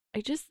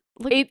I just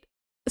like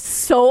It's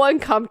so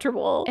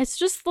uncomfortable. it's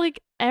just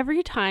like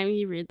every time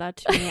you read that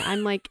to me,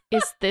 I'm like,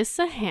 is this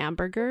a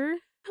hamburger?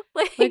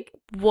 Like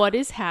what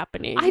is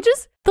happening?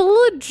 The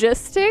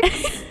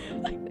logistics.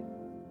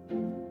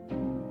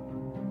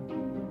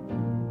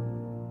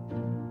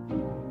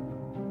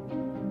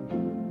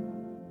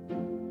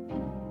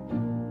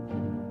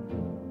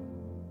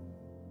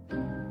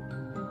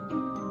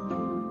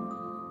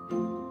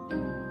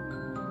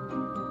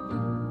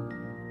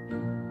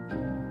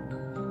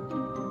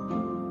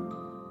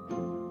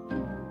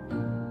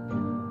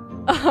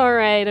 All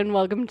right, and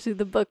welcome to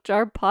the Book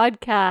Jar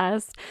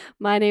Podcast.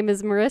 My name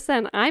is Marissa,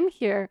 and I'm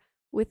here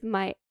with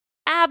my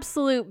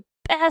absolute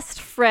best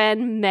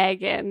friend,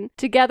 Megan.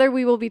 Together,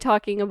 we will be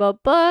talking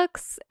about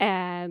books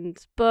and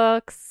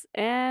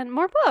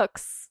more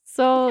books.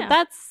 So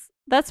Yeah.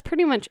 that's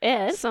pretty much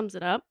it. Sums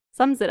it up.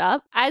 Sums it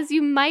up. As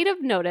you might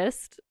have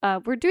noticed,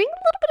 we're doing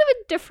a little bit of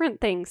a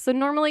different thing. So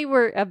normally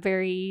we're a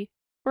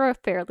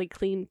fairly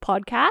clean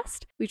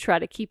podcast. We try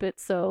to keep it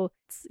so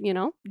it's,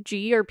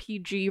 G or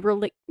PG,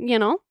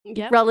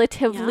 Yep.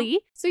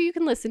 relatively. So you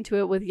can listen to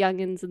it with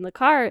youngins in the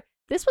car.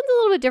 This one's a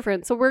little bit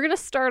different. So we're going to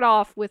start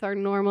off with our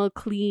normal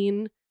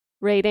clean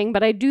rating.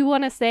 But I do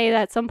want to say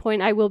that at some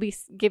point I will be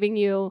giving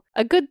you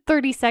a good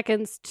 30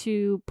 seconds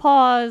to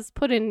pause,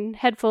 put in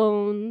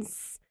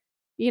headphones,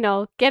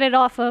 get it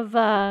off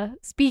of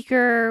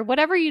speaker,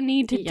 whatever you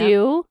need to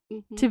do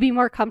to be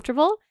more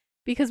comfortable.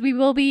 Because we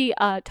will be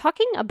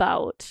talking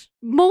about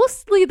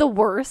mostly the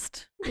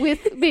worst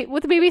with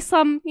maybe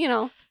some,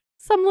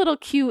 some little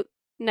cute,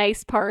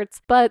 nice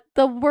parts, but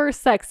the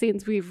worst sex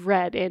scenes we've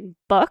read in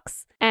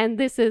books. And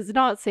this is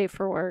not safe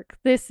for work.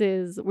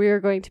 We are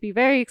going to be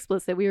very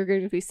explicit. We are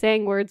going to be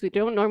saying words we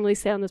don't normally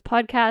say on this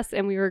podcast,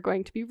 and we are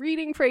going to be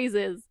reading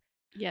phrases.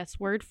 Yes,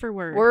 word for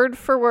word. Word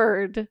for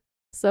word.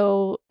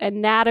 So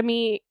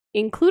anatomy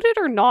included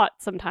or not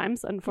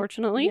sometimes,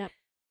 unfortunately. Yep.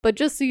 But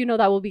just so you know,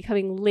 that will be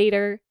coming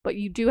later. But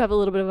you do have a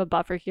little bit of a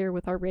buffer here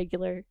with our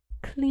regular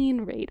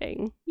clean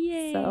rating.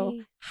 Yay.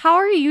 So how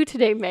are you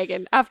today,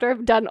 Megan, after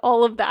I've done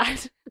all of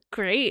that?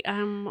 Great.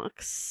 I'm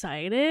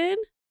excited.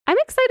 I'm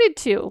excited A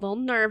too. little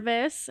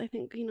nervous. I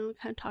think, we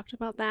kind of talked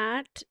about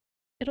that.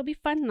 It'll be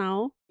fun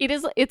though.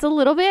 It's a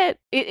little bit,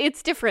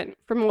 it's different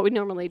from what we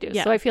normally do.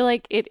 Yeah. So I feel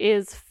like it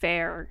is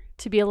fair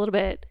to be a little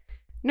bit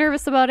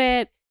nervous about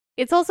it.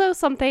 It's also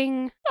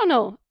something, I don't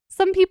know,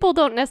 some people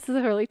don't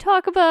necessarily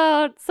talk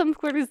about. Some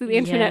quarters of the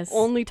internet Yes.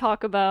 only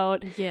talk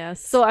about.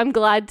 Yes. So I'm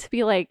glad to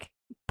be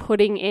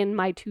putting in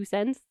my 2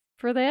 cents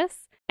for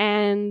this.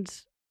 And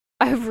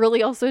I've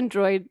really also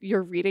enjoyed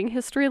your reading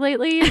history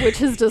lately, which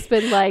has just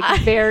been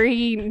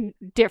very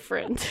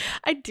different.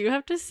 I do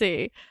have to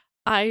say,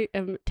 I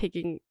am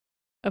taking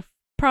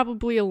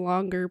probably a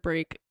longer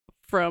break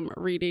from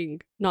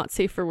reading Not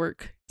Safe for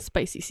Work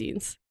spicy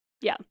scenes.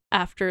 Yeah.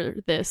 After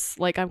this,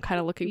 I'm kind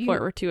of looking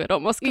forward to it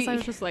almost, because I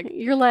was just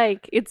you're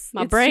it's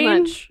my it's brain,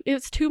 too much.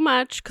 it's too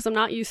much because I'm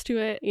not used to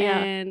it. Yeah.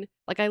 And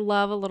I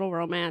love a little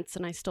romance,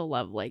 and I still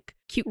love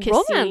cute kiss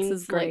Romance scenes,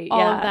 is great, all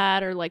yeah.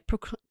 or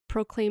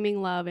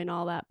proclaiming love and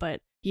all that.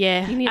 But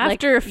yeah, You need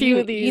after a few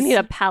of these, you need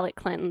a palate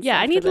cleanse. yeah,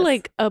 I after need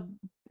this. a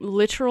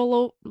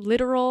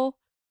literal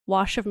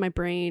wash of my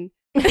brain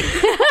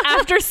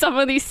after some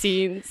of these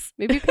scenes.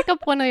 Maybe pick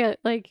up one of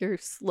your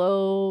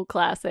slow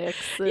classics.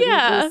 And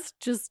Yeah.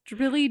 just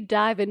really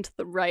dive into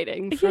the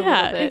writing for a little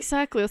Yeah, bit.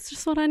 exactly. That's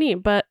just what I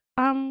need. But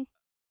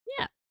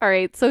All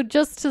right, so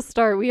just to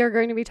start, we are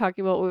going to be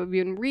talking about what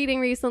we've been reading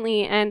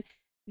recently. And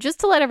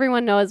just to let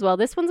everyone know as well,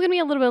 this one's going to be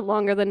a little bit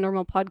longer than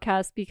normal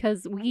podcast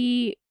because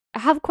we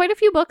have quite a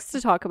few books to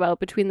talk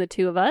about between the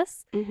two of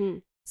us.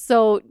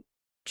 So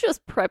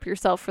just prep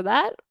yourself for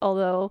that,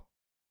 although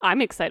I'm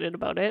excited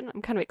about it.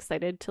 I'm kind of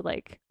excited to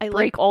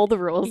break all the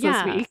rules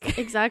this week.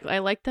 Exactly. I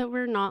like that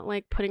we're not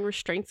putting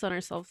restraints on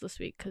ourselves this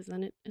week, because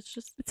then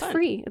it's fun.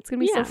 Free. It's going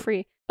to be Yeah. so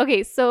free.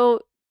 Okay,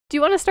 so do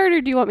you want to start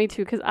or do you want me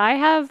to? Because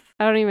I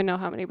don't even know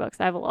how many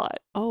books. I have a lot.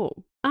 Oh.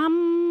 How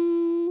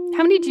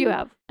many do you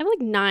have? I have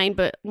 9,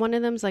 but one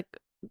of them's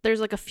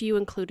there's a few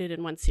included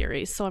in one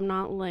series, so I'm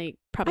not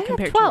probably I have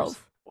compared 12.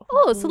 to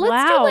Oh, so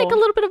let's do a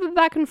little bit of a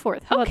back and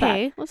forth. How about that?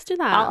 Okay, let's do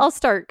that. I'll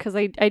start because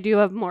I do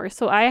have more.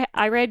 So I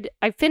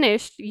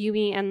finished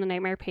Yumi and the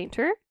Nightmare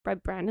Painter by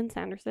Brandon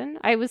Sanderson.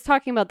 I was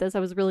talking about this.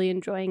 I was really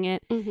enjoying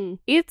it. Mm-hmm.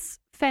 It's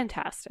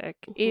fantastic.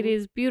 It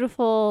is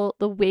beautiful.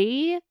 The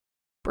way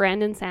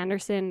Brandon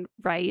Sanderson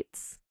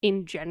writes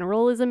in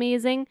general is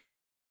amazing,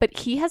 but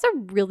he has a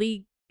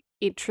really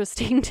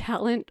interesting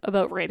talent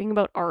about writing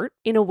about art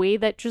in a way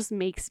that just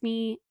makes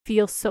me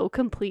feel so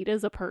complete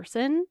as a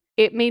person.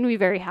 It made me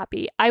very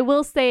happy. I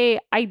will say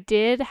I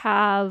did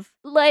have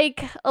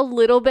a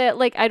little bit,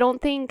 I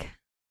don't think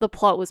the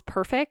plot was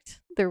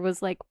perfect. There was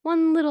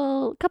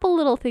couple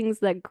little things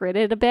that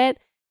gritted a bit.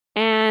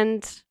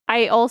 And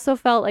I also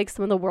felt like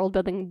some of the world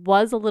building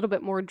was a little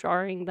bit more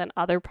jarring than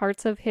other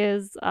parts of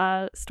his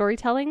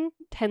storytelling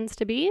tends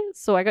to be.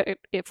 So I got it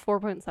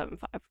 4.75.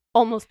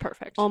 Almost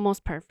perfect.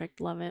 Almost perfect.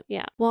 Love it.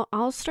 Yeah. Well,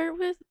 I'll start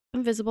with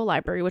Invisible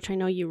Library, which I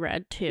know you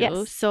read too.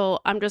 Yes. So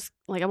I'm just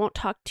like, I won't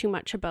talk too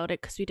much about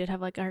it because we did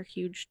have like our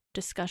huge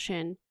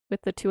discussion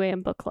With the 2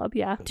 a.m. book club.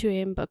 Yeah. 2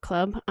 a.m. book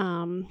club.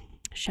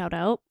 Shout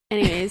out.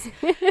 Anyways.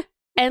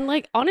 And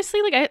like,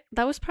 honestly, like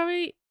that was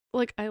probably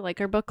like, I like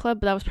our book club,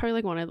 but that was probably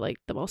like one of like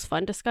the most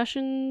fun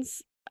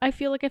discussions I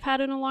feel like I've had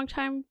in a long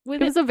time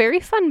with It was a very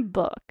fun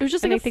book. It was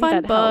just like a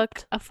fun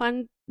book, a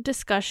fun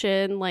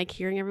discussion, like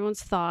hearing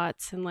everyone's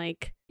thoughts, and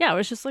like, yeah, it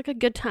was just like a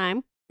good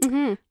time.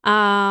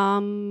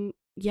 Mm-hmm.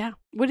 Yeah.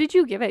 What did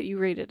you give it? You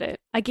rated it.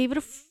 I gave it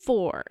a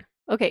 4.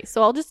 Okay,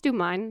 so I'll just do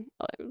mine.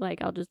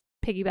 Like, I'll just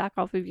piggyback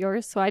off of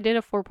yours. So I did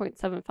a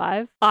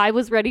 4.75. I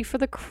was ready for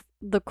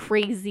the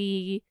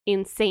crazy,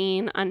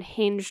 insane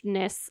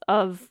unhingedness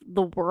of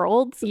the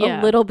world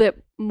a little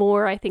bit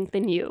more, I think,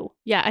 than you.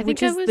 Yeah, I think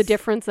which is the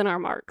difference in our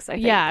marks, I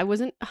think. Yeah, I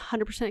wasn't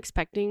 100%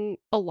 expecting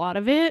a lot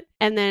of it.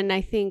 And then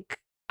I think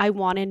I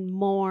wanted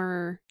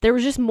more. There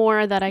was just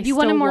more that you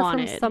wanted more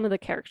from some of the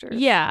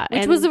characters. Yeah.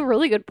 Which was a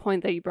really good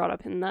point that you brought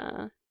up in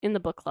the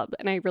book club.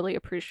 And I really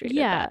appreciated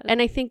that.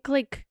 And I think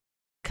like,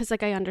 because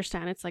like I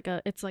understand it's like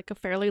a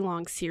fairly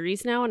long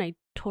series now, and I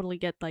totally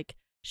get like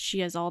she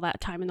has all that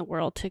time in the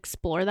world to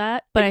explore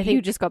that. But I think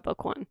you just got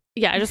book 1.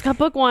 Yeah, I just got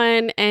book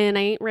 1, and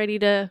I ain't ready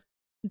to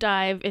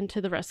dive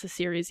into the rest of the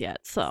series yet.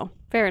 So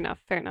fair enough.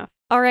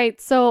 All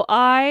right, so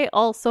I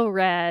also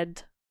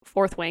read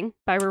Fourth Wing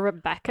by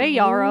Rebecca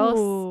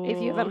Yarros. If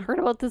you haven't heard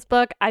about this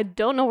book, I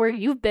don't know where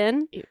you've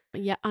been.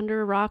 Yeah, under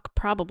a rock,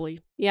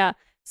 probably. Yeah.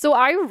 So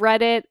I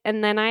read it,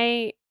 and then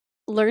I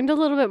learned a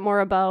little bit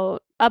more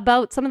about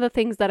some of the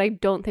things that I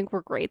don't think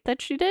were great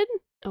that she did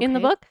in the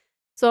book.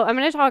 So I'm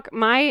going to talk,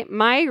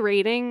 my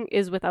rating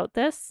is without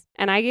this,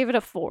 and I gave it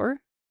a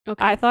 4.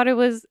 Okay. I thought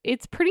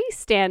it's pretty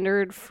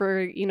standard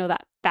for,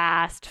 that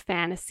fast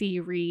fantasy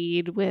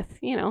read with,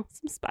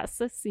 some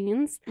spicy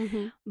scenes.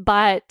 Mm-hmm.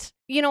 But,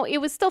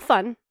 it was still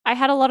fun. I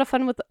had a lot of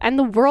fun and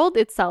the world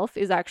itself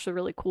is actually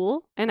really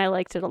cool, and I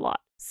liked it a lot.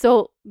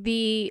 So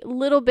the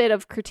little bit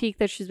of critique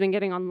that she's been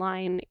getting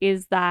online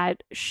is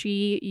that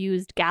she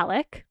used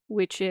Gaelic,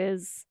 which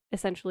is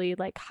essentially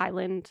like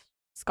Highland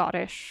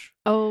Scottish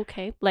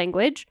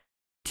language,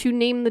 to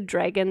name the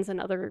dragons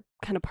and other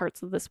kind of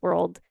parts of this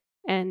world,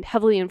 and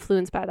heavily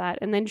influenced by that.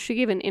 And then she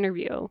gave an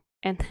interview,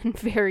 and then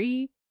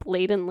very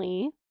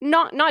blatantly,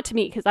 not to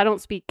me because I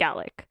don't speak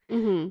Gaelic,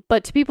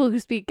 but to people who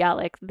speak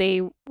Gaelic,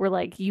 they were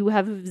like, you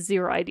have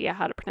zero idea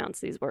how to pronounce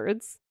these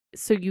words.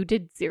 So you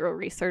did zero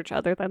research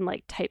other than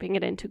like typing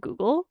it into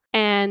Google.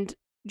 And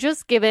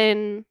just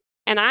given,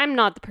 and I'm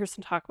not the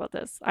person to talk about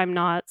this. I'm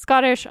not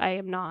Scottish. I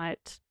am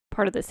not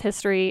part of this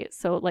history.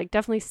 So like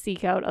definitely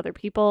seek out other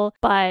people.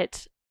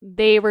 But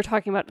they were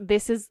talking about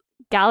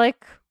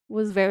Gaelic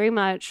was very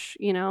much,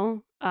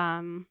 during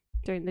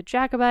the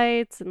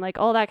Jacobites and like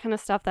all that kind of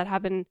stuff that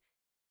happened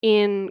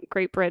in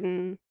Great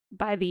Britain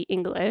by the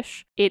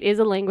English. It is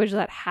a language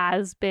that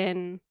has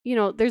been,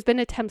 there's been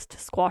attempts to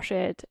squash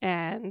it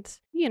and,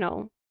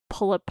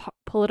 pull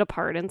it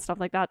apart and stuff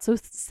like that. So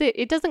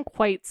it doesn't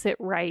quite sit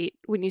right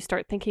when you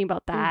start thinking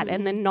about that,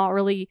 and then not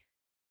really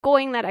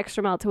going that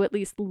extra mile to at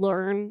least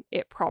learn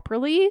it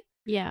properly.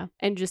 Yeah.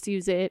 And just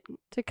use it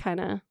to kind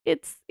of,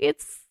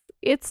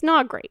 it's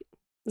not great.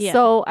 Yeah.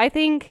 So I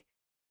think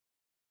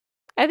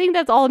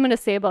that's all I'm going to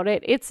say about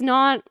it. It's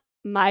not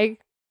my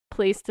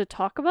place to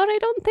talk about, I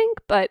don't think,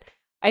 but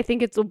I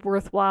think it's a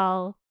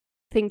worthwhile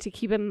thing to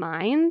keep in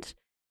mind.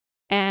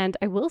 And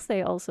I will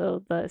say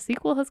also the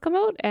sequel has come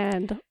out,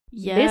 and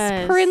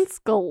misprints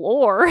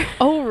galore.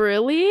 Oh,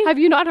 really? Have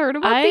you not heard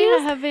about these?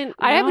 I haven't.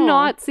 I have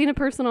not seen a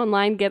person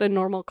online get a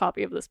normal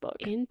copy of this book.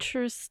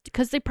 Interesting.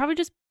 Because they probably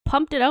just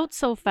pumped it out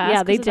so fast.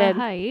 Yeah, they did.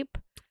 Hype.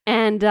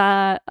 And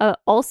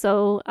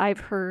also, I've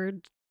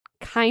heard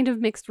kind of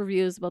mixed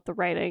reviews about the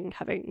writing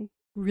having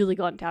really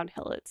gone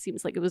downhill. It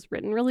seems like it was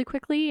written really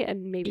quickly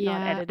and maybe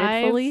not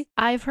edited fully.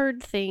 I've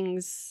heard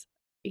things.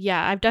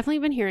 Yeah, I've definitely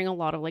been hearing a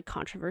lot of like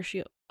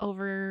controversy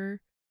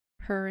over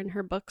her and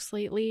her books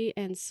lately,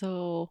 and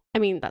so I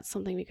mean that's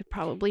something we could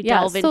probably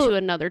delve into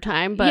another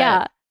time. But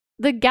yeah,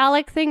 the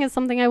Gaelic thing is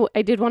something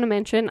I did want to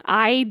mention.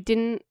 I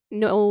didn't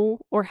know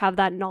or have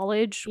that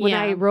knowledge when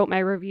I wrote my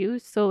review,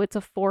 so it's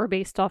a 4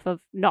 based off of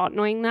not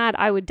knowing that.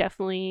 I would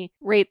definitely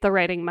rate the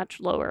writing much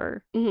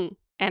lower,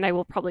 and I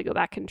will probably go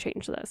back and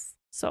change this.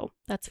 So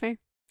that's fair.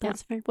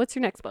 That's fair. What's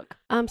your next book?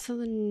 So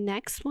the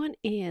next one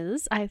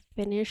is I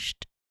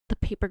finished the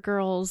Paper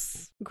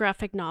Girls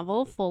graphic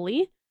novel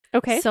fully.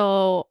 Okay.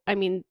 So, I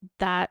mean,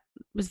 that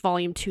was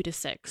volume 2 to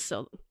 6.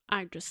 So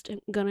I just am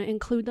going to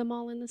include them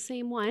all in the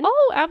same one.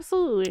 Oh,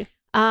 absolutely.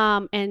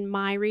 And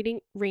my rating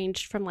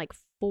ranged from like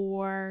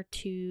 4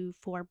 to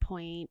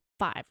 4.5.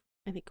 I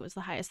think it was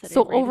the highest that I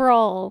rated.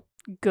 Overall,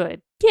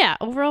 good. Yeah,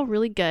 overall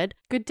really good.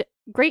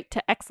 Great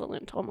to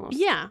excellent almost.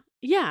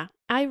 Yeah.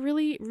 I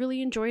really,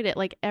 really enjoyed it.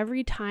 Like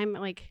every time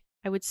like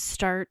I would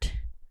start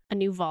a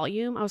new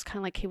volume, I was kind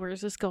of like, hey, where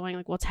is this going?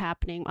 Like, what's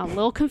happening? I'm a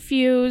little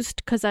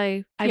confused because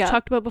I've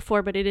talked about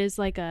before, but it is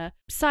like a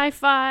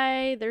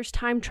sci-fi. There's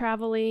time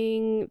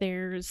traveling.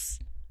 There's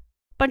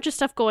a bunch of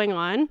stuff going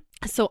on.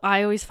 So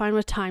I always find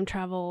with time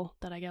travel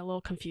that I get a little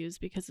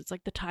confused because it's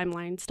like the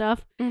timeline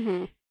stuff.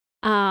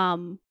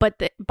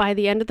 But by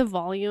the end of the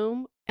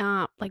volume,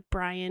 like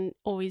Brian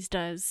always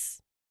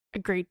does a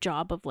great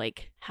job of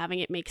like having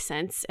it make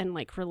sense and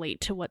like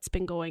relate to what's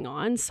been going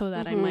on, so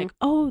that I'm like,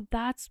 oh,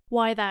 that's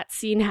why that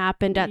scene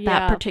happened at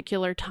that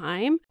particular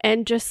time.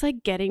 And just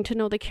like getting to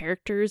know the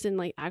characters and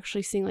like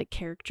actually seeing like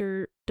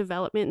character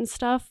development and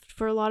stuff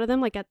for a lot of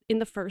them. Like in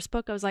the first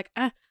book, I was like,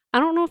 I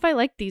don't know if I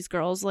like these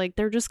girls. Like,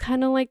 they're just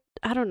kind of like,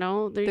 I don't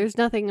know. There's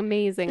nothing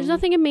amazing.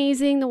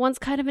 The one's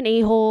kind of an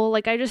a-hole.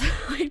 Like, I just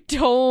like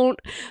don't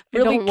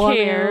really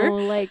care.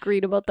 Want to, like,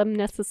 read about them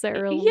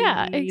necessarily.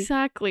 Yeah,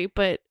 exactly.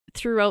 But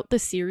throughout the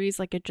series,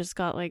 like, it just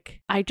got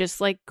like, I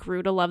just like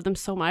grew to love them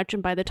so much.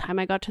 And by the time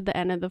I got to the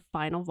end of the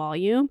final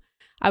volume,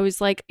 I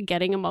was like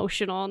getting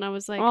emotional, and I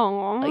was like, you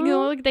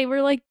know, like they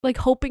were like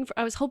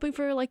I was hoping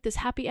for like this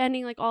happy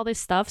ending, like all this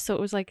stuff. So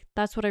it was like,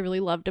 that's what I really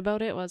loved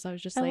about it, was I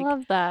was just like, I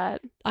love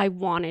that. I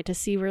wanted to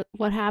see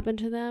what happened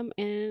to them.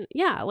 And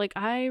yeah, like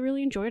I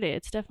really enjoyed it.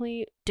 It's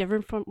definitely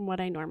different from what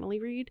I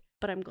normally read,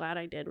 but I'm glad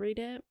I did read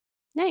it.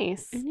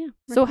 Nice. And yeah.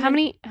 So how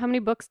many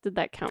books did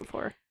that count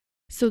for?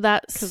 So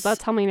because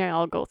that's how many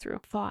I'll go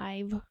through.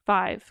 5.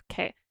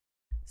 Okay.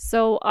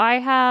 So I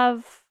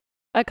have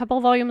a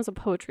couple volumes of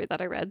poetry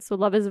that I read. So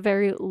Love is a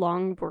Very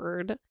Long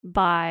Word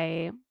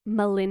by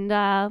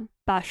Melinda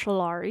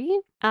Bachelari.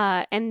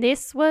 And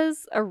this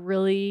was a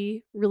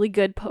really, really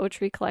good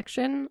poetry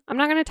collection. I'm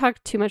not going to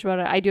talk too much about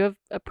it. I do have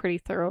a pretty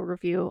thorough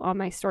review on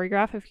my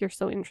Storygraph if you're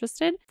so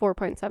interested.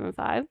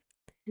 4.75.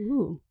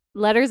 Ooh.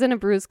 Letters in a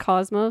Bruised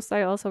Cosmos,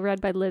 I also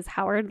read by Liz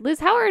Howard.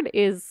 Liz Howard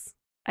is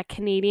a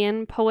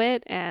Canadian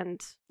poet,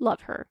 and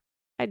love her.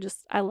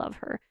 I love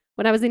her.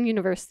 When I was in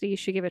university,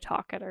 she gave a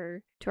talk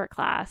to our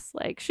class.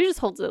 Like, she just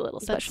holds a little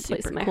special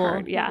place in my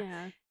heart.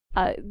 Yeah.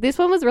 This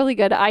one was really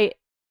good. I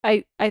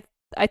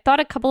thought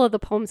a couple of the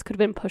poems could have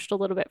been pushed a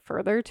little bit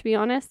further, to be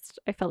honest.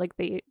 I felt like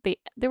they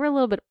were a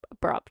little bit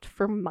abrupt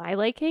for my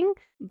liking,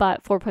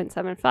 but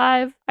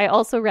 4.75. I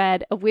also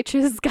read A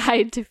Witch's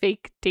Guide to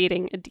Fake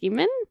Dating a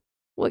Demon.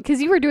 Well,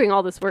 because you were doing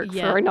all this work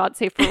for our Not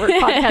Safe for Work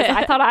podcast,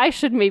 I thought I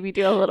should maybe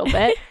do a little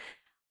bit.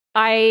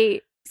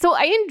 So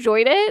I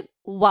enjoyed it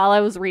while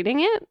I was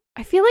reading it.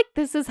 I feel like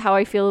this is how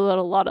I feel about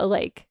a lot of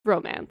like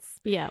romance.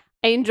 Yeah.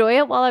 I enjoy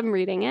it while I'm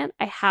reading it.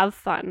 I have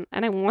fun,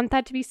 and I want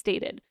that to be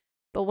stated.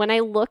 But when I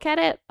look at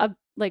it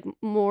like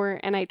more,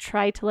 and I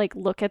try to like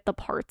look at the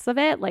parts of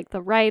it, like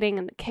the writing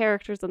and the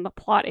characters and the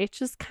plot, it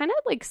just kind of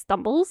like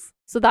stumbles.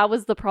 So that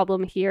was the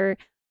problem here.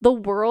 The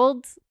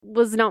world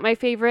was not my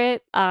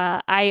favorite.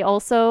 I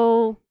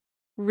also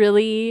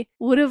really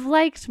would have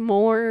liked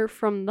more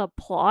from the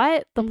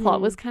plot. The plot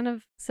was kind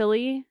of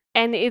silly,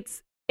 and it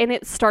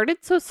started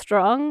so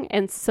strong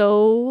and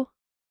so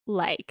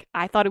like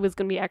I thought it was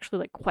going to be actually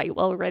like quite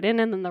well written,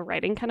 and then the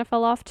writing kind of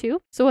fell off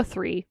too. So a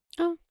 3.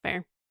 Oh,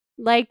 fair.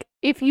 Like,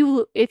 if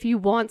you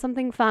want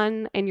something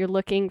fun and you're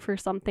looking for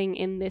something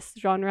in this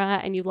genre,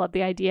 and you love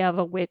the idea of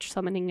a witch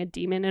summoning a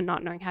demon and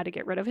not knowing how to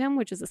get rid of him,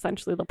 which is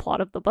essentially the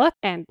plot of the book,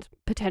 and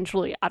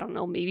potentially, I don't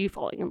know, maybe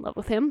falling in love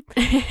with him,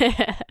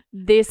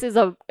 this is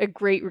a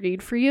great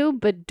read for you,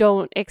 but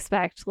don't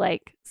expect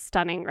like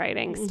stunning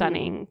writing,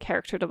 stunning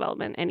character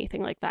development,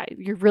 anything like that.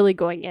 You're really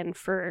going in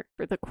for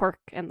the quirk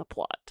and the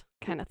plot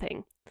kind of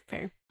thing.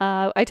 Fair.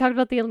 I talked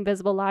about The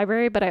Invisible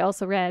Library, but I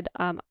also read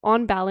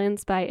On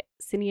Balance by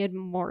Sinead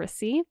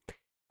Morrissey.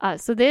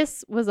 So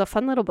this was a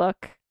fun little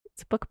book.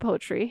 It's a book of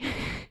poetry.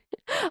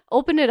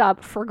 Opened it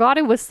up, forgot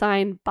it was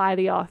signed by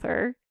the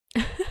author,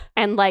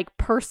 and like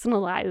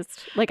personalized,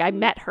 like I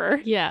met her.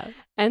 Yeah.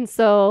 And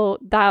so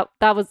that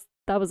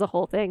was a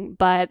whole thing.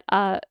 But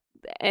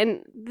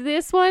and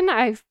this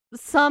one,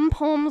 some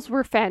poems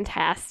were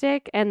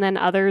fantastic, and then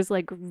others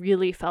like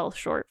really fell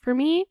short for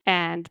me.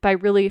 And by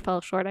really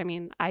fell short, I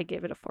mean I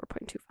gave it a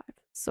 4.25.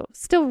 So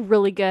still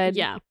really good,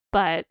 yeah,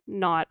 but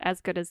not as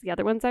good as the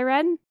other ones I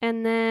read.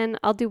 And then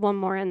I'll do one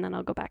more, and then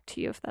I'll go back to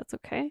you if that's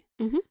okay.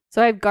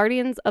 So I have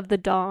Guardians of the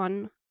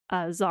Dawn,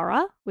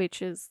 Zara,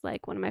 which is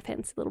like one of my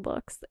fancy little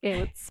books.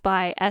 It's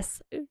by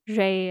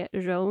S.J.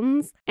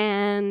 Jones.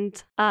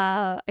 And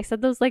I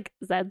said those like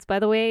Z's, by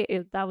the way.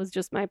 That was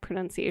just my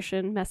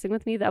pronunciation messing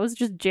with me. That was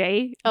just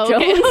J. Okay.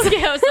 Jones.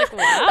 Okay, I was like,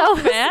 wow,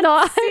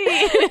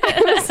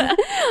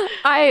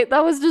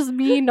 that was just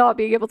me not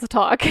being able to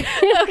talk.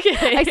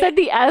 Okay. I said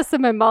the S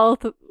and my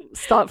mouth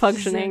stopped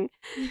functioning.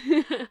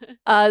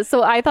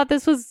 So I thought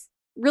this was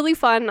really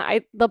fun.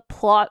 The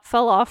plot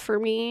fell off for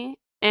me.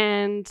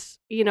 And,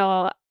 you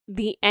know,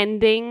 the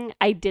ending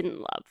I didn't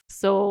love.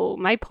 So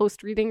my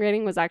post-reading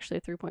rating was actually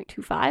a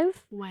 3.25.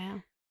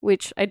 Wow.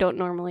 Which I don't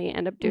normally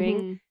end up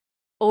doing.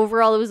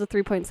 overall it was a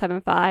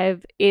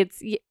 3.75.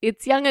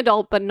 It's young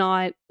adult, but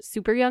not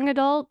super young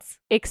adult,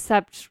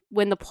 except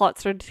when the plot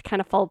started to kind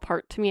of fall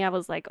apart to me, I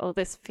was like, oh,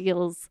 this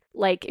feels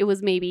like it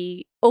was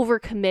maybe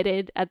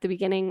overcommitted at the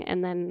beginning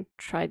and then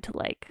tried to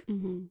like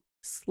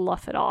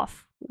slough it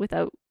off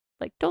without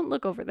like, don't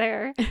look over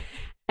there.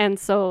 And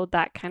so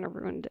that kind of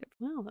ruined it.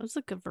 Wow, that was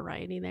a good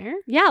variety there.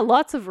 Yeah,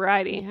 lots of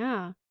variety.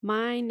 Yeah.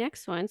 My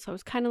next one, so I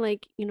was kind of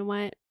like, you know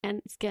what?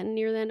 And it's getting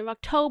near the end of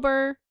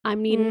October.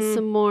 I'm needing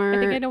some more I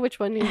think I know which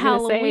one you're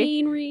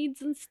Halloween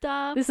reads and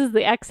stuff. This is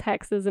the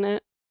X-Hex, isn't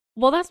it?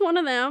 Well, that's one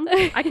of them.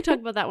 I can talk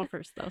about that one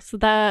first, though. So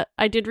that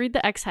I did read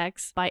The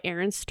X-Hex by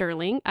Aaron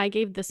Sterling. I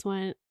gave this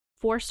one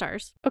 4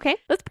 stars. Okay,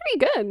 that's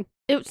pretty good.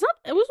 It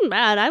wasn't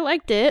bad. I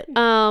liked it.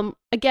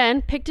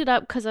 Again, picked it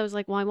up because I was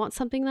like, well, I want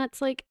something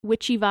that's like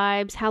witchy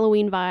vibes,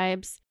 Halloween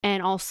vibes,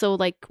 and also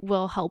like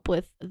will help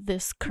with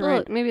this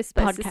current maybe a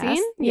spicy podcast.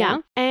 scene. Yeah.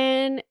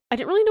 And I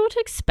didn't really know what to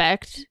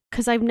expect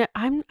because I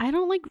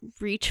don't like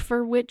reach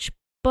for witch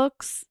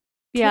books.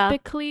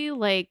 Typically,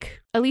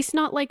 like at least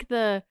not like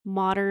the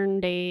modern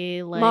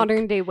day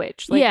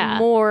witch, like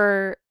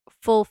more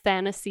full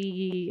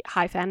fantasy,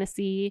 high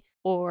fantasy,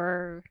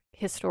 or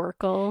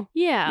historical.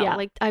 Yeah.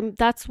 Like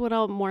that's what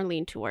I'll more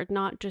lean toward,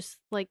 not just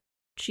like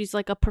she's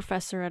like a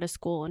professor at a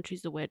school and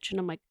she's a witch, and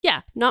I'm like,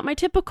 yeah, not my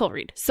typical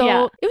read.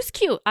 So it was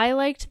cute. I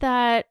liked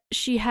that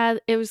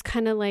it was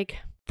kind of like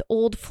the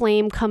old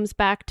flame comes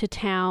back to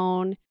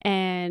town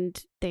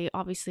and they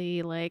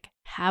obviously like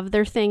have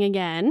their thing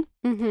again.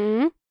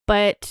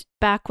 But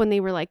back when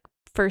they were like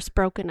first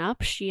broken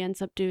up, she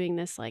ends up doing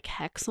this like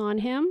hex on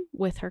him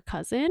with her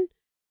cousin.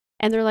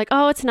 And they're like,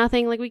 oh, it's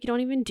nothing. Like, we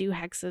don't even do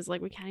hexes.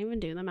 Like, we can't even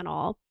do them at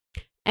all.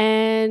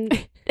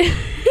 And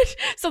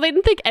so they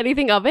didn't think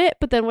anything of it.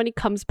 But then when he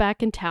comes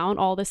back in town,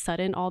 all of a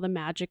sudden, all the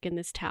magic in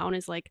this town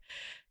is like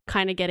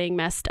kind of getting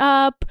messed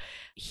up.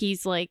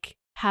 He's like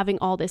having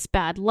all this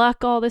bad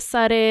luck all of a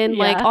sudden.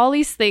 Like all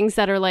these things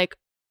that are like,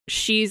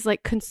 she's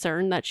like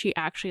concerned that she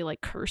actually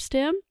like cursed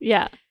him.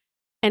 Yeah.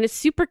 And it's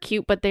super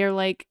cute, but they're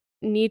like,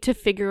 need to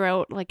figure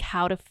out like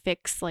how to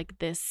fix like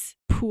this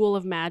pool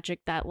of magic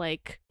that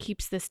like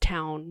keeps this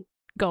town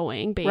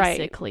going,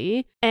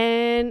 basically. Right.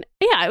 And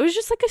yeah, it was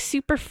just like a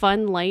super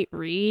fun light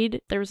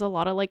read. There was a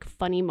lot of like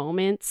funny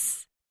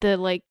moments. The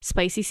like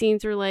spicy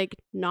scenes were like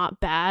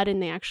not bad,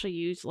 and they actually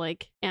used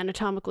like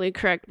anatomically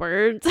correct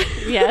words.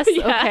 Yes.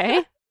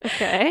 Okay.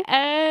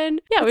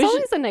 And yeah, it was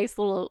always a nice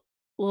little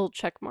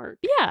check mark.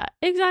 Yeah,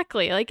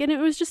 exactly. Like, and it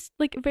was just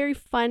like a very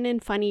fun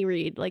and funny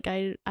read. Like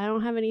I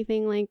don't have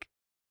anything like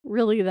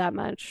really that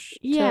much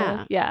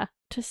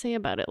to say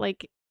about it.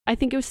 Like, I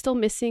think it was still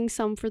missing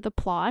some for the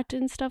plot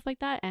and stuff like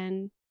that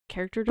and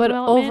character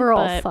development. But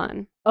overall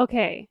fun.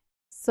 Okay,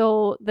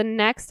 so the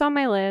next on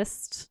my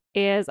list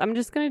is, I'm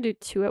just gonna do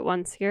 2 at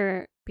once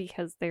here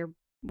because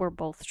were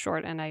both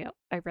short and I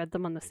read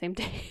them on the same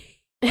day.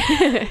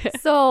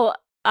 So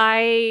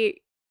I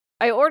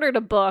ordered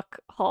a book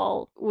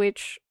haul,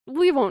 which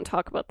we won't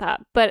talk about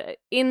that. But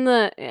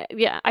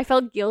I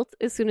felt guilt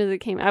as soon as it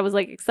came. I was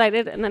like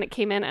excited, and then it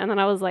came in, and then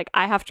I was like,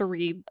 I have to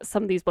read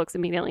some of these books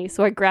immediately.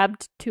 So I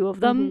grabbed 2 of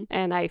them,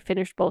 and I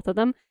finished both of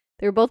them.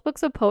 They were both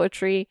books of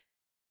poetry.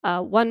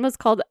 One was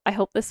called I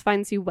Hope This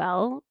Finds You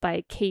Well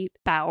by Kate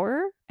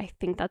Bauer. I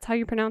think that's how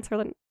you pronounce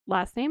her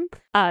last name.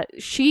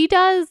 She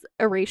does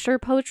erasure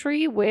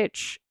poetry,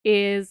 which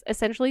is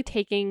essentially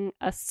taking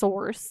a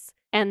source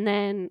and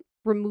then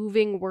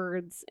removing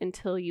words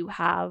until you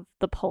have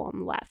the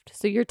poem left.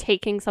 So you're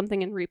taking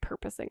something and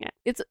repurposing it.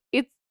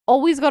 It's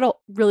always got a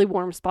really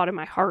warm spot in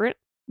my heart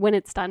when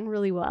it's done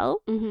really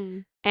well.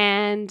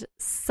 And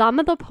some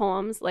of the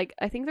poems, like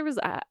I think there was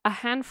a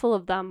handful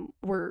of them,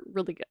 were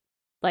really good.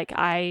 Like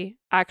I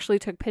actually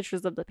took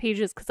pictures of the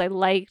pages because I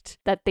liked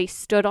that they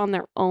stood on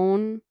their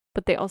own,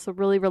 but they also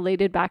really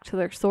related back to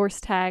their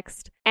source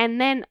text. And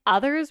then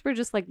others were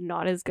just like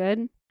not as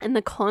good. And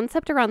the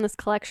concept around this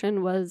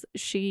collection was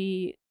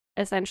she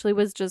essentially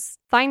was just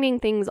finding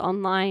things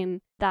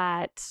online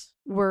that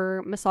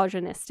were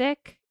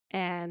misogynistic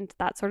and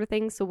that sort of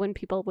thing. So when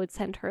people would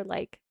send her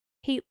like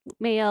hate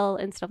mail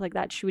and stuff like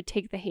that, she would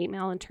take the hate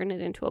mail and turn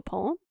it into a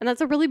poem. And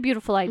that's a really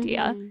beautiful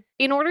idea.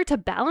 In order to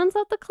balance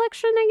out the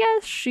collection, I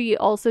guess, she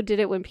also did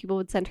it when people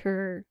would send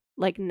her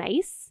like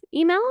nice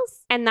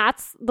emails. And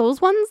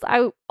those ones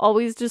I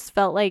always just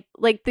felt like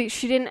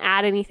she didn't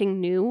add anything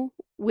new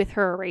with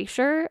her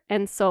erasure.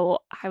 And so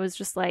I was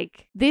just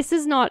like, this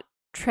is not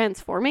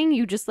transforming.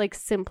 You just like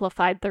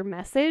simplified their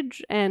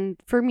message. And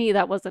for me,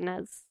 that wasn't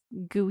as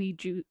gooey,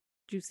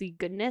 juicy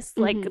goodness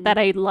like that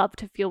I love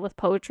to feel with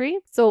poetry.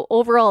 So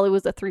overall, it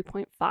was a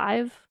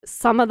 3.5.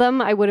 Some of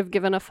them I would have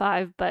given a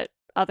 5, but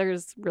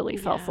others really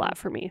fell flat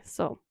for me.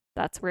 So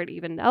that's where it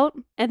evened out.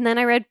 And then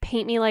I read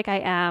Paint Me Like I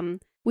Am,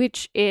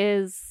 which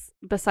is,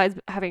 besides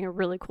having a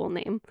really cool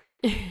name,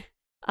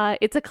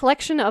 it's a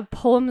collection of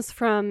poems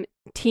from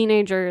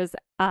teenagers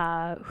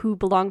who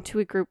belong to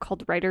a group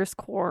called Writers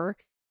Core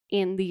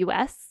in the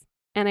US.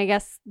 And I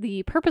guess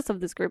the purpose of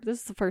this group, this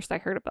is the first I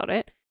heard about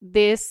it,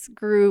 this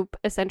group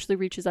essentially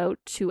reaches out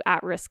to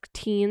at-risk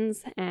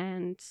teens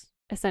and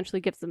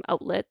essentially gives them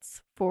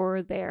outlets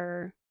for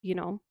their,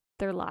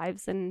 their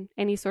lives and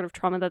any sort of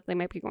trauma that they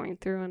might be going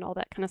through and all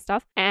that kind of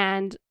stuff.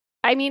 And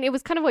I mean, it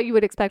was kind of what you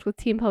would expect with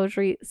teen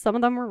poetry. Some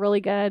of them were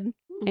really good.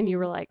 And you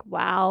were like,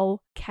 wow,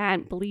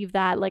 can't believe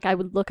that. Like, I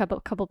would look up a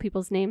couple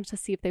people's names to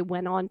see if they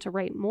went on to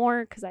write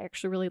more because I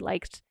actually really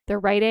liked their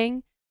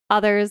writing.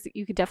 Others,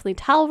 you could definitely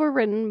tell were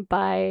written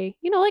by,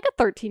 like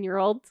a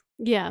 13-year-old.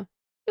 Yeah.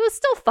 It was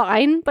still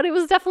fine, but it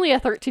was definitely a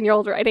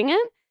 13-year-old writing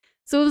it.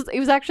 So it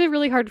was actually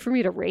really hard for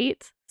me to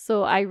rate.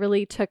 So I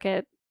really took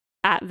it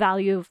at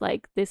value of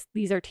like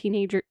these are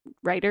teenager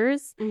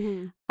writers.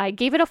 I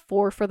gave it a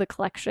 4 for the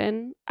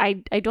collection.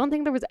 I don't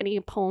think there was any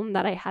poem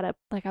that I had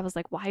I was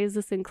like, why is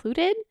this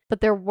included?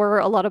 But there were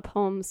a lot of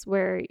poems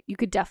where you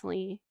could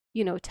definitely,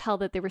 tell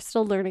that they were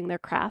still learning their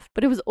craft,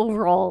 but it was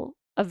overall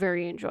a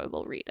very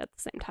enjoyable read at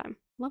the same time.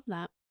 Love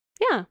that.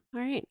 Yeah.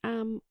 All right.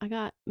 I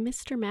got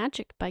Mr.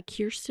 Magic by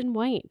Kirsten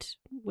White,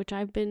 which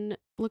I've been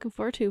looking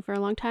forward to for a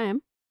long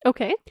time.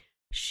 Okay.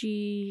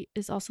 She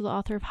is also the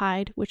author of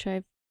Hide, which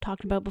I've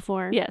talked about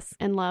before. Yes.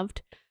 And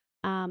loved.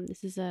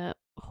 This is a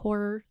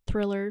horror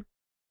thriller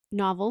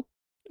novel.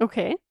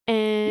 Okay.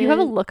 And you have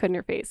a look on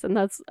your face, and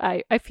that's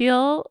I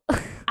feel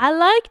I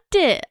liked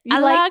it. I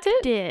liked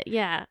it.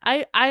 Yeah.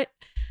 I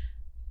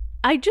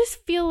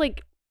just feel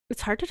like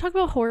it's hard to talk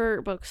about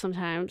horror books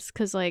sometimes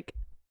because like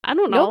I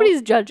don't know.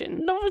 Nobody's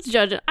judging. No one's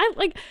judging.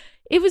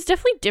 It was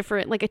definitely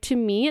different. Like to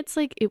me, it's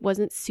like it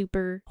wasn't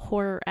super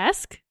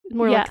horror-esque.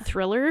 More like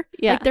thriller.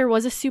 Yeah. Like there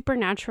was a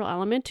supernatural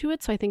element to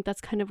it. So I think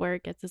that's kind of where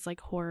it gets this like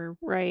horror.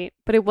 Right.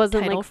 But it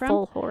wasn't like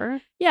full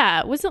horror. Yeah.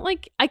 It wasn't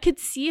like I could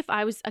see if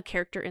I was a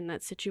character in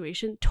that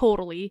situation,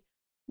 totally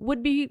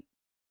would be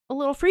a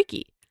little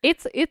freaky.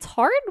 It's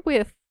hard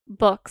with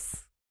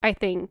books, I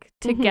think,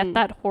 to get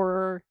that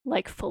horror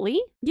like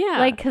fully. Yeah.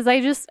 Like, because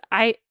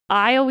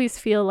I always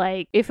feel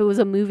like if it was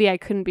a movie, I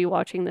couldn't be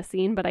watching the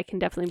scene, but I can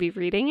definitely be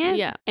reading it.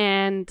 Yeah.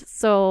 And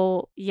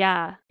so,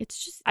 yeah,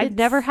 I've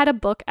never had a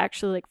book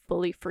actually like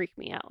fully freak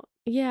me out.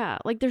 Yeah.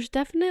 Like there's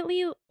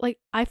definitely like,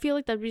 I feel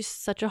like that'd be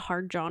such a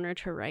hard genre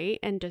to write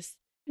and just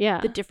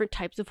the different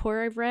types of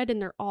horror I've read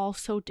and they're all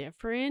so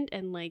different.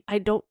 And like,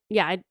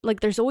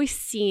 there's always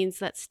scenes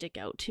that stick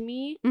out to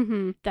me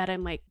that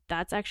I'm like,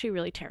 that's actually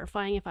really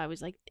terrifying if I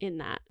was like in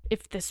that,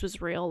 if this was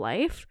real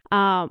life.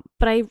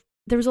 But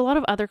there was a lot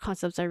of other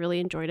concepts I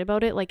really enjoyed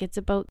about it. Like it's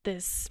about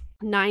this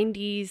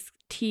 90s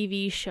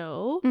TV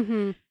show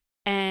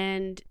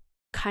and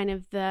kind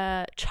of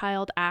the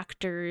child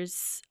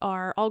actors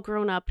are all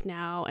grown up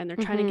now and they're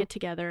trying to get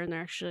together and they're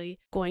actually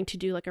going to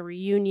do like a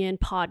reunion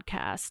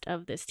podcast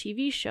of this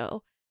TV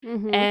show.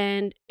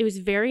 And it was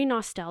very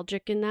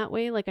nostalgic in that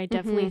way. Like I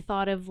definitely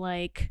thought of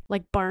like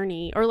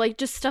Barney or like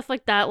just stuff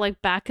like that,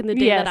 like back in the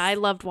day that I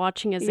loved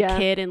watching as a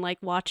kid and like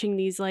watching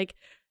these like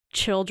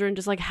children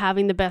just like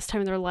having the best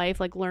time of their life,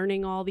 like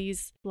learning all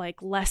these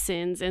like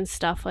lessons and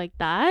stuff like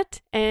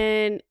that,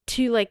 and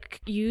to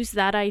like use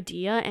that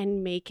idea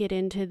and make it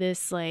into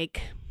this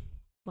like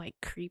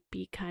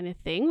creepy kind of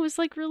thing was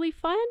like really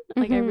fun.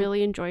 Like I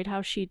really enjoyed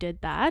how she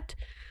did that.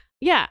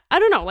 Yeah, I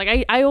don't know,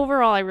 like I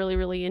overall I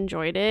really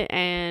enjoyed it,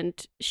 and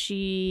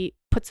she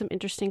put some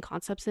interesting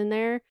concepts in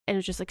there and it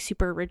was just like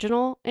super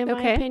original in my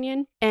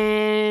opinion.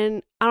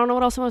 And I don't know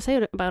what else I want to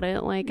say about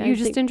it. Like I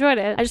just enjoyed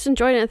it. I just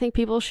enjoyed it. I think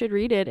people should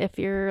read it if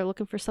you're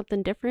looking for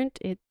something different.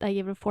 I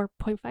gave it a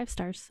 4.5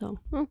 stars. So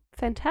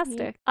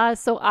fantastic.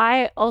 So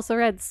I also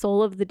read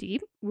Soul of the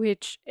Deep,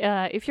 which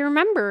if you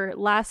remember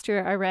last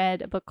year I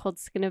read a book called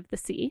Skin of the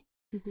Sea.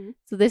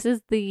 So this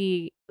is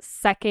the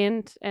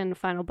second and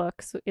final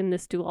book in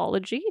this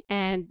duology,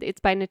 and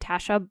it's by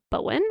Natasha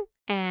Bowen.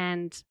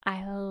 And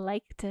I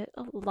liked it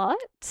a lot.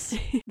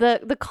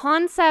 The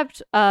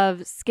concept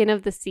of Skin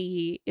of the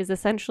Sea is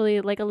essentially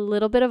like a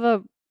little bit of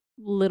a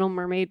Little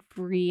Mermaid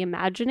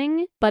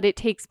reimagining, but it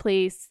takes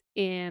place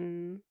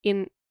in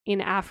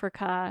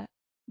Africa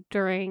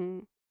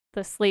during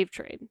the slave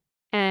trade.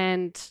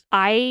 And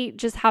I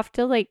just have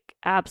to like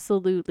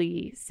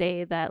absolutely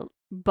say that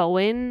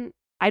Bowen,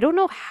 I don't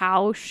know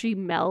how she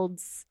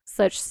melds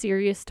such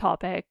serious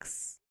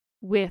topics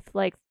with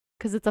like,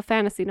 because it's a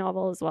fantasy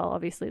novel as well,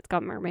 obviously it's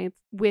got mermaids,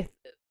 with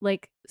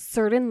like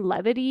certain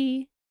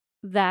levity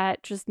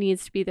that just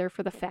needs to be there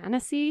for the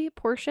fantasy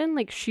portion.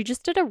 Like she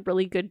just did a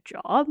really good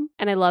job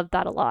and I loved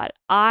that a lot.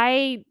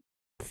 I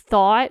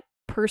thought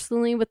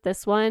personally with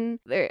this one,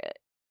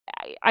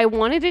 I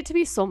wanted it to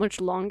be so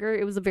much longer.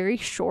 It was very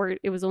short.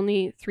 It was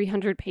only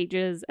 300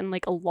 pages and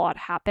like a lot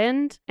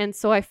happened. And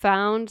so I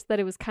found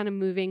that it was kind of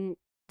moving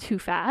too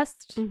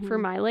fast for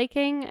my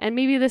liking. And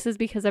maybe this is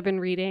because I've been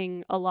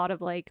reading a lot of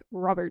like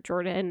Robert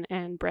Jordan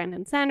and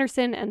Brandon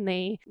Sanderson, and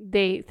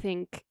they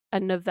think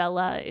a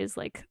novella is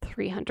like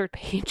 300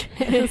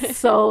 pages.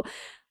 So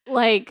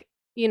like,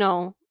 you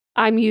know,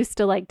 I'm used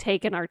to like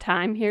taking our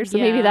time here. So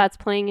maybe that's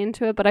playing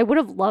into it. But I would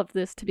have loved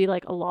this to be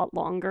like a lot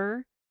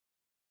longer.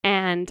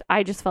 And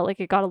I just felt like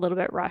it got a little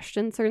bit rushed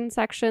in certain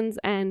sections.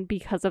 And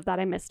because of that,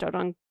 I missed out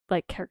on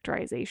like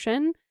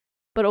characterization.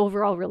 But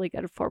overall, really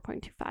good at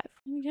 4.25.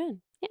 Really good.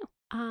 Yeah.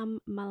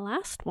 My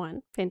last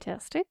one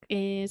Fantastic.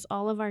 is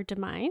All of Our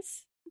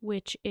Demise,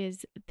 which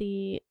is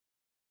the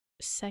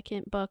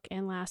second book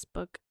and last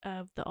book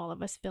of the All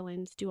of Us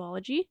Villains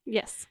duology.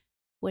 Yes.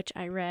 Which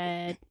I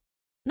read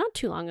not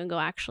too long ago,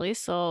 actually.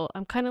 So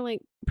I'm kind of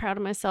like proud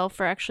of myself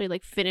for actually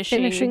like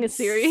finishing a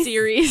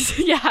series.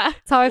 Yeah.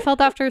 That's how I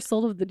felt after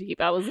Soul of the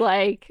Deep. I was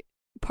like,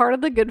 part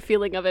of the good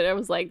feeling of it, I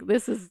was like,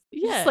 this is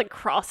just like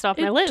crossed off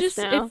my list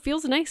now. It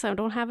feels nice. I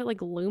don't have it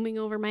like looming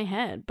over my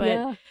head. But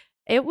yeah.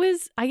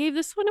 I gave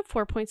this one a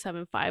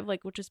 4.75,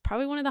 like, which is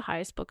probably one of the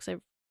highest books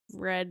I've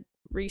read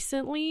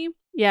recently.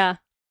 Yeah.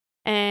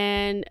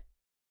 And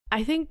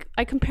I think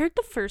I compared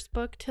the first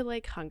book to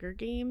like Hunger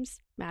Games,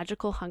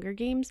 Magical Hunger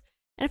Games,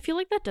 and I feel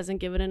like that doesn't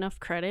give it enough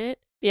credit.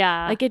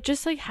 Yeah. Like it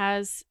just like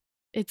has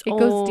its it own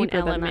goes deeper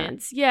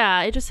elements.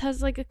 Yeah, it just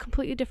has like a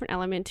completely different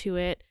element to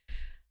it.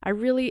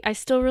 I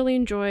still really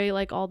enjoy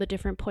like all the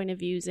different point of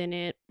views in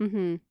it.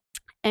 Mm-hmm.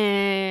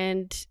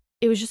 And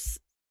it was just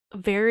a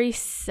very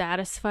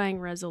satisfying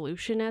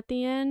resolution at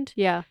the end.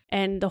 Yeah.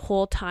 And the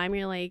whole time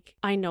you're like,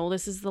 I know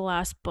this is the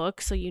last book,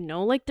 so you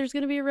know like there's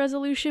gonna be a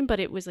resolution, but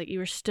it was like you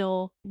were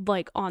still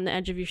like on the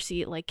edge of your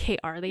seat, like, hey,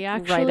 are they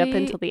actually? Right up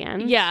until the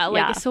end. Yeah,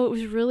 like so it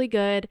was really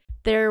good.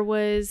 There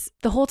was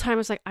the whole time I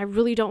was like, I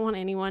really don't want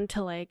anyone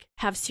to like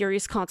have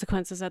serious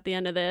consequences at the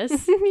end of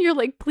this. You're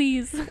like,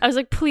 please. I was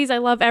like, please, I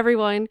love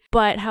everyone.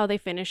 But how they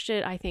finished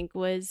it, I think,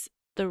 was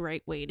the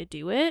right way to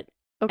do it.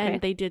 Okay.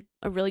 And they did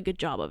a really good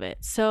job of it.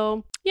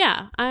 So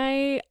yeah,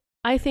 I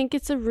think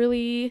it's a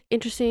really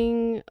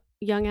interesting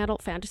young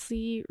adult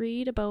fantasy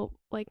read about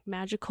like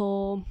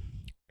magical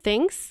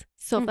things.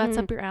 So if that's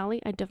up your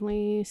alley, I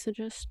definitely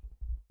suggest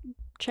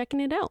checking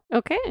it out.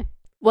 Okay.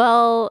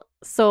 Well,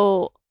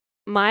 so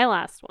my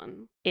last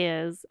one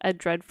is A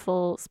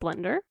Dreadful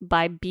Splendor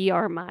by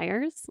B.R.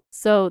 Myers.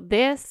 So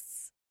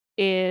this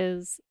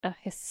is a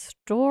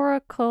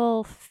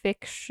historical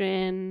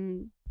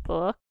fiction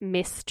book,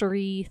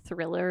 mystery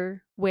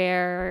thriller,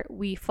 where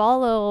we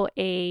follow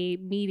a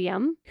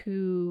medium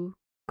who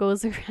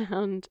goes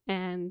around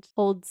and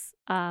holds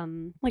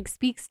like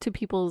speaks to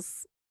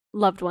people's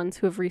loved ones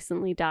who have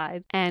recently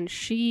died, and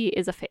she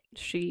is a fake.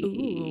 She's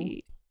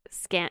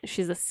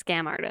a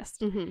scam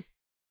artist.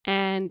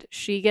 And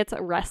she gets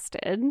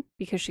arrested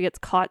because she gets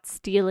caught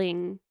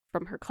stealing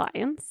from her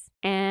clients.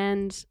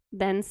 And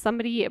then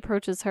somebody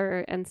approaches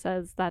her and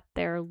says that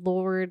their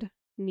lord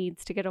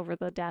needs to get over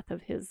the death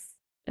of his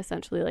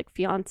essentially like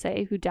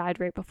fiance who died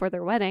right before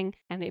their wedding,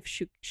 and if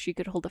she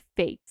could hold a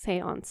fake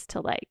seance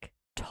to like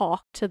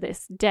talk to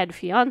this dead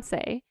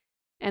fiance.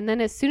 And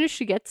then as soon as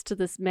she gets to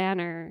this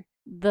manor,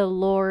 the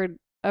lord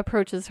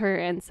approaches her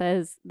and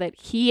says that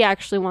he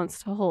actually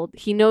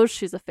he knows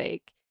she's a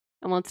fake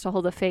and wants to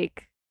hold a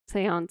fake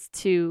seance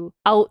to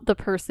out the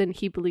person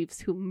he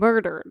believes who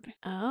murdered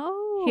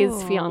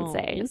his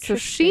fiance. So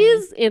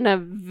she's in a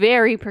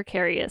very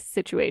precarious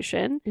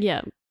situation.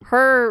 Yeah.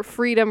 Her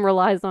freedom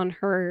relies on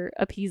her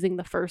appeasing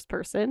the first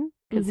person,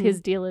 because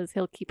his deal is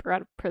he'll keep her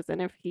out of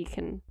prison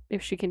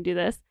if she can do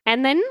this.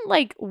 And then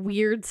like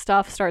weird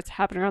stuff starts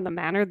happening around the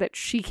manor that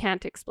she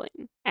can't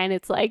explain. And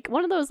it's like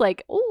one of those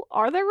like, oh,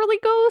 are there really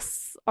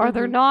ghosts? Are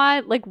there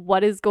not? Like,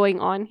 what is going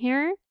on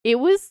here? It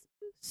was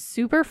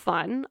super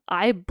fun.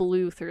 I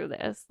blew through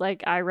this.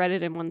 Like, I read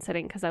it in one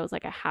sitting because I was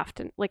like, I have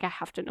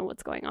to know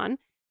what's going on.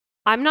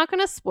 I'm not going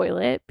to spoil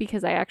it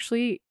because I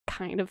actually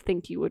kind of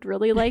think you would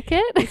really like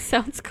it. It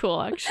sounds cool,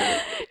 actually.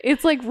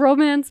 It's like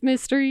romance,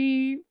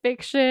 mystery,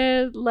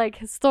 fiction, like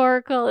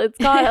historical. It's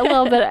got a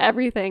little bit of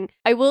everything.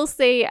 I will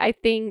say, I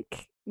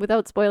think,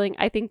 without spoiling,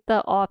 I think the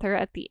author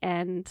at the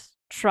end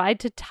tried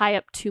to tie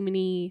up too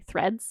many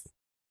threads.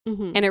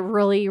 And it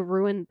really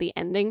ruined the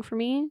ending for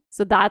me.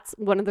 So that's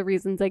one of the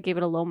reasons I gave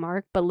it a low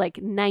mark. But like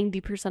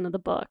 90% of the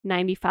book,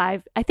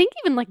 95, I think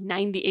even like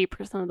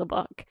 98% of the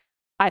book,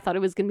 I thought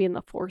it was going to be in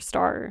the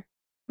 4-star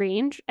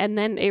range. And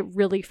then it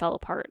really fell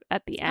apart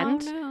at the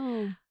end. Oh,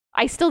 no.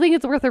 I still think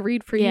it's worth a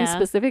read for you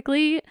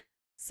specifically.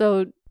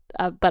 So,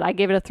 but I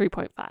gave it a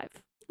 3.5.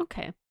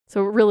 Okay.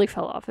 So it really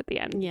fell off at the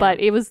end. Yeah. But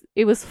it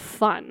was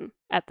fun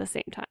at the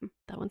same time.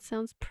 That one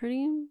sounds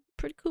pretty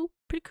cool.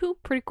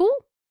 Pretty cool.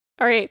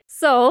 All right,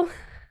 so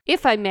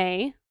if I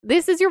may,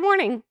 this is your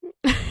warning.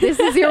 This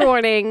is your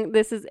warning.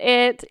 This is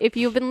it. If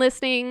you've been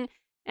listening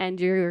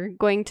and you're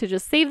going to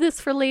just save this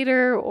for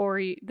later,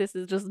 or this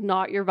is just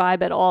not your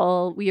vibe at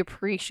all, we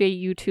appreciate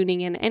you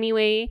tuning in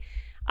anyway.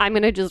 I'm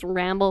going to just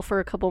ramble for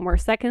a couple more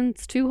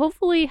seconds to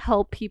hopefully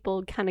help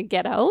people kind of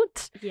get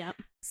out. Yeah.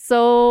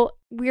 So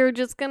we're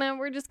just gonna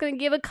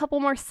give a couple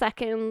more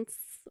seconds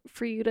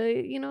for you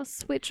to,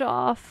 switch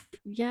off.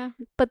 Yeah.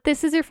 But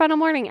this is your final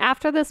warning.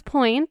 After this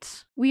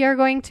point, we are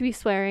going to be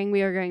swearing.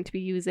 We are going to be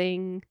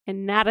using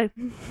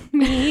anatomy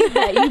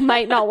that you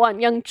might not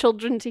want young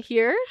children to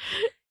hear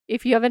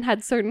if you haven't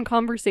had certain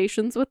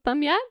conversations with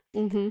them yet.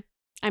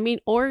 I mean,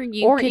 or could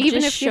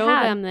even just if show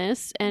them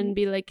this and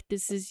be like,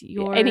 this is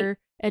your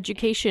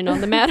education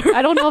on the matter.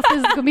 I don't know if this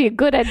is going to be a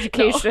good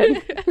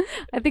education.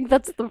 I think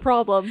that's the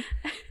problem.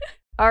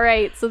 All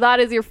right. So that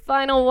is your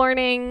final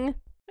warning.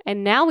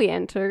 And now we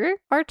enter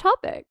our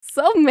topic.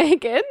 So,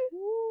 Megan,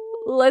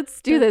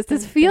 let's do this.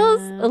 This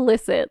feels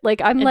illicit.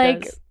 Like I'm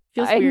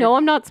I know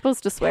I'm not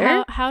supposed to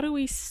swear. How do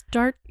we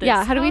start this?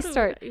 Yeah, how do we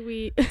start?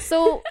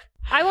 So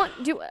how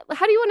do you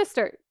want to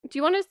start? Do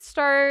you want to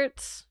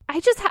start?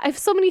 I have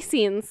so many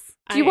scenes.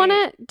 Do you want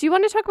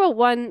to talk about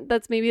one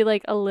that's maybe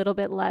like a little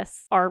bit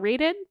less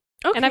R-rated?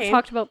 Okay. And I've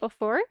talked about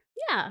before.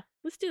 Yeah,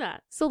 let's do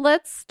that. So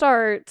let's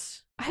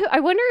start. I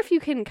wonder if you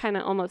can kind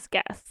of almost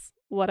guess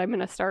what I'm going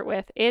to start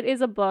with. It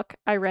is a book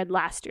I read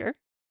last year.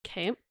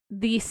 Okay.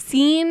 The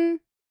scene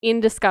in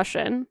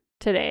discussion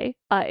today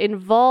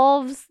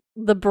involves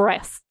the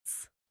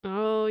breasts.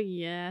 Oh,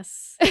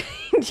 yes.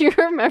 Do you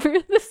remember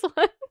this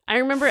one? I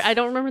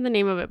don't remember the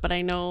name of it, but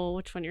I know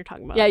which one you're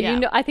talking about. Yeah, you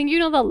know. I think you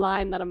know the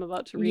line that I'm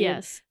about to read.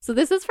 Yes. So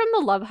this is from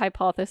The Love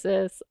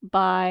Hypothesis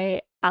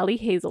by Ali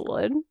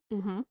Hazelwood.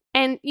 Mm-hmm.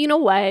 And you know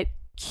what?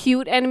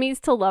 Cute enemies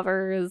to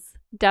lovers.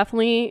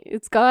 Definitely,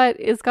 it's got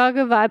a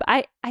good vibe.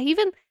 I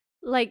even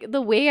like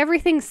the way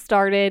everything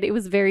started. It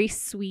was very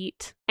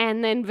sweet,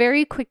 and then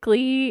very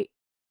quickly,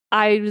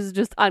 I was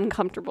just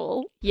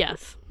uncomfortable.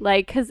 Yes.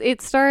 Like, because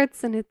it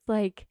starts and it's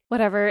like,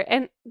 whatever.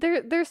 And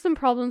there's some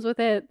problems with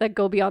it that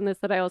go beyond this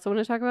that I also want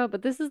to talk about.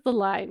 But this is the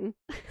line.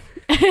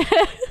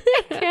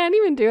 I can't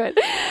even do it.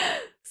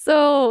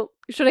 So,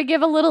 should I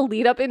give a little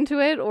lead up into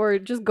it or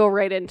just go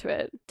right into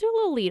it? Do a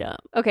little lead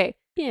up. Okay.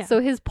 Yeah. So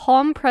his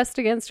palm pressed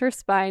against her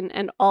spine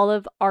and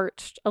Olive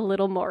arched a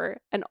little more,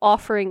 an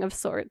offering of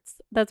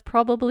sorts. That's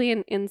probably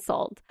an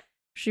insult.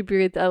 She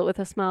breathed out with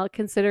a smile,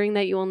 considering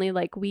that you only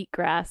like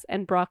wheatgrass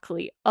and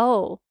broccoli.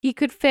 Oh, he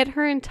could fit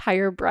her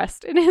entire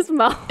breast in his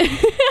mouth.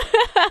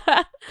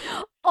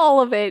 All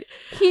of it.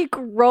 He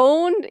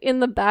groaned in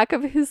the back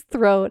of his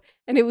throat,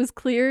 and it was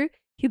clear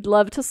he'd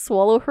love to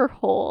swallow her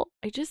whole.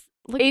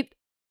 It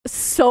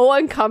so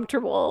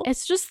uncomfortable.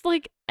 It's just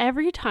like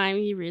every time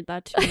you read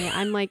that to me,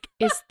 I'm like,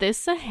 is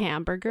this a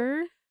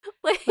hamburger?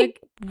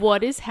 Like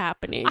what is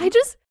happening?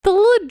 The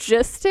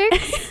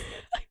logistics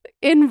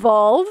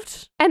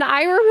involved. And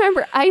I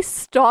remember I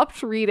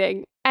stopped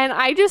reading and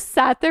I just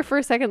sat there for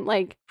a second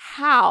like,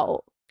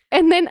 how?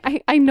 And then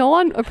I know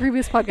on a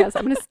previous podcast,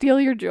 I'm going to steal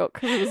your joke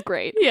because it was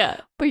great. Yeah.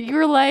 But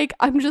you're like,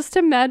 I'm just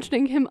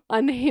imagining him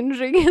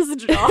unhinging his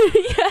jaw.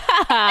 Yeah.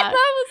 And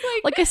I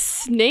was like a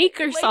snake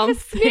or something.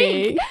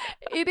 Snake.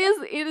 It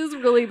is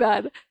really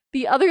bad.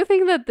 The other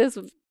thing that this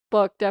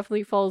book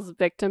definitely falls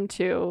victim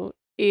to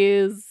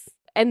is,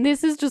 and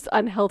this is just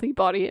unhealthy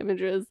body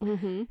images.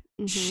 Mm-hmm.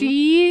 Mm-hmm.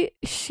 She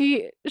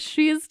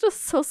is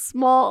just so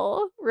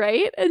small,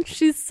 right? And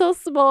she's so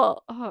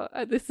small. Oh,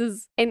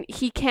 and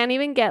he can't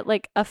even get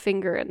like a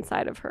finger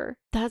inside of her.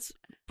 That's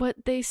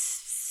what they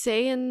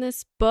say in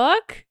this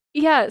book?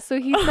 Yeah, so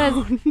he says,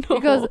 no. He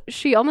goes,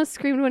 she almost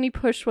screamed when he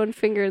pushed one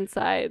finger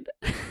inside.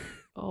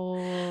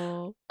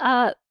 Oh.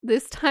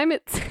 This time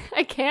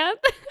I can't.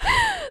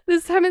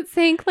 This time it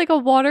sank like a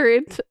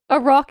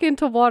rock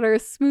into water,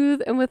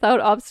 smooth and without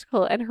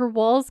obstacle, and her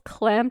walls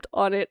clamped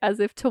on it as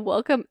if to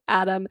welcome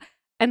Adam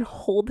and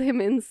hold him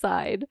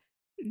inside.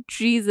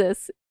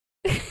 Jesus.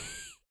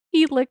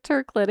 He licked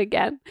her clit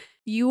again.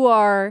 You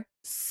are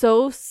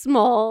so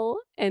small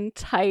and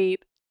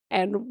tight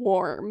and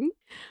warm.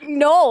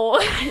 No.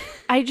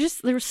 I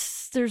just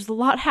there's a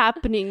lot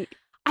happening.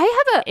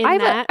 I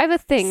have a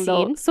thing scene.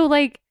 Though. So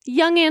like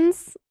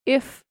youngins,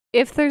 if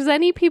there's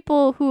any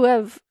people who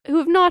have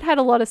not had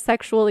a lot of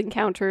sexual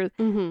encounters,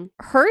 mm-hmm.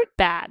 hurt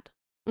bad.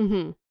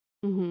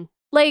 Mm-hmm. Mm-hmm.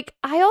 Like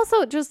I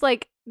also just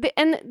like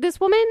and this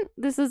woman,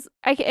 this is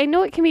I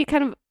know it can be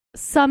kind of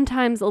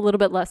sometimes a little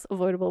bit less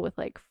avoidable with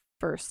like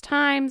first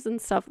times and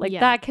stuff like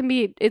that can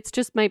be. It's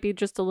just might be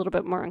just a little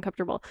bit more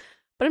uncomfortable.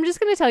 But I'm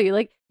just going to tell you,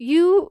 like,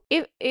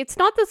 it's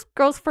not this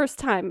girl's first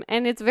time,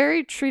 and it's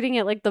very treating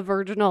it like the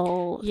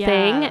virginal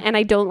thing, and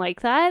I don't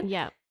like that.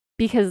 Yeah.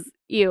 Because,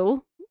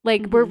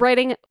 like, we're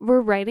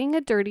writing a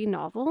dirty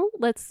novel.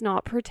 Let's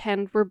not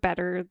pretend we're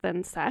better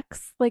than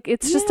sex. Like,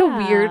 it's just a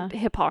weird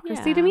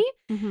hypocrisy to me.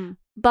 Mm-hmm.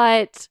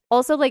 But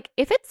also, like,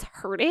 if it's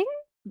hurting,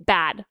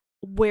 bad.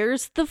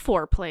 Where's the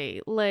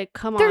foreplay? Like,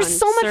 come on, There's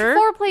so much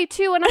foreplay,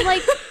 too, and I'm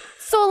like...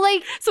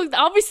 So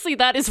obviously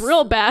that is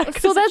real bad.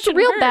 So that's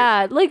real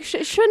bad. Like,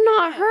 should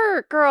not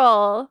hurt,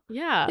 girl.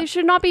 Yeah. They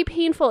should not be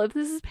painful. If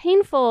this is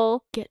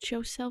painful, get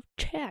yourself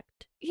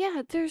checked.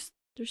 Yeah, there's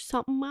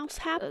something else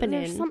happening.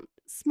 There's some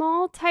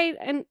small, tight,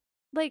 and,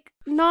 like,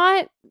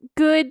 not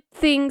good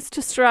things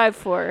to strive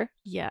for.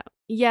 Yeah.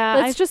 Yeah.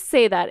 Let's just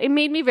say that. It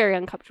made me very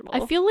uncomfortable.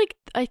 I feel like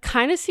I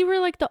kind of see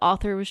where, like, the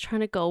author was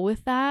trying to go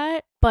with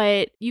that,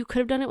 but you could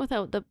have done it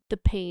without the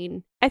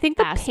pain. I think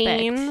the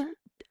pain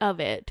of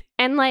it.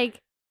 And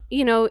like,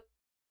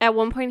 at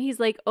one point he's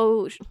like,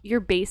 oh, you're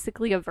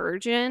basically a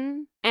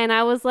virgin. And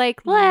I was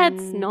like,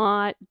 let's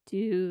not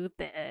do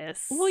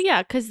this. Well,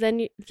 yeah, because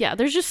then,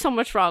 there's just so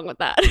much wrong with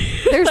that.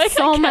 There's like,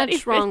 so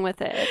much wrong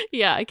with it.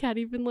 Yeah, I can't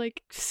even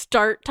like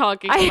start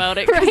talking about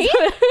it. Right?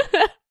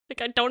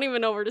 Like, I don't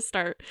even know where to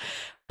start.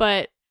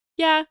 But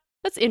yeah,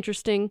 that's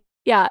interesting.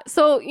 Yeah.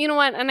 So, you know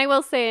what? And I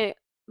will say,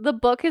 this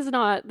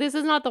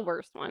is not the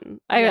worst one.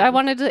 Yeah. I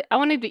wanted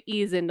to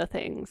ease into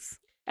things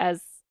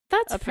as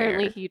that's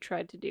apparently fair. he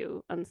tried to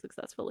do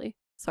unsuccessfully.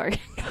 Sorry.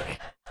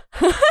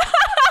 That's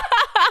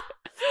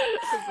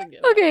a good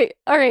one. Okay.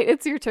 All right.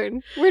 It's your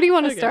turn. Where do you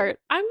want to Okay. start?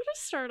 I'm gonna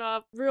start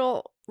off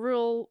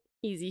real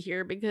easy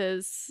here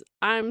because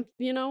I'm,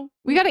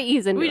 We got to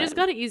ease into we it. just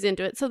gotta ease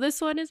into it. So this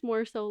one is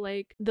more so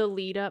like the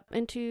lead up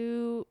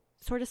into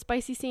sort of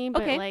spicy scene,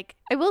 but Okay. like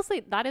I will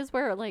say that is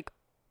where like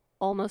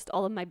almost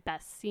all of my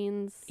best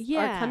scenes are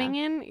Yeah. coming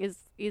in is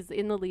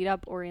in the lead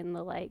up or in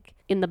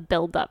the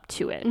build up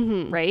to it,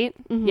 Mhm. right?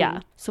 Mhm.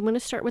 Yeah. So I'm gonna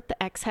start with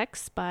the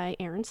X-Hex by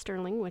Aaron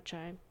Sterling, which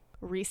I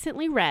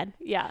recently read.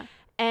 Yeah.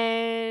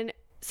 And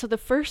so the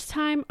first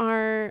time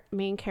our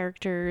main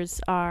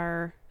characters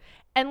are,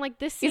 and like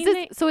this scene,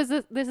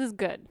 This is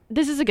good.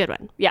 this is a good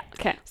one. Yeah.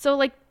 Okay. So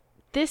like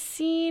this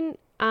scene,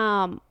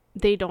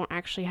 they don't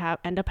actually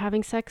end up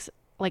having sex.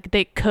 Like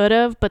they could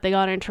have, but they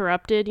got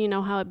interrupted. You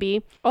know how it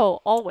be. Oh,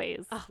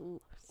 always.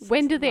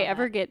 When do they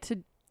ever get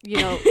to,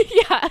 yeah,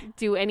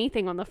 do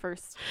anything on the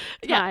first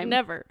time? yeah,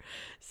 never.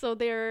 So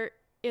they're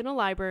in a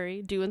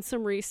library doing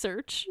some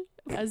research,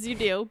 as you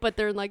do, but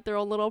they're in like their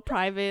own little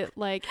private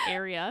like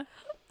area.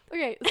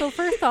 Okay, so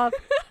first off,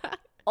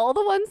 all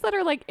the ones that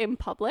are like in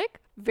public,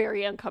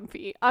 very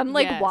uncomfy. I'm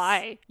like, Yes.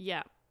 why?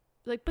 Yeah,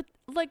 like but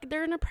like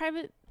they're in a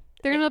private.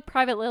 They're in a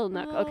private little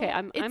nook. Okay,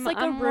 It's I'm like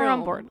I'm a more room.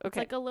 on board. It's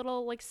Okay, like a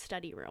little like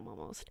study room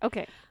almost.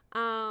 okay.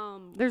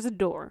 There's a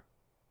door.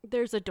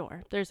 There's a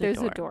door. There's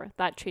a door.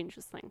 That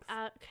changes things.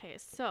 Okay,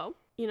 so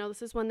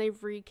this is when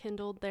they've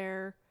rekindled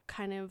their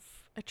kind of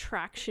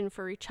attraction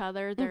for each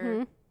other. They're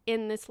Mhm.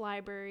 in this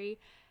library,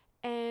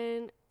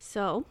 and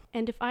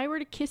if I were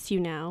to kiss you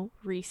now,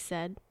 Reese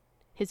said,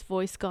 his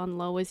voice gone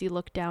low as he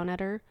looked down at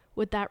her.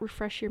 Would that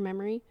refresh your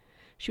memory?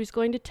 She was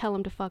going to tell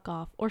him to fuck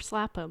off, or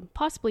slap him,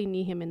 possibly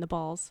knee him in the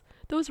balls.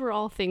 Those were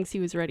all things he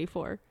was ready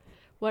for.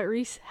 What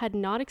Reese had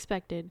not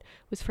expected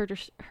was for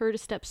her to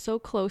step so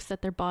close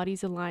that their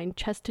bodies aligned,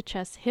 chest to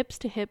chest, hips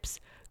to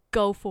hips.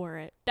 Go for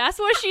it. That's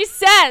what she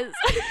says.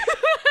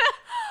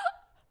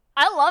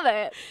 I love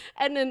it.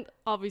 And then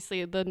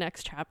obviously the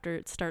next chapter,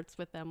 it starts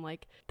with them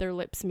like their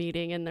lips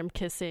meeting and them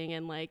kissing,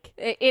 and like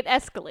It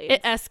escalates.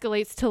 it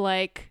escalates to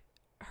like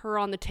her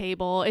on the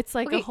table. It's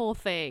like Okay, a whole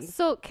thing.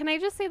 So can I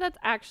just say that's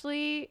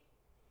actually,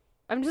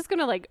 I'm just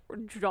gonna like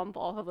jump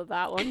off of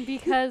that one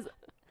because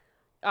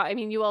I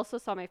mean you also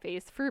saw my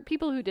face. For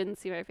people who didn't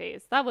see my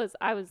face, I was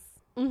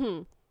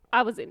Mm-hmm.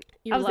 I was into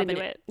You were loving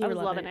it. I was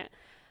loving it.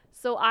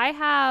 So I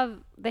have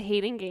The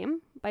Hating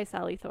Game by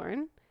Sally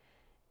Thorne,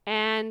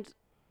 and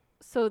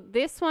so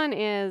this one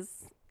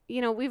is,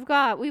 we've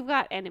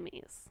got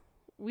enemies.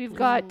 We've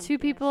got two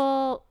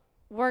people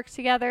work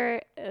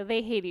together.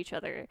 They hate each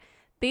other.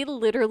 They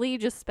literally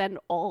just spend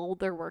all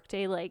their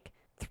workday like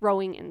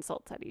throwing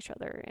insults at each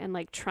other and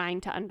like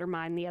trying to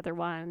undermine the other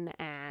one.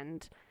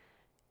 And,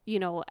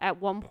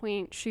 at one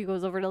point she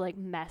goes over to like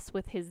mess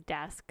with his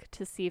desk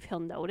to see if he'll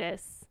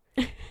notice.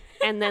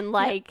 And then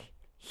like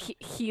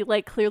he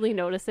like clearly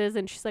notices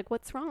and she's like,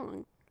 what's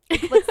wrong?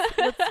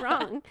 What's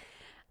wrong?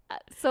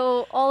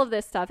 So all of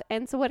this stuff.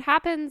 And so what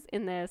happens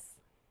in this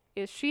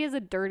is she has a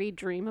dirty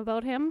dream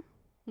about him.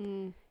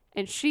 Mm.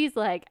 And she's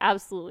like,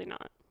 absolutely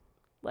not.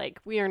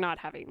 Like, we are not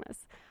having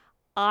this.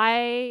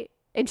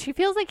 And she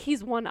feels like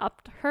he's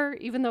one-upped her,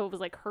 even though it was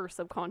like her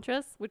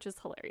subconscious, which is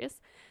hilarious.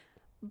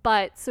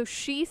 But so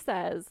she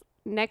says,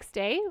 next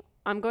day,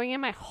 I'm going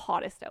in my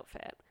hottest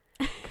outfit.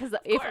 Because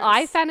if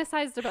I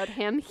fantasized about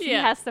him, he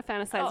has to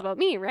fantasize about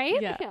me,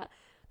 right? Yeah.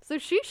 So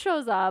she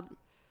shows up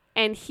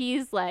and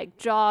he's like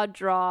jaw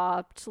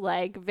dropped,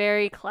 like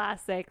very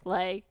classic,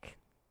 like,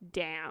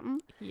 damn.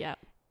 Yeah.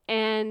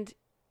 And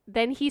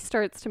then he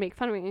starts to make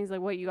fun of me. And he's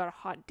like, what, you got a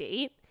hot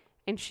date?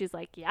 And she's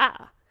like, yeah,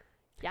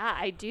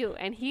 I do.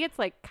 And he gets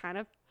like kind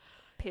of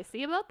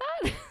pissy about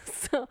that.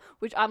 So,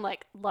 which I'm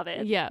like, love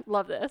it. Yeah.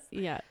 Love this.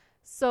 Yeah.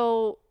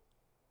 So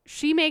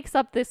she makes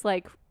up this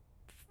like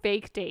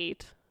fake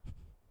date.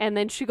 And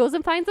then she goes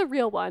and finds a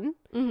real one.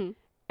 Mm-hmm.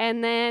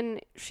 And then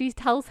she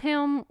tells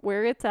him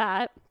where it's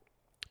at.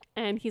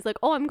 And he's like,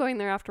 oh, I'm going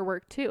there after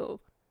work too.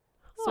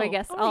 So I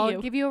guess I'll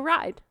give you a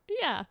ride.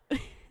 Yeah.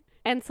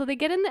 And so they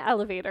get in the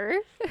elevator.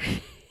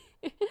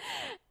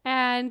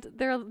 And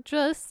they're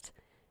just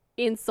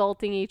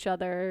insulting each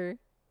other.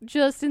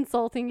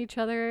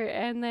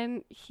 And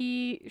then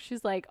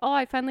she's like, oh,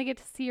 I finally get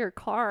to see your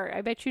car.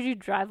 I bet you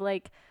drive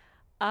like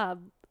a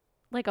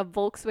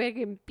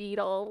Volkswagen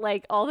Beetle,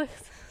 like all this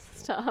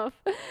stuff.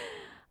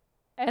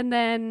 And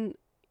then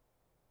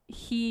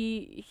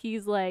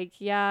he's like,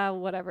 yeah,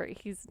 whatever.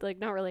 He's like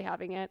not really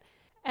having it.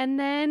 And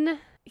then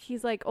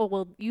he's like, oh,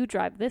 well, you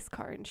drive this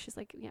car. And she's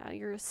like, yeah,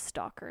 you're a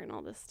stalker and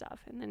all this stuff.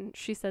 And then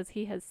she says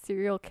he has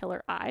serial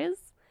killer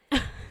eyes.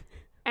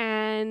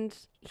 And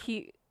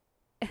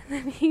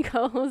then he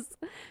goes,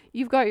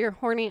 you've got your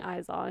horny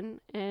eyes on.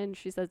 And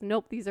she says,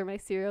 nope, these are my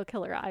serial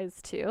killer eyes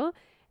too.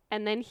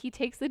 And then he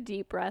takes a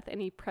deep breath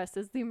and he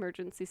presses the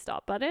emergency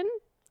stop button.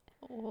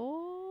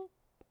 Oh.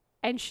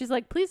 And she's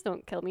like, please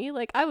don't kill me.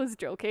 Like, I was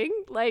joking.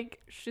 Like,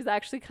 she's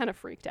actually kind of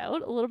freaked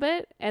out a little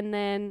bit. And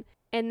then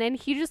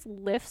he just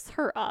lifts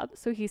her up.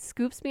 So he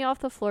scoops me off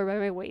the floor by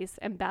my waist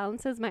and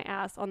balances my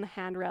ass on the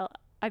handrail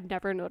I've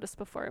never noticed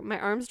before. My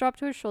arms drop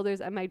to his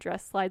shoulders and my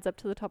dress slides up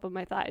to the top of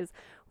my thighs.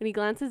 When he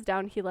glances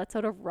down, he lets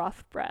out a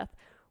rough breath,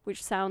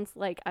 which sounds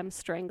like I'm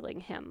strangling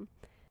him.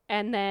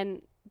 And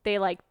then they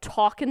like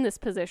talk in this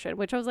position,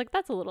 which I was like,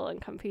 that's a little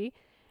uncomfy.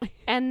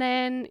 And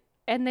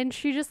then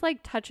she just like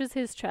touches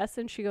his chest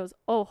and she goes,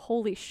 oh,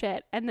 holy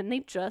shit. And then they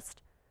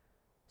just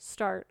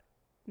start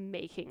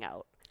making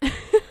out.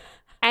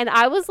 And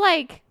I was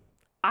like,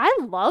 I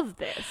love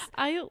this.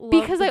 I love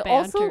because the I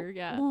banter,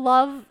 also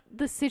love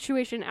the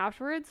situation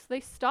afterwards. They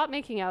stop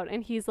making out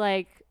and he's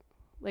like,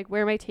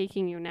 where am I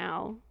taking you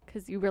now?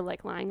 Because you were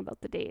like lying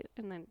about the date.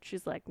 And then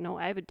she's like, no,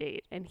 I have a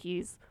date. And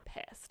he's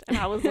pissed. And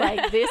I was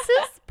like, this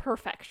is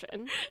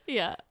perfection.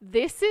 Yeah.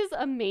 This is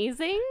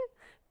amazing.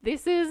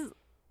 This is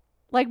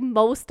like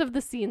most of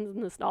the scenes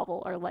in this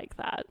novel are like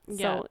that.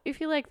 Yeah. So if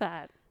you like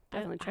that,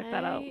 definitely check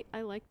that out.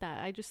 I like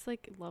that. I just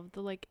like love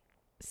the like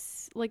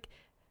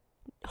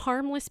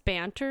harmless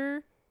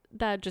banter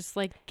that just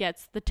like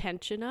gets the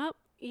tension up.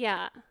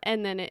 Yeah.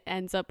 And then it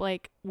ends up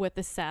like with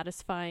a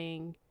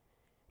satisfying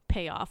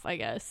payoff, I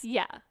guess.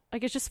 Yeah.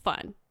 Like it's just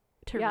fun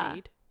to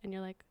read. And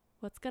you're like,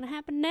 what's going to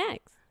happen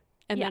next?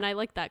 And then I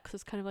like that because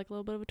it's kind of like a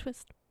little bit of a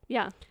twist.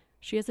 Yeah.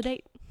 She has a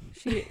date.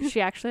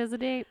 She actually has a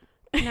date.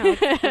 No,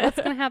 what's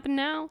going to happen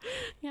now?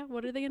 Yeah,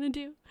 what are they going to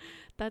do?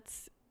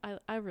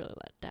 I really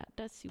like that.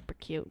 That's super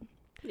cute.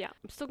 Yeah.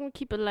 I'm still going to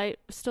keep it light.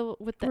 Still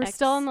with the We're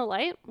still on the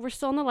light? We're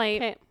still on the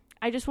light. Okay.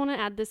 I just want to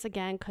add this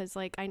again because,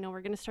 like, I know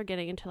we're going to start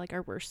getting into, like,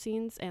 our worst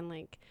scenes. And,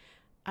 like,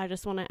 I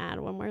just want to add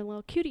one more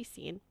little cutie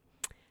scene.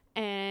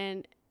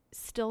 And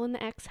still in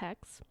the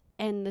X-Hex.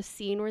 And the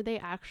scene where they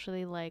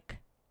actually, like,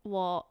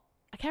 well,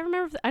 I can't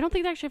remember. I don't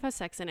think they actually have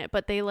sex in it.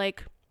 But they,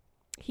 like,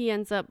 he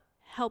ends up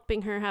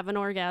helping her have an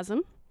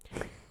orgasm.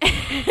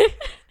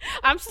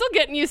 I'm still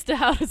getting used to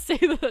how to say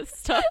this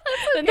stuff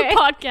in the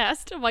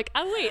podcast. I'm like,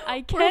 oh wait,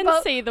 I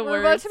can say the words. We're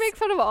about to make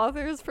fun of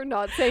authors for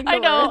not saying the I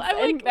know. words. I'm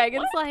and like,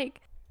 Megan's what?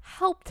 like,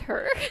 helped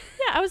her.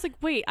 Yeah, I was like,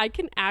 wait, I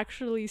can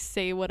actually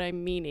say what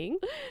I'm meaning.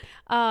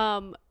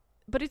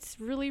 But it's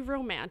really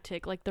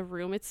romantic. Like the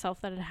room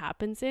itself that it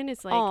happens in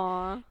is like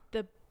Aww.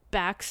 the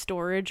back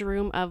storage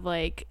room of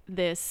like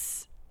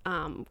this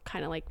kind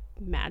of like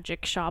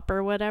magic shop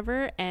or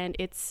whatever, and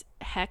it's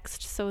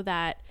hexed so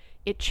that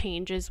it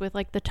changes with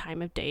like the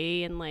time of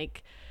day and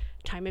like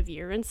time of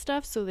year and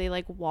stuff. So they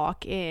like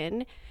walk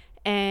in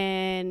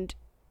and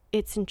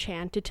it's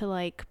enchanted to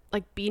like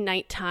be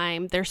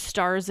nighttime. There's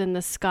stars in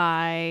the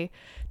sky,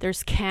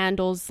 there's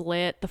candles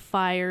lit, the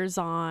fire's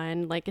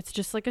on, like it's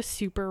just like a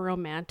super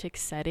romantic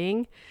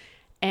setting.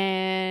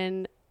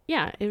 And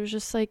yeah, it was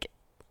just like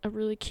a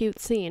really cute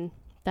scene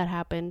that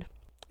happened.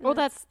 Well,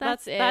 that's it.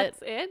 That's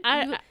it.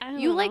 I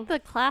You don't like know. the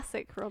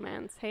classic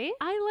romance, hey?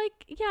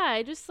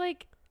 I just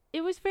like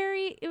it was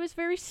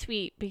very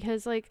sweet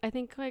because like I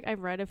think like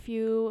I've read a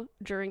few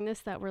during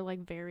this that were like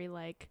very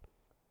like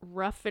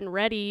rough and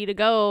ready to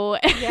go.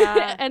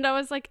 Yeah. And I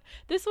was like,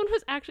 this one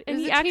was actually, and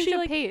It was he a change actually of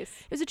like pace.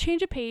 it was a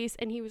change of pace,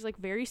 and he was like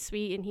very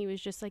sweet, and he was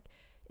just like,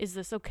 is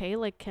this okay,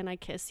 like can I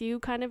kiss you,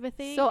 kind of a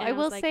thing. So and I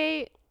was will like,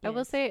 say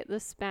yes. the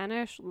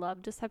Spanish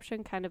love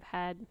deception kind of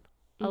had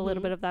a little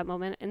Mhm. bit of that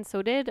moment, and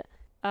so did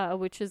A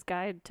Witch's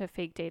Guide to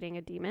Fake Dating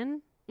a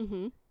Demon.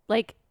 Mm-hmm.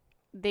 Like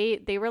they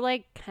were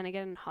like kind of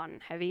getting hot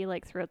and heavy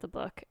like throughout the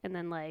book, and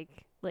then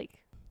like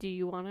do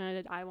you want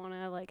to, I want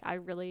to, like I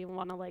really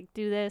want to like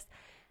do this,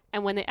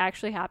 and when it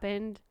actually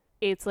happened,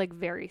 it's like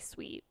very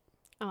sweet.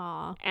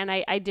 Aw. And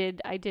I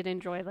did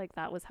enjoy like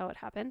that was how it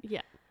happened.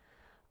 Yeah.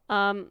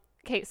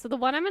 Okay, so the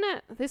one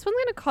this one's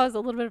gonna cause a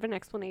little bit of an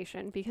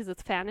explanation because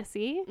it's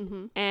fantasy.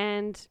 Mm-hmm.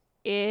 And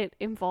it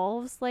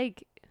involves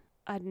like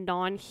a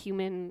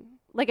non-human,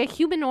 like a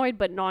humanoid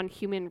but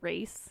non-human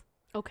race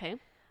Okay.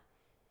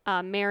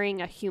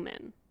 marrying a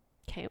human.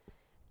 Okay.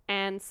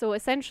 And so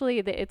essentially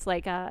it's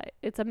like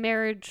it's a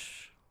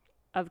marriage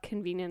of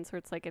convenience, or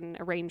it's like an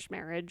arranged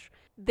marriage.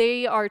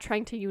 They are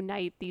trying to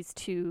unite these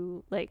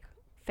two like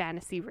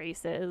fantasy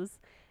races,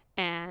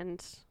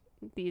 and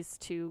these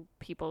two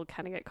people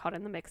kind of get caught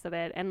in the mix of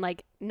it, and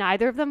like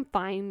neither of them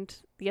find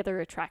the other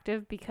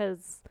attractive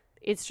because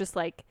it's just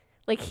like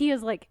he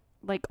has like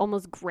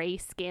almost gray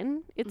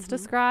skin, it's Mhm.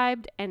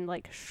 described, and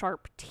like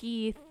sharp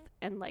teeth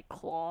and like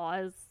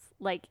claws,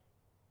 like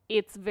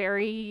it's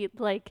very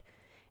like,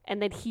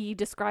 and then he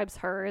describes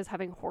her as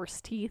having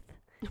horse teeth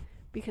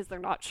because they're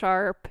not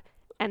sharp,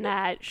 and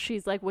that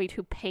she's like way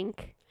too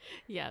pink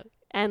Yeah.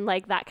 and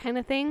like that kind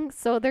of thing.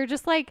 So they're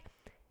just like,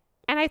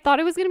 and I thought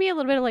it was going to be a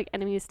little bit of like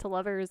enemies to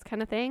lovers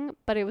kind of thing,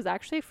 but it was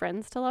actually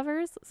friends to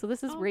lovers. So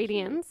this is Oh,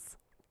 Radiance.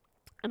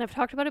 And I've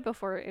talked about it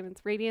before, and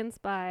it's Radiance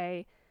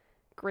by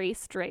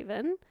Grace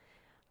Draven.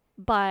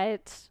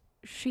 But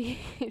she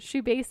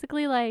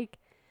basically like,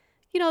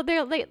 you know,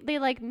 they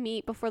like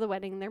meet before the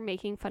wedding, they're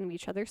making fun of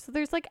each other. So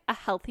there's like a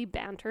healthy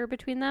banter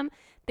between them.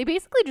 They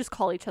basically just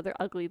call each other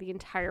ugly the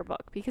entire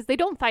book because they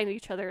don't find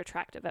each other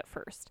attractive at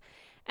first.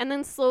 And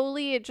then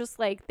slowly it just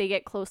like they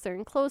get closer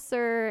and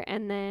closer,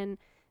 and then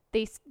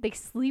they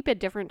sleep at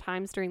different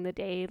times during the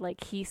day.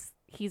 Like he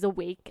he's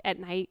awake at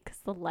night because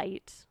the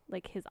light,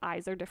 like his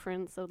eyes are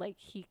different, so like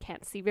he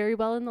can't see very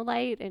well in the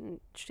light,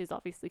 and she's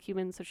obviously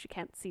human, so she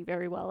can't see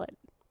very well at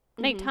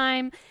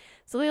nighttime.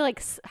 So they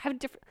like have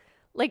different,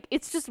 like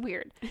it's just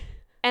weird.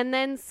 And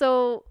then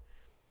so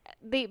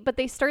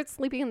they start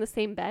sleeping in the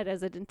same bed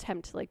as an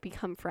attempt to like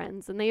become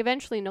friends, and they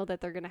eventually know that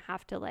they're gonna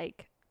have to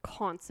like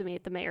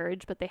consummate the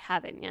marriage, but they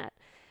haven't yet.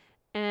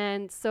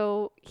 And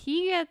so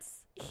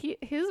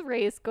his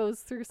race goes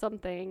through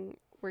something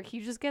where he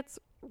just gets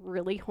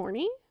really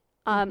horny.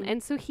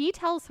 And so he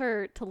tells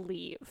her to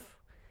leave.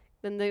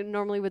 Then they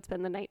normally would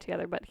spend the night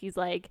together, but he's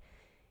like,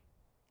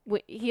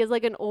 he has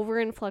like an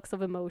overinflux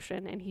of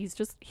emotion, and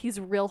he's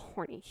real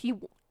horny.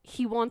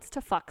 He wants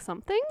to fuck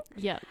something.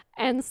 Yeah.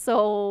 And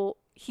so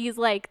he's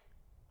like,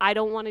 I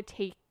don't want to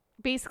take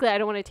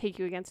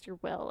you against your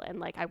will, and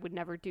like I would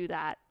never do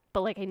that,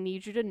 but like I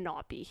need you to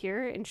not be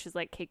here. And she's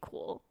like, okay,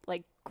 cool.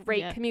 Like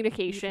great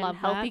communication,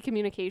 healthy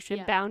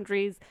communication,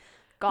 boundaries.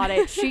 Got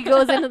it. She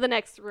goes into the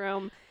next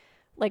room,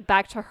 like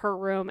back to her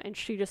room, and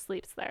she just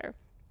sleeps there.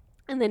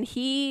 And then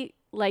he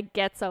like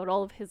gets out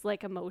all of his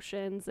like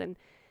emotions, and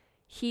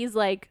he's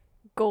like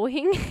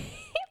going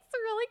it's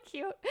really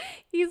cute.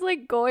 He's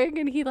like going,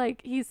 and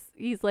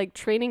he's like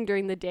training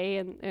during the day,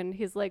 and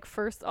his like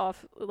first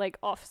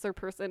officer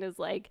person is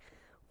like,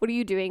 what are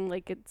you doing?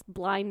 Like it's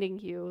blinding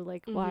you.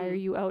 Like why are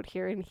you out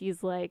here? And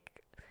he's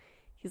like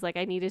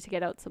I needed to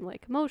get out some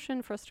like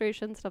emotion,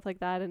 frustration, stuff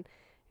like that. And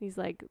he's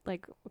like,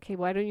 okay,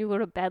 why don't you go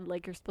to bed?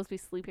 Like you're supposed to be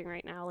sleeping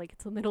right now. Like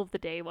it's the middle of the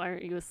day. Why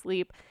aren't you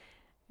asleep?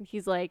 And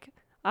he's like,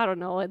 I don't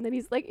know. And then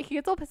he's like, he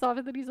gets all pissed off,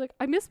 and then he's like,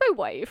 I miss my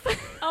wife.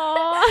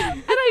 Oh.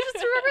 And I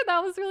just remember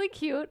that was really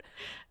cute.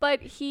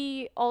 But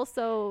he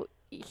also,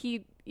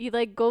 he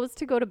like goes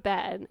to go to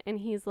bed, and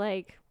he's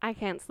like, I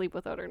can't sleep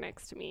without her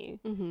next to me.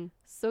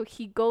 So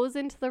he goes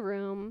into the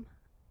room,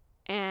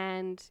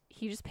 and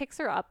he just picks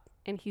her up,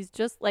 and he's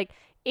just like,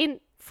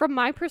 from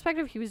my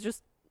perspective, he was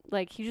just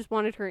like, he just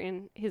wanted her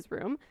in his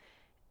room.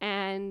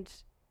 And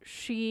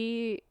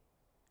she's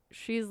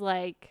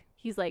like,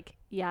 he's like,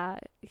 yeah.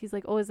 He's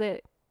like, oh, is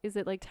it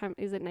like time?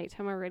 Is it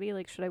nighttime already?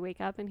 Like, should I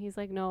wake up? And he's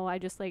like, no, I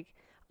just like,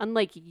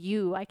 unlike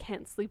you, I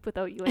can't sleep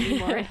without you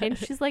anymore. And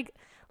she's like,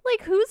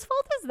 whose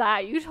fault is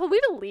that? You told me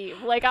to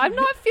leave. Like, I'm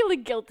not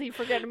feeling guilty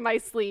for getting my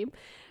sleep.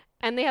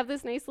 And they have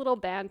this nice little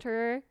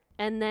banter.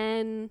 And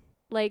then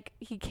like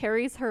he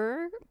carries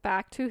her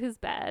back to his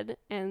bed,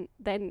 and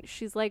then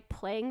she's like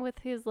playing with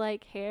his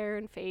like hair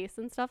and face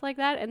and stuff like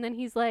that. And then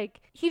he's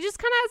like, he just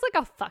kind of has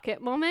like a fuck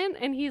it moment,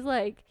 and he's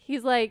like,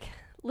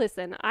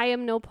 listen, I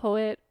am no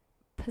poet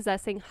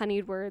possessing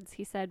honeyed words,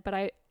 he said,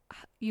 but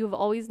you have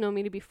always known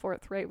me to be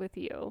forthright with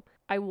you.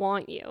 I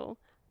want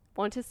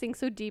to sink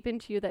so deep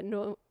into you that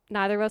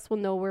neither of us will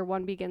know where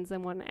one begins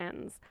and one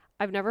ends.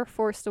 I've never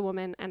forced a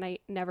woman, and I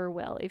never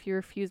will. If you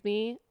refuse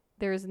me,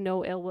 there is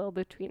no ill will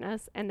between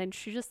us. And then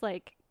she just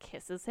like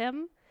kisses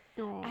him.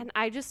 Aww. And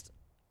I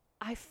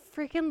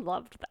freaking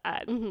loved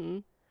that.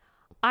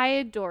 I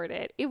adored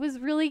it. It was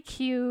really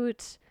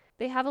cute.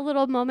 They have a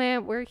little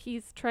moment where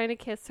he's trying to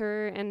kiss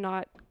her and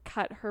not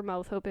cut her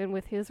mouth open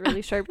with his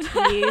really sharp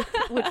teeth,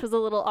 which was a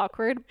little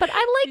awkward. But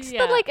I liked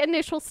the like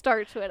initial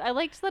start to it. I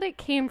liked that it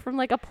came from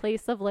like a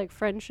place of like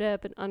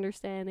friendship and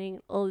understanding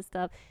and all this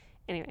stuff.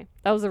 Anyway,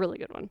 that was a really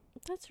good one.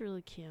 That's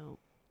really cute.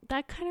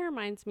 That kind of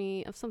reminds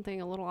me of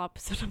something a little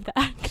opposite of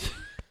that.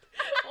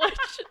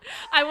 Which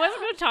I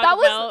wasn't going to talk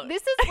about.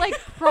 This is like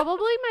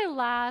probably my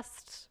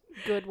last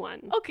good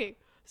one. Okay.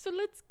 So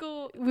let's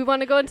go. We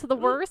want to go into the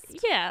worst?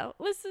 Yeah.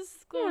 Let's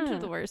just go into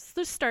the worst.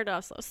 Let's start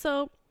off slow.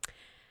 So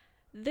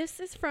this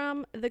is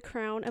from The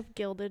Crown of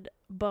Gilded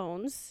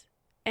Bones.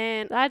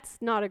 And that's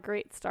not a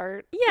great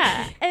start.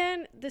 Yeah.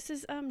 And this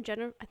is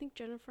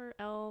Jennifer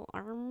L.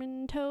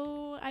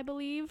 Armentou, I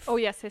believe. Oh,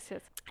 yes.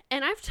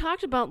 And I've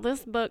talked about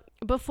this book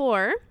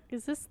before.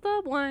 Is this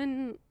the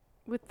one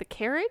with the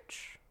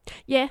carriage?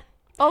 Yeah.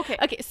 Okay.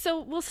 So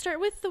we'll start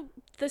with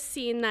the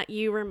scene that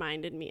you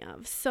reminded me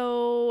of.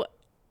 So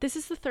this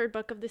is the third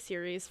book of the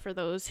series. For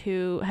those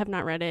who have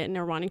not read it and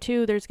are wanting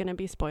to, there's going to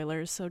be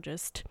spoilers. So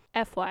just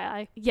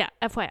FYI. Yeah,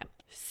 FYI.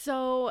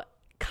 So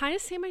kind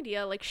of same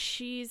idea. Like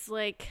she's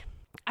like,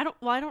 I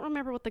don't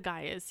remember what the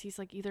guy is. He's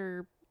like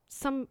either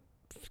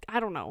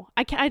I don't know.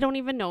 I don't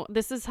even know.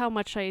 This is how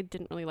much I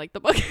didn't really like the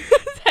book.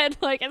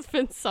 Like it's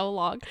been so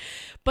long.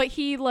 But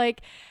he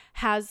like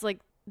has like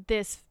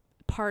this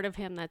part of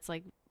him that's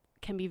like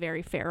can be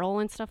very feral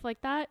and stuff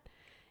like that.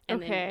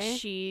 And then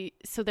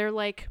so they're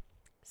like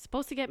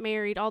supposed to get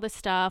married, all this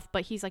stuff,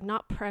 but he's like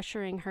not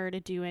pressuring her to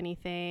do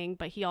anything,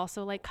 but he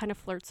also like kind of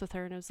flirts with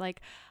her and was like,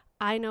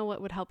 I know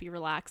what would help you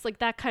relax, like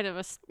that kind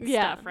of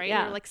stuff, right?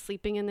 They're like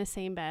sleeping in the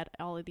same bed,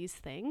 all of these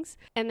things.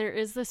 And there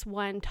is this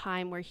one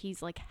time where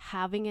he's like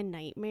having a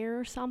nightmare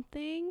or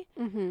something,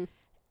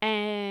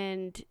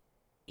 and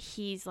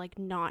he's like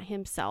not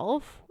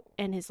himself,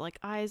 and his like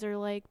eyes are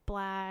like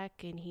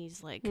black, and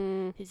he's like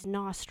his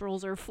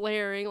nostrils are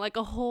flaring, like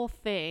a whole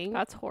thing.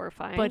 That's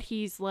horrifying. But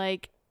he's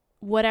like,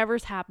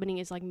 whatever's happening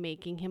is like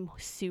making him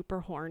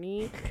super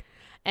horny.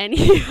 And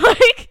he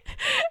like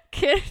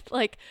can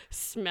like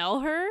smell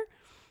her.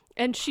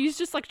 and she's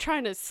just like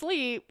trying to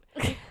sleep.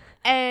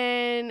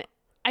 And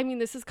I mean,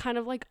 this is kind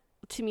of like,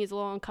 to me, is a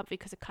little uncomfy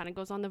because it kind of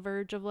goes on the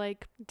verge of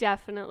like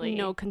definitely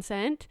no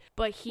consent.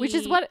 But which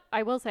is what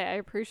I will say I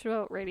appreciate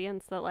about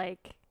Radiance, that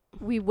like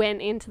we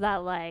went into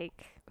that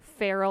like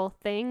feral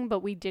thing, but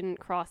we didn't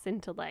cross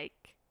into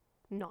like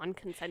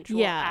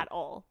non-consensual at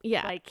all.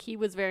 Yeah, like he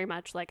was very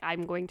much like,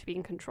 I'm going to be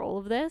in control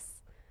of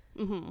this.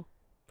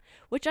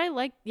 Which I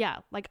like. Yeah,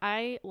 like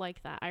I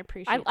like that. I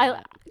appreciate that. You know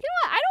what?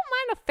 I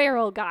don't mind a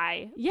feral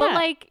guy. Yeah, but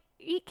like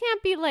he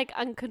can't be like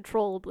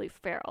uncontrollably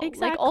feral.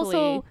 Exactly. Like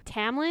also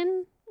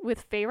Tamlin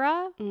with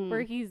Feyre,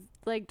 where he's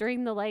like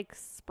during the like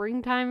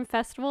springtime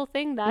festival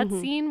thing, that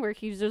scene where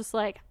he's just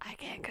like, I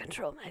can't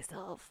control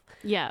myself.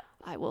 Yeah,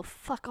 I will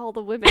fuck all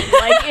the women.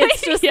 Like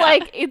it's just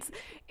like it's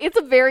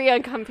very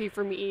uncomfy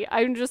for me.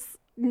 I'm just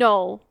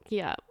no.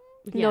 Yeah.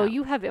 No,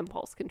 you have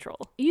impulse control.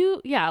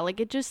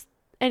 Like it just.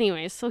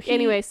 Anyways, so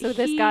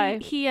this guy,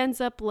 he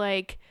ends up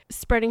like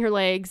spreading her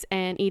legs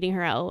and eating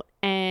her out,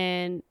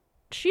 and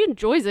she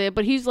enjoys it,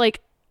 but he's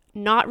like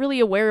not really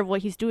aware of what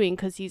he's doing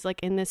because he's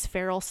like in this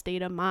feral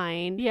state of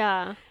mind.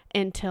 Yeah.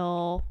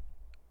 Until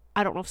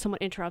I don't know if someone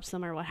interrupts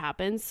them or what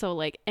happens. So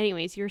like,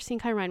 anyways, your scene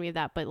kind of reminded me of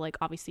that, but like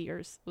obviously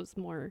yours was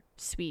more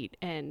sweet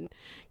and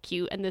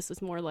cute, and this was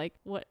more like,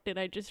 what did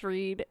I just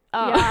read?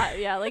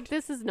 Yeah, like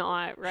this is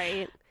not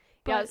right.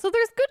 But, yeah, so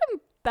there's good and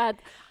bad.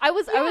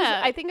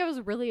 I think I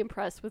was really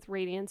impressed with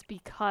Radiance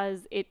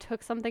because it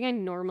took something I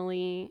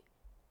normally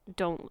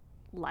don't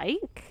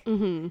like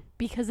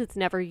because it's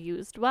never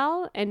used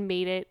well and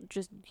made it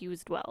just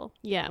used well.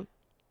 Yeah.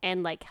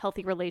 And like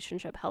healthy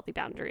relationship, healthy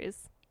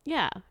boundaries.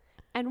 Yeah.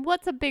 And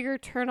what's a bigger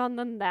turn on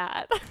than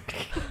that?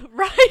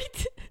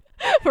 Right?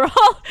 We're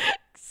all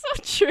so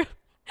true.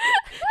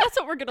 That's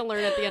what we're going to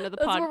learn at the end of the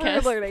podcast.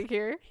 That's what we're learning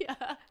here. Yeah.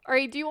 All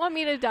right, do you want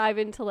me to dive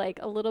into like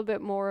a little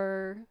bit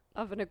more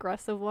of an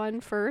aggressive one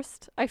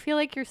first? I feel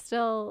like you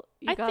go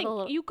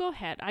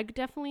ahead. I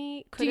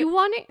definitely could. Do you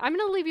want to? I'm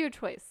going to leave you a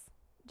choice.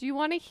 Do you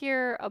want to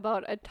hear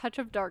about A Touch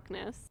of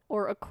Darkness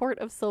or A Court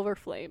of Silver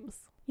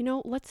Flames? You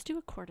know, let's do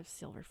A Court of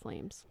Silver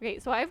Flames. Okay,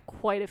 so I have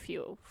quite a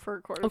few for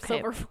A Court of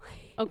Silver Flames.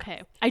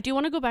 Okay. I do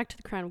want to go back to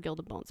The Crown of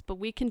Gilded Bones, but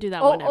we can do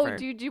that whenever. Oh,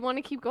 do you want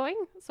to keep going?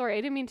 Sorry,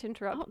 I didn't mean to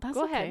interrupt. Oh, that's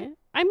go okay. ahead.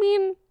 I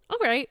mean, all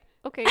right.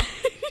 Okay.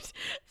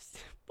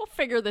 We'll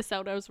figure this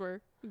out as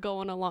we're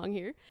going along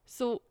here.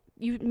 So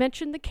you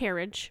mentioned the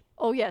carriage.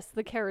 Oh, yes,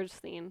 the carriage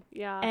scene.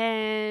 Yeah.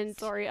 And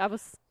sorry, I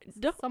was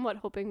somewhat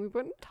hoping we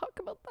wouldn't talk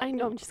about that. I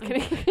know. I'm just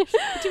kidding.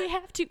 Do we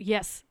have to?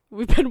 Yes.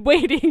 We've been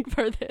waiting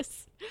for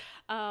this.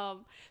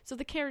 So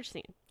the carriage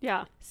scene.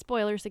 Yeah.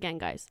 Spoilers again,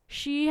 guys.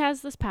 She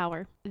has this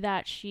power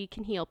that she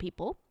can heal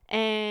people.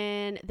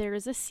 And there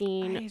is a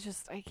scene.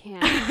 I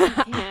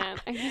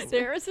can't.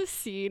 There is a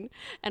scene,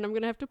 and I'm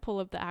going to have to pull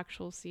up the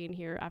actual scene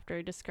here after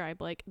I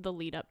describe like the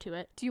lead up to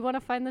it. Do you want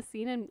to find the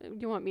scene and do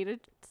you want me to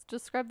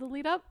describe the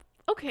lead up?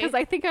 Okay. Because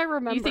I think I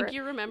remember. You think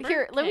you remember?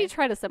 Here, let me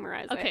try to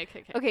summarize it. Okay.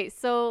 Okay,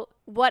 so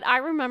what I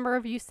remember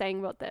of you saying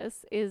about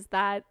this is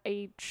that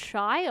a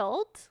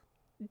child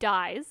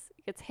dies,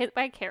 gets hit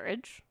by a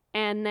carriage,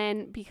 and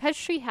then because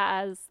she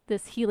has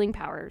this healing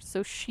power,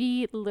 so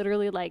she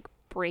literally like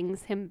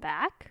brings him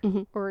back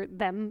or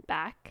them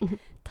back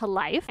to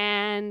life.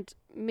 And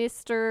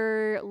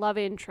Mr. Love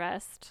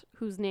Interest,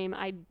 whose name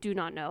I do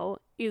not know,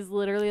 is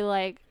literally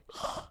like,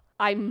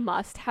 I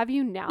must have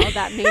you now.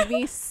 That made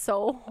me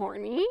so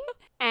horny.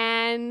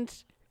 And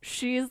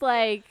she's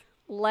like,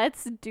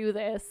 let's do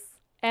this.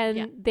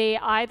 And they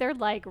either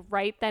like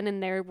right then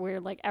and there where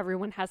like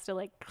everyone has to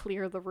like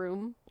clear the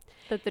room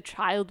that the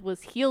child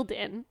was healed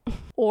in,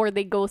 or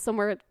they go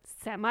somewhere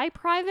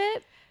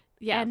semi-private.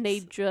 Yeah, and they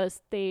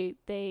just they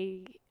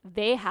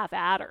have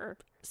at her.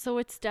 So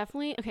it's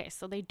definitely okay.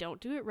 So they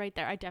don't do it right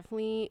there.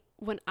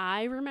 When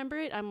I remember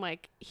it, I'm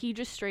like, he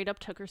just straight up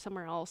took her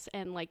somewhere else,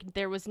 and like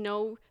there was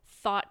no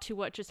thought to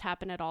what just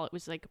happened at all. It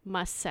was like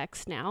must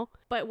sex now.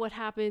 But what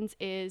happens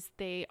is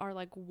they are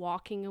like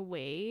walking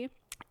away,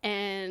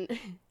 and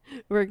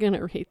we're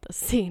gonna read the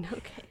scene.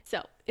 Okay.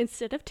 So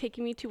instead of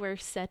taking me to where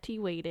Seti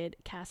waited,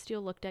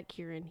 Castiel looked at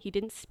Kieran. He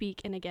didn't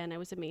speak, and again I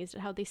was amazed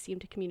at how they seemed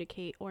to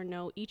communicate or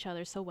know each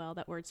other so well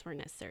that words weren't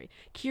necessary.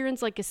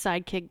 Kieran's like a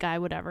sidekick guy,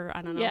 whatever.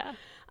 I don't know. Yeah.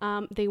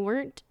 They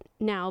weren't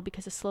now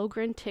because a slow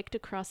grin ticked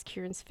across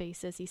Kieran's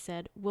face as he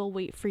said, "We'll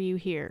wait for you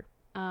here."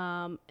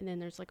 And then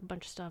there's like a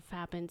bunch of stuff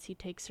happens. He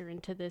takes her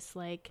into this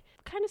like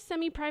kind of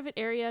semi-private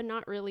area,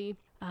 not really.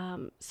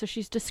 So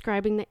she's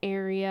describing the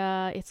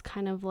area. It's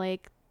kind of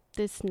like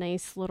this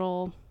nice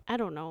little, I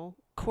don't know,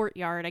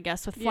 courtyard, I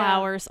guess, with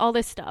flowers, all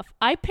this stuff.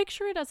 I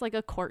picture it as like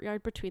a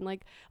courtyard between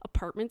like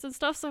apartments and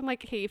stuff. So I'm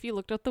like, hey, if you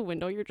looked out the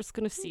window, you're just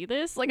gonna see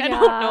this. Like, I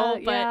don't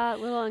know, but yeah, a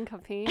little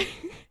uncomfy.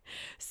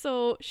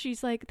 So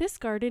she's like, this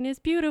garden is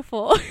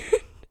beautiful.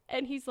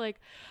 And he's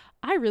like,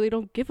 I really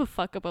don't give a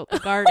fuck about the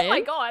garden. Oh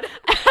my god.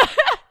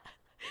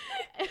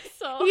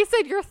 So he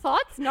said, your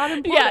thoughts not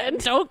important. Yeah,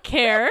 don't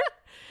care.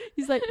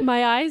 He's like,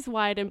 my eyes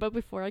widened, but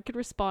before I could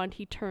respond,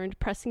 he turned,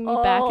 pressing me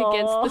back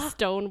against the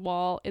stone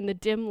wall. In the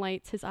dim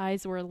lights, his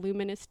eyes were a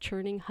luminous,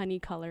 churning honey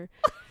color.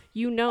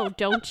 You know,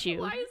 don't you?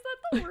 Why is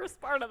that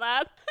Worst part of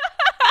that.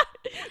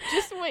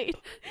 Just wait.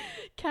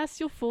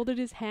 Castiel folded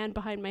his hand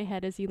behind my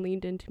head as he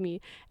leaned into me.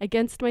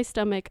 Against my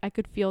stomach, I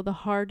could feel the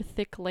hard,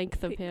 thick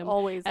length of him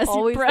Always as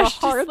the he brushed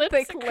hard, his lips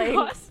thick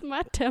across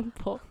my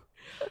temple.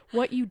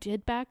 What you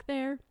did back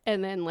there?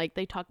 And then, like,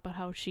 they talk about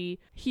how she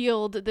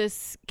healed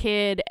this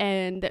kid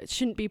and that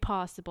shouldn't be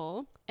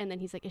possible. And then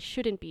he's like, it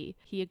shouldn't be.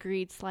 He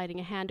agreed, sliding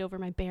a hand over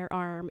my bare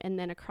arm and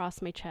then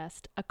across my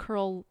chest. A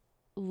curl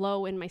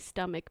low in my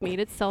stomach made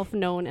itself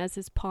known as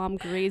his palm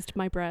grazed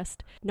my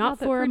breast. Not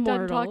for a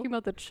mortal. Done talking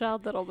about the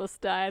child that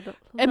almost died.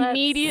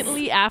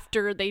 Immediately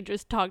after they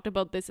just talked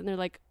about this, and they're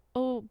like,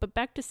 oh, but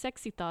back to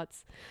sexy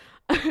thoughts.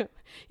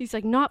 He's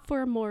like, not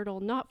for a mortal,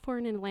 not for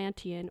an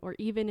Atlantean, or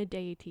even a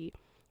deity.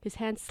 His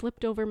hand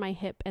slipped over my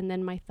hip and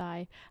then my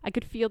thigh. I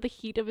could feel the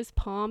heat of his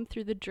palm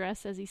through the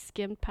dress as he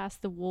skimmed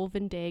past the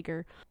woven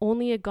dagger.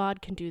 Only a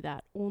god can do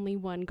that. Only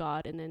one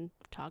god. And then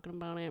talking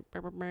about it.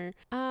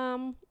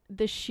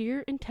 The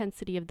sheer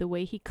intensity of the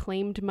way he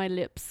claimed my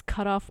lips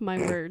cut off my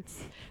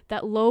words.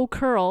 That low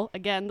curl,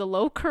 again, the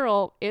low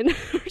curl in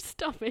her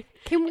stomach.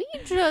 Can we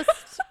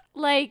just,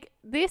 like,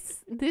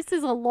 this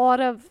is a lot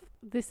of,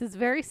 this is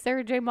very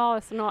Sarah J.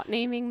 Maas not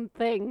naming the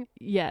thing.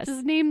 Yes.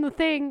 Just name the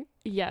thing.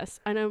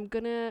 Yes, and I'm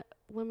gonna,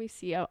 let me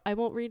see, I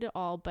won't read it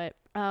all, but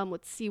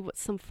let's see what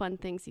some fun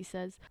things he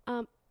says.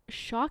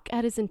 Shock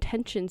at his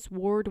intentions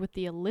warred with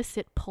the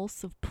illicit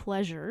pulse of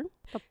pleasure.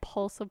 The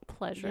pulse of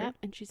pleasure. Yep,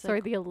 and she's Sorry,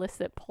 like, the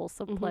illicit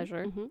pulse of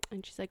pleasure.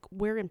 And she's like,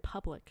 we're in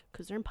public,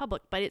 because they're in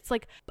public, but it's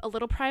like a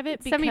little private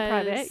It's because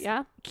semi-private,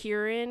 yeah.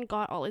 Kieran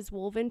got all his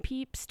woven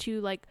peeps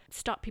to like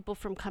stop people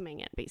from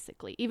coming in,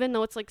 basically, even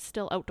though it's like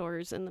still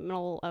outdoors in the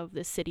middle of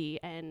the city.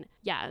 And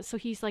yeah, so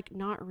he's like,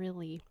 not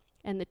really.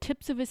 And the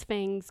tips of his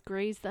fangs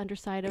grazed the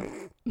underside of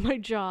my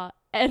jaw,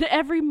 and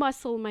every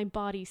muscle in my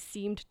body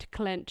seemed to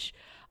clench.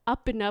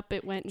 Up and up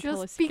it went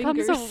until Just his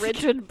becomes fingers a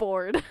rigid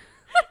board.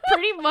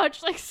 pretty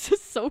much, like, it's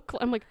just so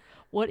I'm like,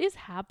 what is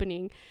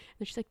happening?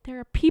 And she's like, there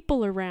are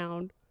people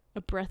around.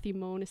 A breathy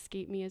moan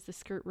escaped me as the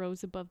skirt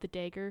rose above the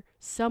dagger.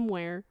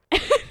 Somewhere.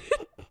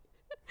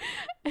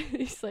 And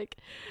he's like,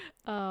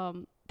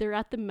 they're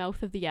at the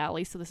mouth of the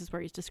alley, so this is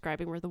where he's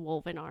describing where the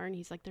Wolven are, and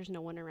he's like, there's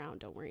no one around,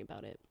 don't worry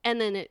about it. And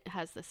then it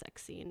has the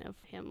sex scene of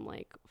him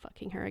like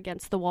fucking her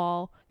against the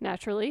wall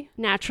naturally,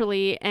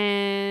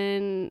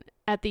 and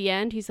at the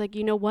end he's like,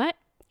 you know what,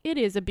 it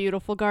is a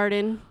beautiful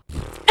garden.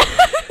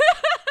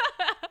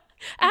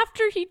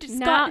 After he just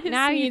got his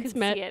needs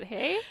met. See it,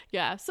 hey?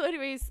 Yeah. So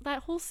anyways,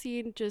 that whole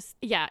scene just,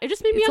 yeah, it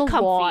just made me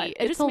uncomfy.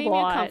 It just made me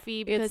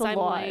uncomfy because I'm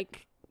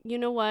like, you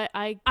know what?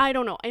 I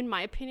don't know. In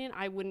my opinion,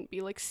 I wouldn't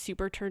be like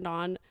super turned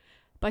on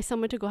by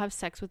someone to go have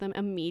sex with them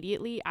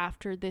immediately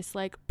after this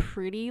like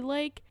pretty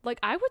like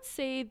I would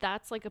say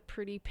that's like a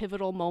pretty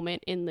pivotal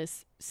moment in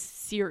this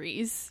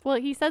series. Well,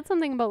 he said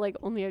something about like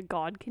only a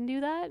god can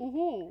do that.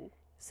 Mm-hmm.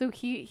 So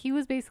he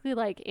was basically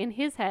like, in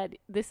his head,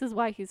 this is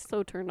why he's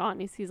so turned on.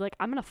 He's like,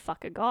 I'm gonna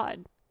fuck a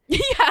god.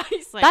 Yeah,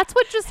 he's like, that's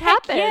what just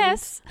happened.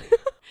 Yes.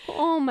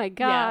 Oh my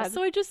god. Yeah,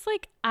 so I just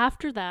like,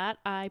 after that,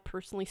 I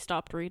personally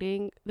stopped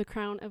reading The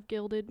Crown of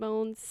Gilded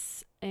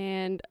Bones,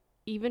 and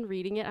even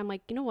reading it, I'm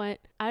like, you know what?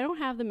 I don't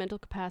have the mental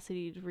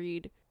capacity to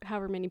read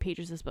however many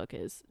pages this book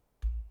is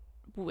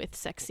with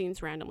sex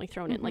scenes randomly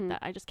thrown in like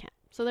that. I just can't.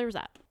 So there was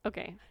that.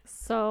 Okay.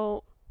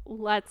 So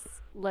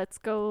let's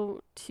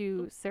go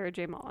to Sarah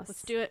J. Maas.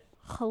 Let's do it.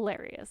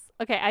 Hilarious.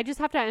 Okay, I just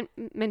have to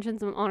mention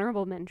some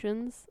honorable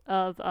mentions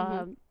of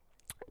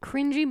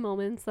cringy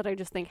moments that I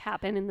just think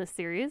happen in this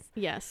series.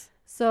 Yes.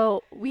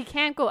 So we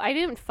can't go, I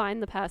didn't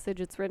find the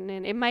passage it's written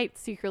in. It might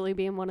secretly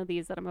be in one of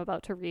these that I'm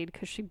about to read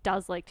because she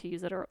does like to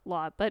use it a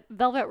lot. But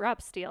Velvet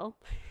Wrap Steel.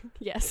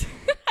 Yes.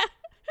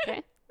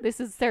 Okay. This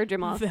is Sarah J.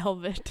 Maas.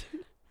 Velvet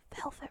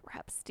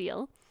Wrap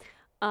Steel.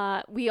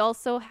 We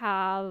also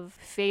have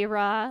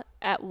Feyre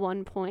at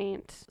one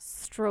point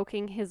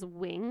stroking his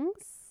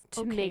wings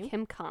to make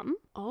him come.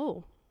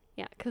 Oh.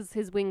 Yeah, because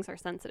his wings are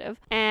sensitive.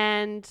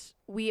 And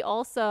we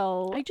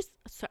also... I just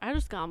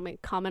got to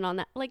comment on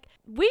that. Like,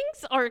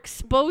 wings are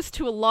exposed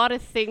to a lot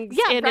of things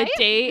in a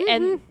day.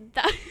 And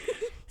that,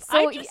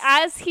 so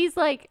as he's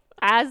like...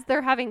 As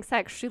they're having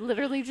sex, she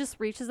literally just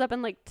reaches up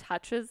and like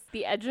touches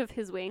the edge of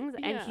his wings,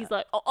 and he's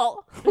like,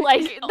 oh,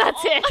 like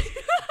that's it.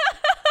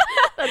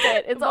 That's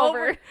it. It's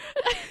over.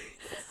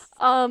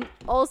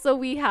 Also,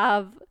 we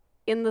have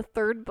in the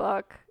third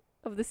book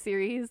of the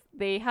series,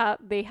 they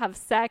have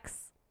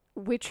sex,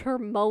 which her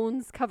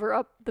moans cover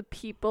up the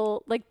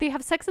people. Like they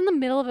have sex in the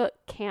middle of a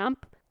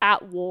camp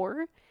at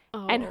war,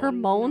 and her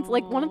moans,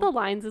 like one of the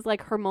lines is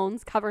like her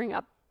moans covering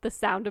up the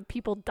sound of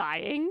people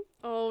dying.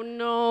 Oh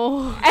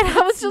no. And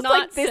I was just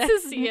like, this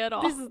is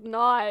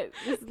not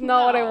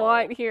what I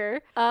want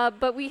here.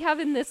 But we have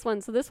in this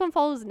one, so this one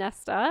follows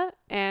Nesta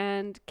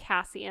and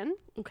Cassian.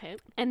 Okay.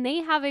 And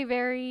they have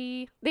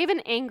an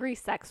angry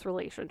sex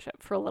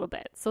relationship for a little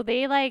bit. So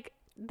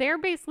they're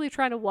basically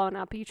trying to one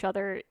up each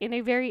other in a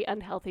very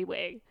unhealthy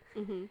way.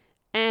 Mm-hmm.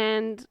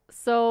 And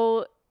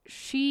so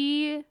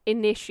she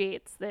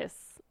initiates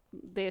this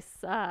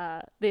this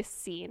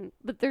scene,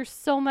 but there's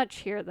so much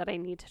here that I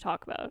need to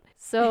talk about.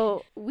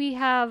 So we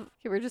have,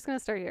 we're just going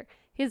to start here.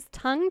 His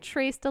tongue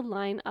traced a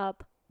line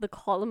up the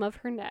column of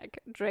her neck,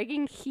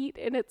 dragging heat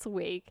in its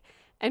wake,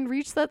 and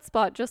reached that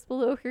spot just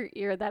below her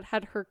ear that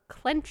had her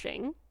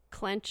clenching.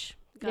 Clench.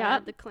 Yeah.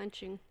 The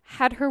clenching.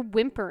 Had her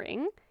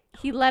whimpering.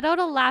 He let out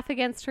a laugh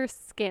against her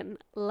skin.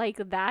 Like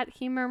that,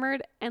 he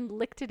murmured, and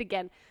licked it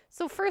again.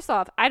 So first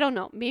off, I don't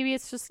know. Maybe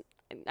it's just,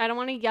 I don't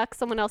want to yuck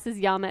someone else's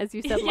yum, as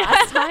you said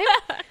last time.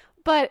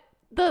 But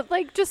the,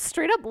 like, just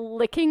straight up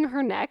licking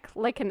her neck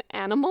like an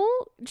animal,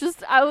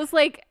 just, I was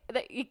like,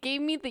 it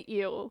gave me the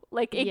ew.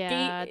 Like, it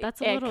gave, that's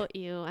a little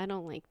ew. I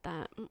don't like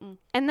that. Mm-mm.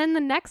 And then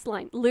the next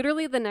line,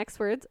 literally the next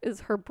words,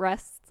 is her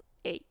breasts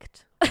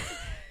ached.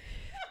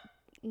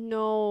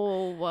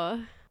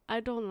 No, I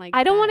don't like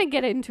I don't that. want to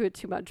get into it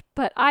too much,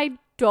 but I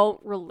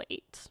don't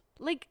relate.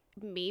 Like,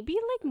 maybe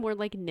like more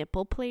like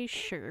nipple play,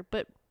 sure,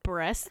 but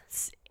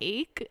breasts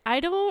ache? I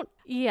don't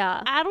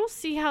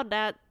see how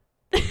that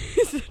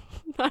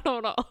I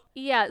don't know.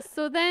 Yeah,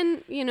 so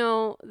then,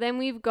 then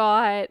we've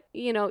got,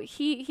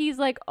 he's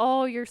like,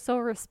 oh, you're so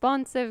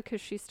responsive, because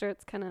she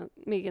starts kind of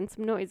making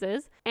some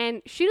noises,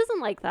 and she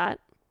doesn't like that.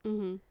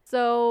 Mm-hmm.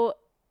 So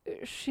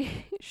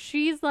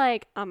she's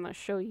like, I'm gonna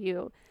show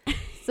you.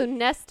 So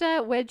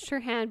Nesta wedged her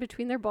hand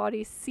between their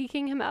bodies,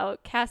 seeking him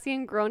out.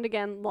 Cassian groaned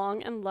again,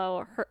 long and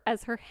low,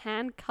 as her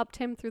hand cupped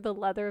him through the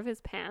leather of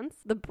his pants.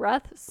 The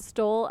breath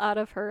stole out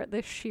of her,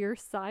 the sheer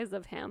size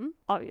of him,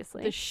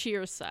 obviously. The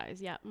sheer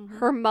size, yeah. Mm-hmm.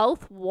 Her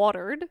mouth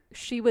watered.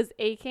 She was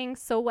aching,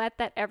 so wet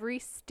that every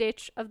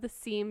stitch of the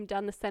seam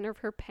down the center of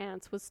her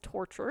pants was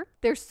torture.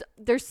 There's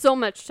so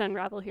much to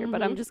unravel here,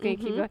 but I'm just going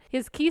to keep going.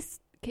 His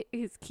kiss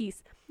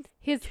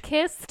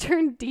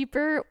turned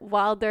deeper,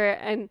 wilder,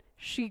 and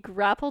she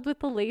grappled with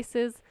the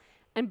laces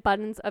and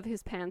buttons of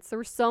his pants. There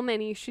were so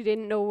many, she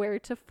didn't know where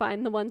to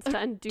find the ones to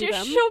undo them.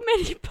 There's so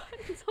many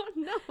buttons. Oh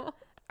no.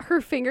 Her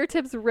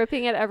fingertips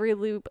ripping at every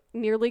loop,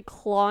 nearly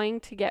clawing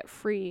to get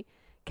free.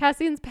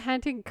 Cassian's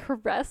panting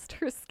caressed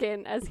her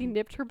skin as he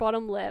nipped her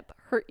bottom lip,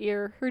 her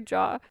ear, her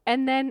jaw.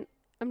 And then,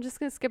 I'm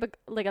just going to skip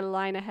a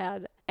line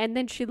ahead. And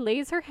then she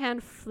lays her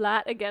hand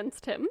flat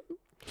against him.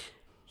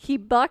 He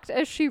bucked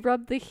as she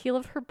rubbed the heel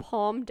of her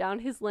palm down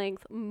his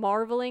length,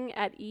 marveling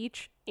at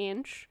each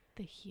inch.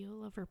 The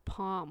heel of her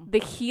palm. The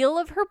heel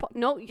of her palm.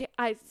 No,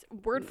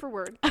 word for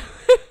word.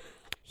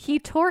 He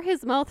tore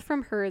his mouth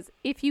from hers.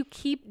 If you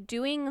keep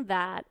doing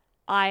that,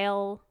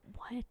 I'll...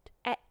 What?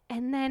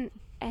 And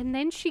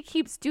then she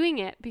keeps doing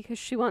it because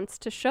she wants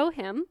to show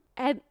him.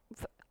 And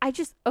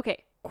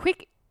okay,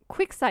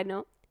 quick side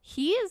note.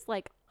 He is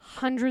like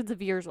hundreds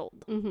of years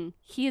old. Mm-hmm.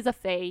 He is a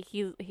fae.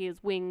 He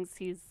has wings.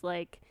 He's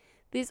like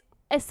this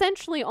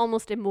essentially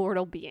almost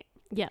immortal being.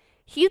 Yeah.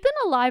 He's been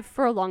alive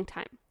for a long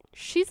time.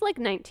 She's like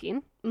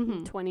 19,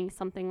 mm-hmm. 20,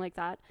 something like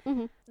that.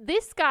 Mm-hmm.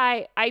 This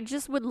guy, I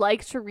just would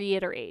like to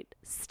reiterate,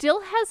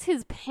 still has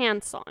his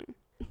pants on.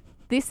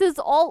 This is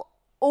all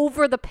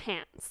over the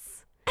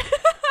pants.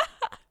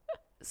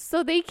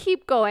 So they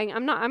keep going.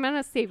 I'm going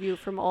to save you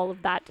from all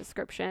of that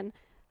description.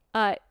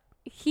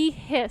 He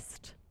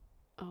hissed.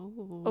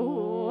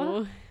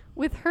 Oh.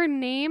 With her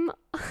name...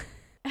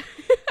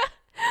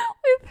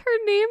 With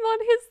her name on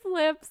his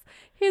lips,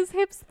 his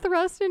hips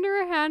thrust into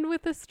her hand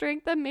with a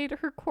strength that made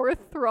her core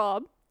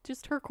throb.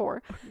 Just her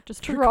core.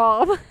 Just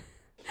throb.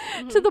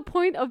 Mm-hmm. To the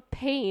point of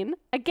pain.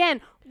 Again,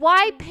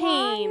 why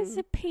pain? Why is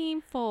it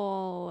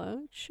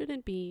painful? It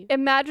shouldn't be.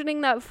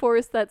 Imagining that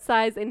force, that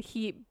size, and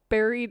heat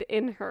buried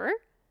in her.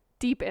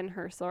 Deep in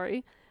her,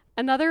 sorry.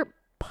 Another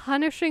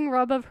punishing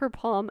rub of her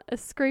palm, a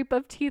scrape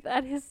of teeth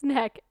at his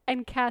neck,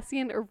 and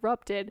Cassian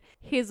erupted,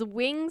 his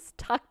wings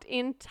tucked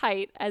in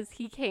tight as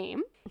he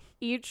came,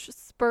 each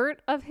spurt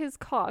of his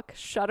cock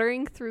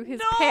shuddering through his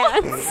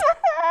pants.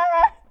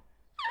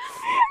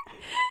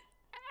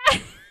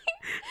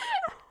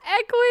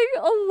 Echoing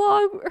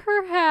along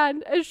her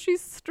hand as she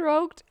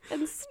stroked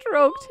and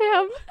stroked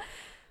him.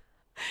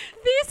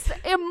 This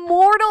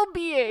immortal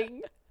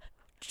being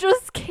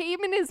just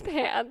came in his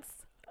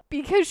pants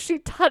because she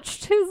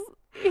touched his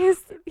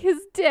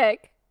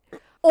dick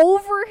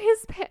over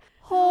his pants.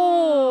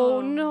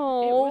 Oh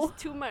no. It was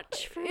too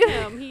much for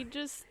him. He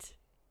just...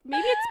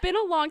 Maybe it's been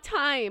a long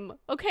time,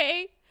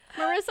 okay?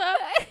 Marissa?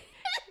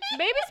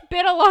 Maybe it's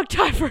been a long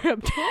time for him.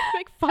 Don't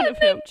make fun of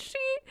him.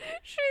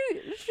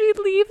 She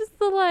leaves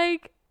the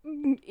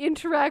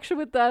interaction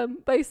with them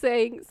by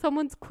saying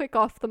someone's quick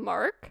off the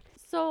mark.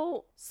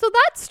 So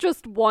that's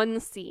just one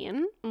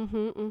scene.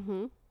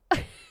 Mm-hmm.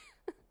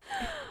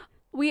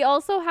 We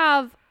also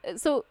have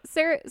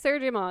Sarah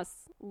J.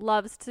 Maas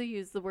loves to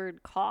use the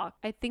word cock.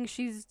 I think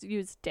she's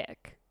used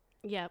dick.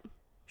 Yeah.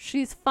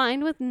 She's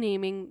fine with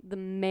naming the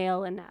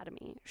male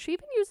anatomy. She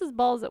even uses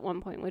balls at one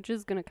point, which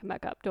is going to come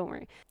back up. Don't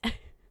worry.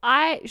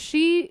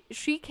 She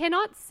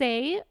cannot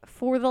say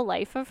for the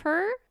life of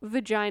her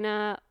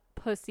vagina,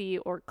 pussy,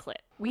 or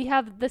clit. We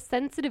have the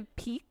sensitive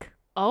peak.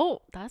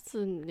 Oh, that's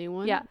a new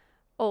one. Yeah.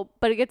 Oh,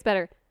 but it gets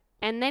better.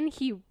 And then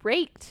he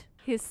raked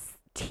his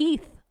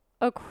teeth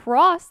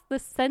across the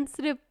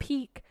sensitive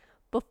peak,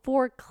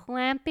 before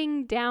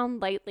clamping down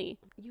lightly.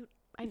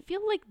 I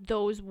feel like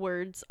those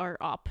words are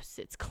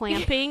opposites.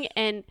 Clamping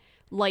and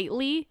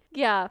lightly.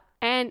 Yeah.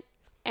 And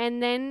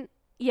then,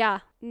 yeah,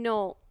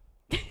 no,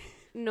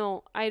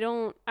 I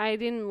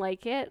didn't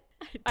like it.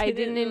 I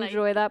didn't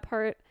enjoy that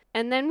part.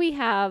 And then we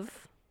have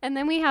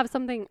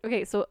something.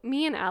 Okay, so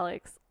me and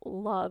Alex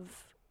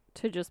love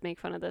to just make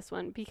fun of this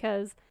one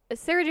because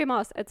Sarah J.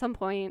 Maas at some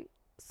point,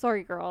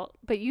 sorry girl,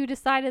 but you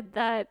decided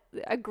that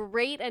a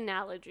great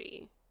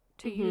analogy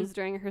to use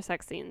during her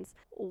sex scenes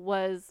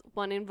was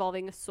one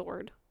involving a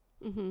sword.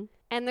 Mm-hmm.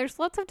 And there's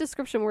lots of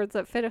description words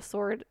that fit a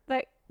sword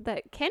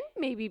that can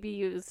maybe be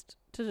used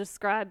to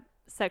describe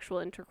sexual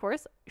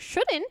intercourse.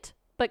 Shouldn't,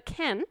 but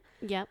can.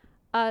 Yep.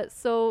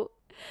 So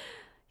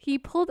he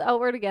pulled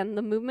outward again,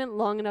 the movement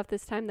long enough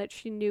this time that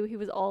she knew he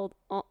was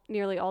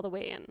nearly all the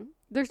way in.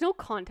 There's no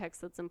context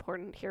that's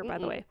important here, by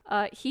the way.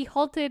 He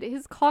halted,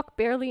 his cock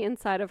barely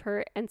inside of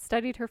her, and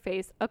studied her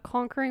face, a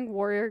conquering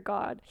warrior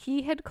god.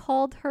 He had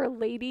called her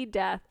Lady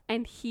Death,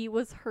 and he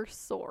was her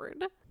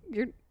sword.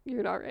 You're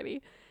not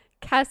ready.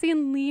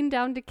 Cassian leaned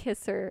down to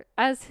kiss her.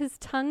 As his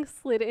tongue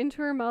slid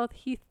into her mouth,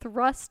 he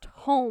thrust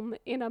home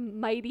in a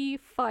mighty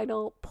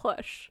final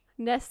push.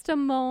 Nesta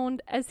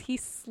moaned as he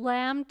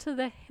slammed to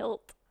the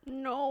hilt.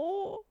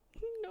 No.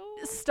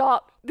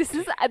 Stop. This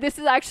is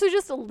actually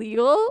just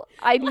illegal.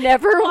 I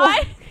never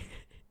Why?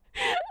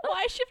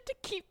 Why should you have to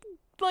keep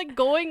like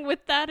going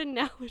with that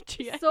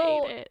analogy? I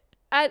hate it.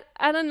 At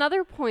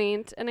another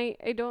point, and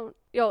I don't.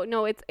 Oh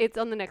no, it's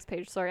on the next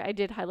page. Sorry, I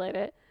did highlight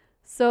it.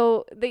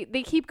 So they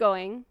keep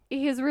going.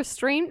 His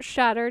restraint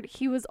shattered.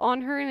 He was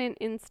on her in an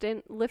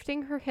instant,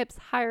 lifting her hips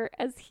higher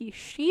as he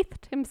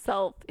sheathed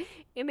himself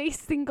in a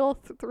single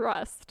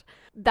thrust.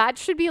 That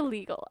should be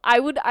illegal. I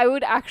would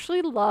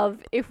actually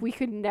love if we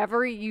could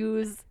never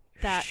use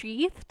that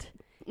sheathed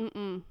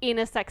in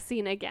a sex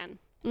scene again.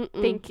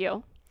 Thank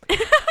you.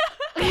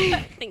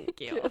 Thank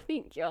you.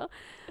 Thank you.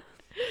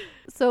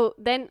 So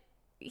then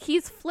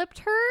he's flipped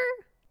her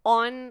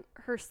on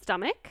her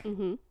stomach,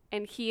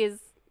 and he is,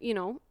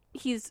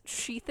 he's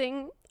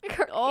sheathing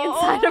her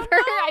inside of her. No.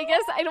 I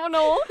guess, I don't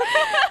know.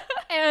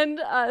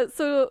 And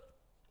so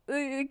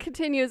it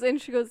continues,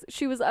 and she goes,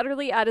 she was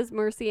utterly at his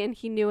mercy, and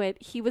he knew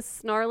it. He was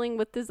snarling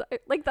with desire.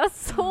 Like,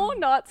 that's so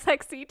not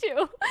sexy,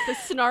 too. The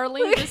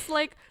snarling, just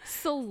like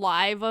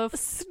saliva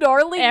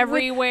snarling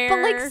everywhere.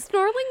 But like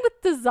snarling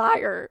with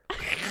desire.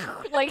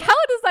 Like, how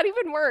does that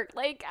even work?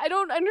 Like, I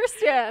don't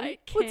understand.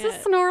 What's a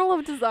snarl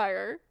of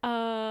desire?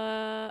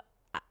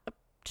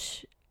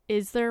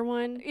 Is there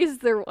one? Is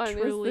there one?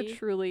 Truly? Is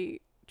the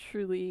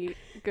truly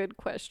good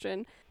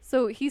question.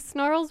 So he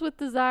snarls with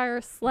desire,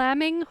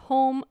 slamming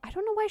home. I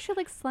don't know why she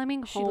likes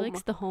slamming home. She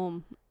likes the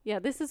home. Yeah,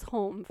 this is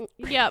home.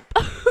 Yep.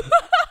 This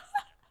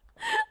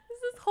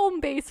is home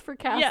base for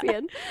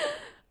Cassian. Yeah.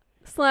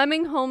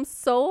 Slamming home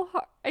so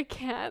hard. I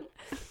can't.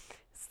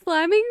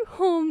 Slamming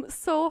home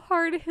so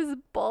hard his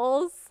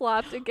balls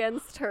slapped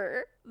against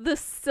her. The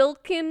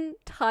silken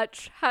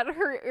touch had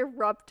her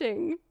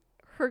erupting.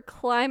 Her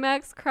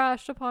climax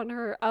crashed upon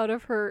her out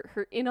of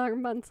her inner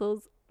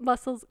muscles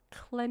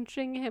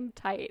clenching him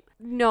tight.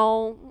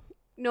 No,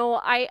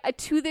 I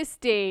to this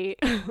day,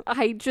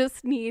 I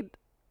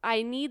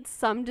need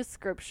some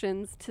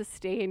descriptions to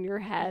stay in your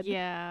head.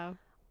 Yeah.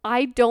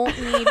 I don't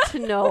need to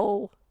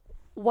know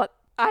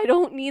I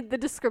don't need the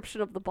description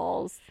of the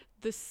balls.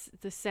 The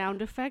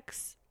sound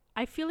effects.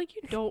 I feel like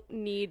you don't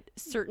need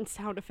certain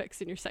sound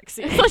effects in your sex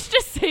scenes. Let's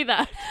just say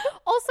that.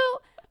 Also,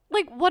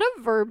 like, what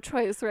a verb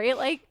choice, right?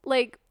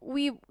 Like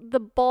the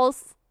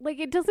balls, like,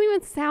 it doesn't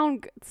even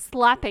sound good.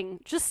 Slapping,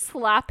 just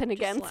slapping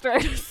against her.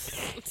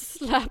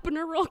 Slapping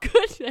her real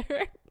good there.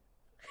 And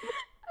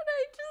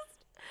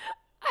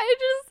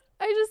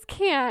I just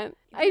can't.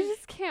 I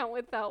just can't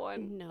with that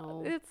one.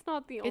 No. It's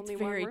not the only one.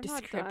 It's very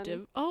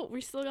descriptive. Oh,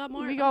 we still got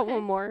more. We got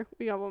one more.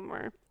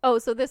 Oh,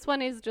 so this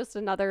one is just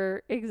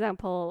another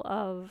example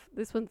of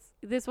this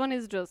one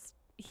is just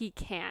she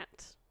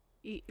can't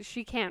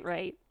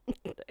write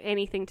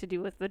anything to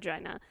do with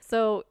vagina.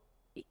 So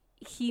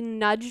he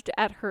nudged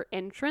at her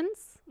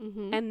entrance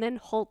and then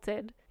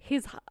halted.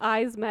 His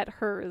eyes met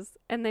hers,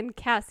 and then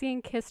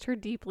Cassian kissed her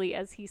deeply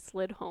as he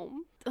slid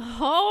home.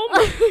 Home?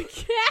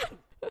 Yeah.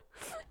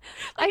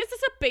 Is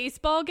this a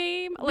baseball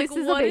game? Like, this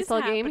is a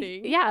baseball game.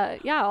 Yeah,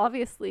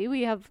 obviously.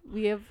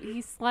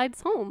 He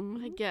slides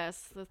home. I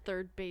guess the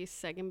third base,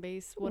 second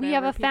base, whatever. We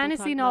have a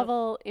fantasy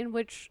novel in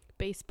which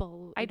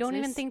baseball I don't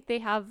even think they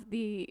have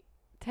the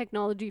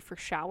technology for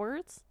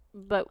showers,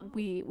 but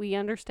we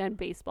understand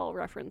baseball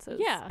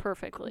references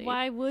perfectly.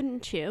 Why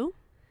wouldn't you?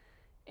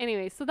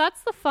 Anyway, so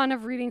that's the fun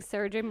of reading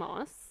Sarah J.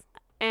 Maas.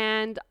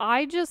 And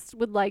I just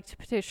would like to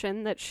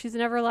petition that she's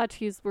never allowed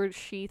to use the word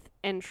sheath,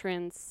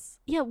 entrance.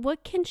 Yeah,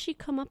 what can she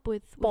come up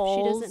with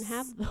balls, if she doesn't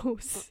have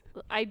those?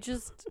 I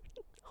just...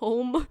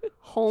 Home.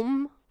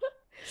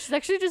 She's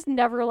actually just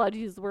never allowed to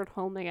use the word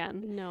home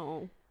again.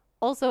 No.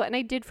 Also, and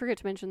I did forget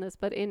to mention this,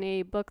 but in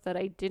a book that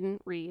I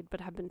didn't read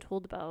but have been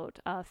told about,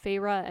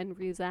 Feyre and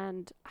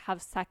Rhysand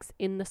have sex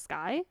in the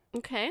sky.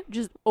 Okay.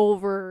 Just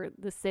over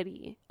the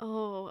city.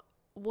 Oh,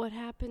 what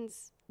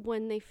happens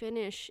when they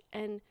finish,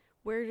 and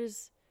where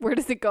does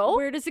it go?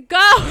 Where does it go?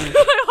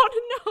 I want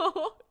to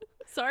know.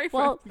 Sorry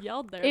for I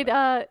yelled there. It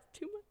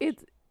too much.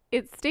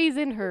 it stays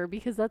in her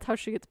because that's how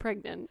she gets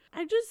pregnant.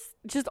 I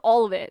just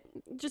all of it.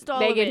 Just all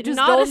Megan, of it. Just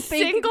not don't a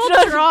think, single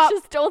drop.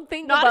 Just don't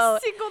think not about.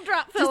 a single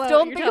drop. Just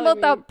don't think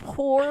about that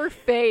poor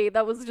Faye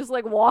that was just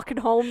like walking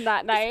home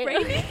that night. Is it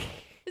raining?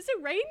 Is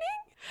it raining?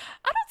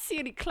 I don't see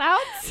any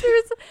clouds.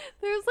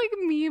 There's like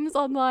memes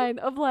online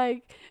of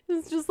like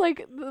it's just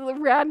like the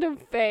random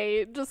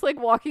Faye just like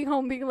walking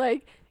home being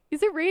like,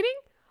 "Is it raining?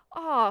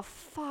 Oh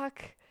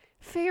fuck."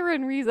 Faye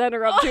and Reason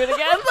are up to it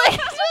again. Like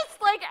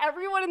just like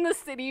everyone in the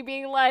city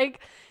being like,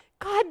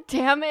 God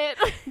damn it.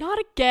 Not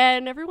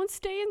again. Everyone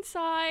stay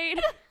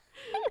inside.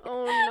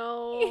 Oh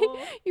no.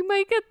 You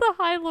might get the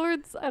High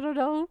Lords, I don't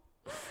know,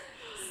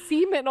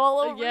 semen all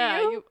over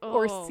you.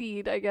 Or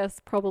seed, I guess,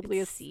 probably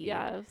it's a seed.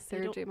 Yeah,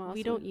 Sarah J. Maas.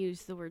 We don't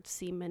use the word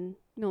semen.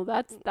 No,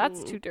 that's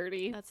too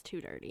dirty. That's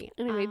too dirty.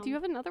 Anyway, do you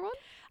have another one?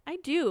 I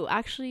do.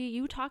 Actually,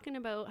 you talking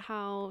about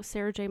how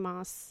Sarah J.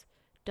 Maas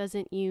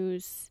doesn't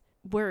use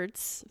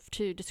words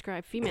to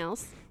describe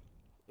females.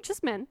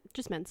 Just men's.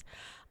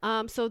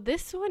 So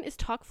this one is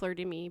Talk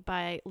Flirty Me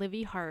by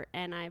Livy Hart,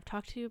 and I've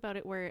talked to you about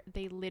it where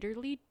they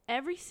literally,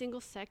 every single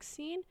sex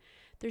scene,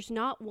 there's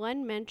not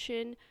one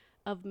mention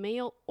of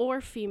male or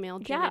female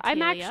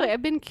genitalia.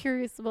 I've been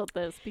curious about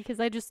this because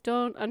I just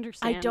don't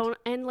understand.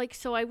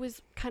 So I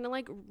was kind of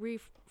like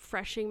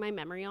refreshing my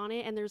memory on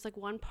it, and there's like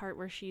one part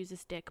where she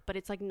uses dick, but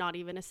it's like not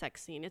even a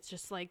sex scene. It's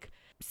just like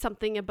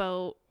something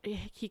about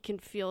he can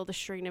feel the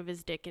strain of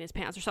his dick in his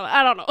pants or something.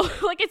 I don't know.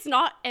 Like it's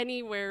not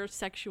anywhere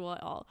sexual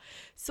at all.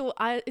 So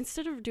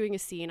instead of doing a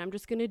scene, I'm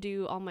just gonna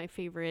do all my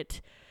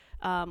favorite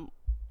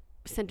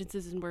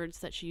sentences and words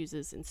that she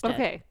uses instead.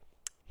 Okay.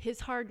 His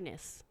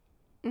hardness.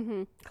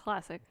 Mm-hmm.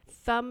 Classic.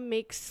 Thumb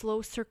makes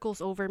slow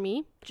circles over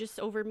me. Just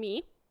over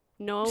me.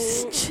 No,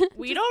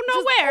 we don't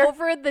know just where.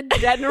 Over the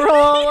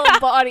general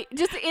body.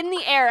 Just in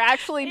the air,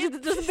 actually. Just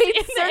make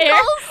in circles. The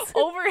air,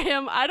 over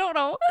him. I don't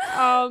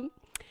know.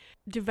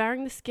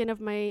 Devouring the skin of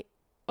my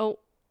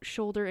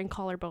shoulder and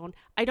collarbone.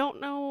 I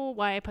don't know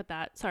why I put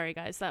that. Sorry,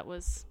 guys. That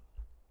was...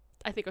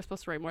 I think I was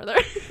supposed to write more there.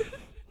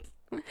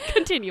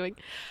 Continuing.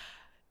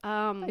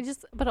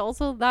 But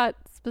also that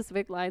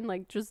specific line,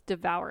 like just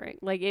devouring,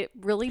 like it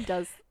really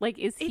does, like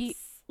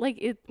he's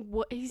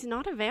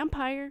not a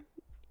vampire,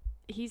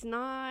 he's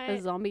not a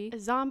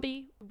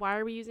zombie. Why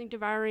are we using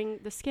devouring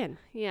the skin?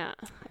 Yeah.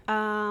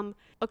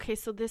 Okay,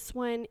 so this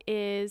one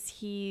is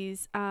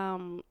he's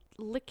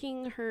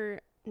licking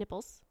her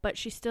nipples, but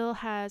she still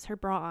has her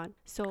bra on,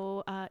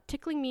 so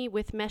tickling me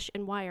with mesh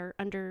and wire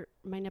under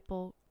my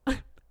nipple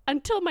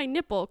until my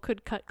nipple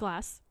could cut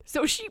glass.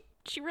 So she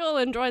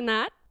really enjoying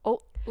that.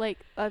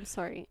 I'm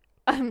sorry,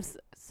 1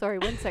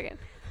 second.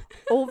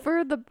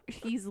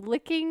 He's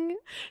licking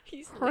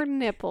her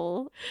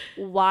nipple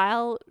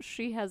while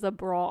she has a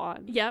bra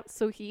on. Yep.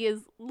 So he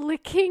is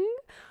licking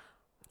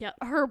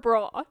her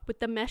bra. With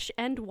the mesh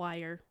and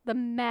wire. The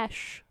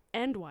mesh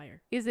and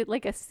wire. Is it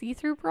like a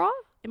see-through bra?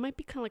 It might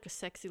be kind of like a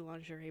sexy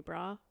lingerie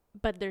bra,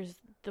 but there's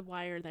the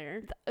wire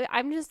there.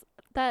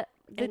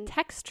 The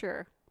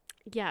texture.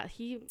 Yeah,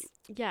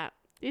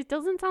 It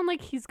doesn't sound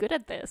like he's good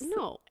at this.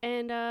 No,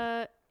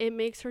 and it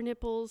makes her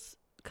nipples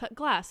cut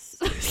glass.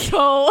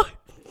 So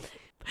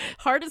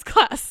hard as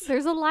glass.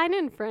 There's a line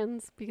in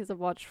Friends, because I've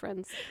watched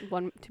Friends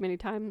one too many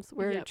times,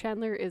 where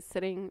Chandler is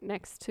sitting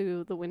next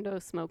to the window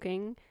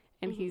smoking,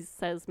 and he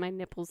says, "My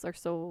nipples are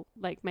so,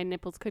 like, my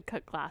nipples could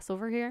cut glass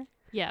over here."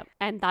 Yeah.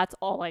 And that's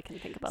all I can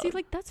think about. See,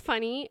 like, that's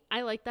funny.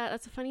 I like that.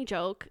 That's a funny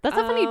joke. That's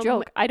a funny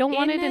joke. I don't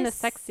want it in a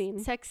sex scene.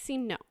 Sex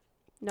scene,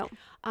 no.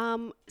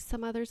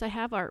 Some others I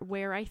have are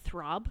where I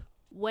throb,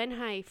 when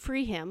I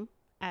free him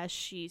as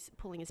she's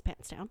pulling his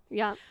pants down.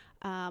 Yeah.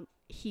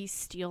 He's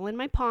stealing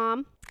my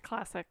palm.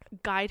 Classic.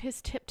 Guide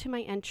his tip to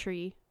my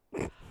entry.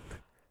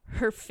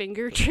 Her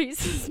finger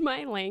traces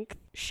my length.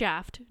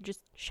 Shaft.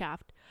 Just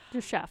shaft.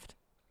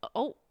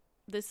 Oh,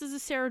 this is a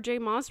Sarah J.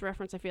 Maas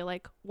reference, I feel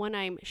like. When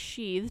I'm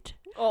sheathed.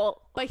 Oh.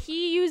 But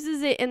he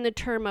uses it in the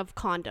term of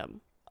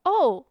condom.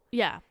 Oh.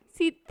 Yeah.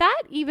 See,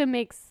 that even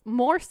makes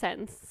more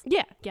sense.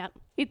 Yeah. Yeah.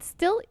 It's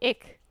still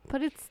ick,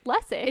 but it's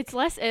less ick. It's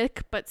less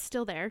ick, but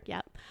still there.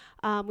 Yeah.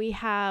 We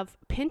have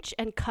pinch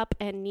and cup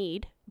and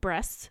knead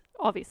breasts.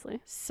 Obviously.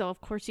 So, of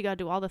course, you got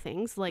to do all the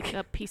things, like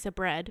a piece of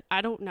bread.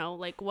 I don't know.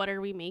 Like, what are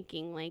we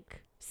making?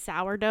 Like,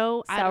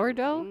 sourdough?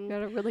 You got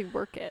to really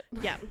work it.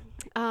 Yeah.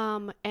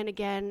 And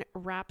again,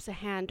 wraps a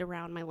hand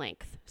around my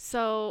length.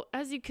 So,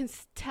 as you can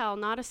tell,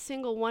 not a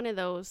single one of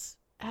those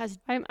has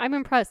I'm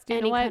impressed. You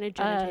any know what? kind of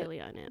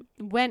genitalia in it.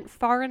 Went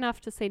far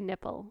enough to say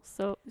nipple.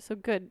 So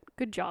good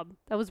job.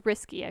 That was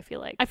risky, I feel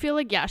like.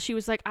 Yeah, she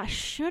was like,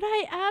 should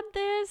I add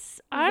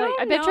this?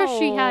 I bet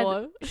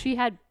you she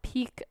had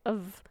peak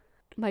of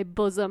my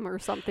bosom or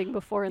something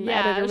before, and the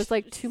editor was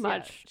like, too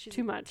much.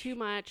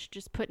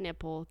 Just put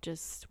nipple.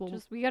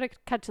 We gotta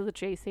cut to the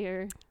chase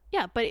here.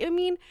 Yeah, but I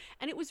mean,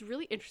 and it was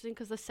really interesting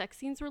because the sex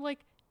scenes were like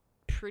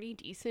pretty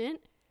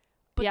decent,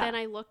 but then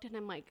I looked and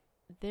I'm like,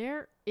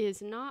 there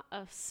is not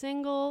a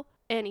single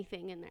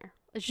anything in there.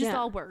 It's just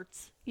all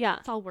words. Yeah.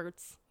 It's all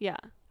words. Yeah.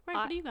 Right,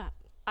 what do you got?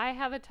 I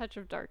have A Touch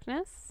of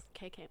Darkness.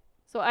 Okay.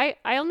 So I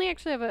only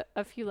actually have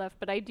a few left,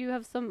 but I do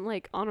have some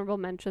like honorable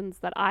mentions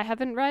that I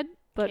haven't read,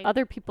 but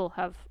other people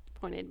have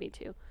pointed me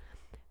to.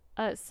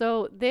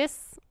 So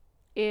this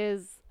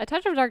is A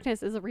Touch of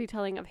Darkness is a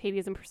retelling of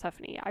Hades and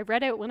Persephone. I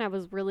read it when I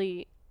was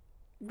really,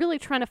 really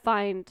trying to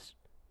find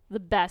the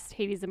best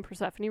Hades and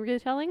Persephone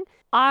retelling.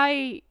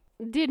 I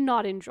did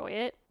not enjoy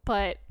it,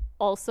 but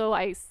also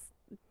I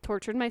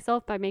tortured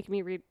myself by making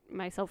me read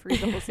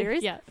the whole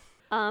series. Yeah.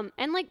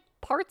 And like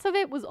parts of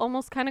it was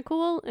almost kind of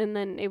cool, and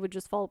then it would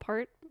just fall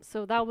apart.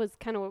 So that was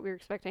kind of what we were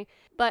expecting.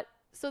 But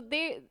so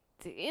they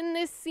in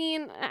this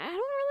scene, I don't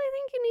really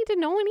think you need to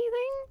know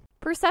anything.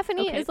 Persephone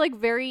is like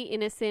very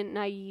innocent,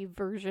 naive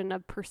version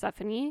of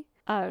Persephone.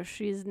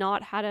 She's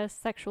not had a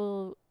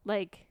sexual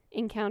like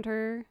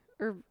encounter,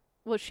 or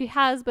well, she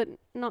has, but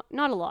not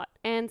a lot.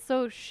 And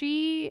so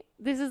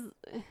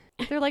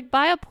they're like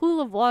by a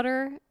pool of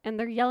water, and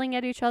they're yelling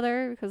at each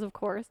other because of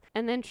course.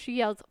 And then she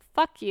yells,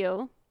 "Fuck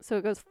you." So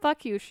it goes,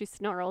 "Fuck you," she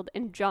snarled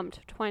and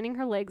jumped, twining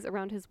her legs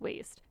around his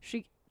waist.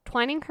 She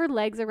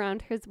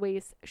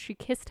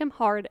kissed him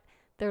hard.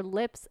 Their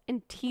lips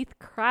and teeth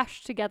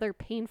crashed together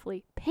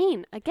painfully.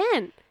 Pain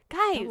again. Guys.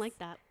 I don't like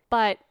that.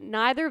 But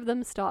neither of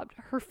them stopped.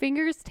 Her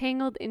fingers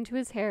tangled into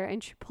his hair,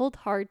 and she pulled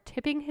hard,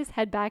 tipping his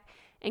head back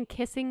and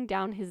kissing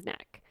down his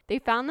neck. They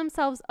found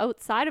themselves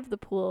outside of the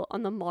pool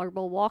on the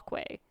marble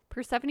walkway.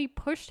 Persephone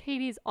pushed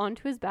Hades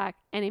onto his back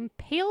and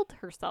impaled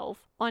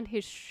herself on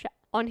his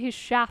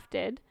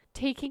shafted,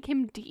 taking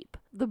him deep.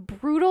 The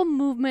brutal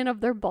movement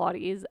of their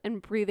bodies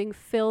and breathing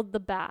filled the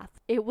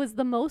bath. It was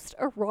the most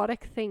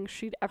erotic thing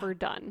she'd ever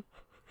done.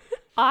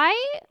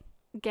 I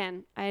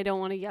don't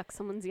want to yuck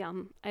someone's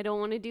yum. I don't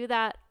want to do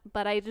that,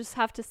 but I just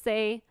have to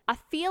say, I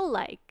feel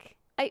like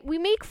we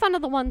make fun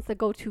of the ones that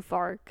go too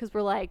far because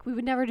we're like, we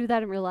would never do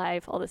that in real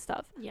life, all this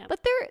stuff. Yeah.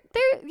 But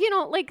they're, you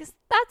know, like,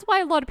 that's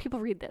why a lot of people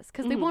read this,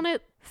 because they want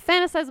to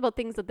fantasize about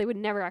things that they would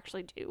never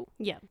actually do.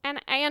 Yeah.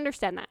 And I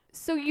understand that.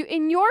 So you,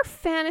 in your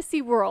fantasy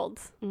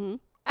world,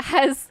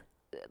 has,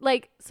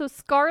 like, so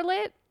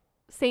Scarlett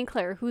St.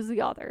 Clair, who's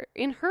the author,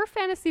 in her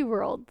fantasy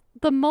world,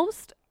 the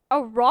most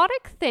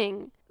erotic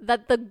thing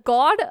that the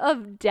god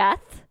of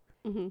death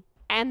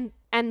and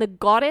the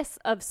goddess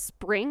of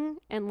spring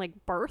and,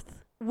 like,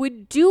 birth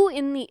would do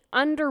in the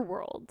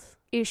underworld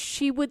is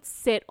she would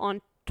sit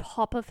on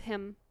top of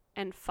him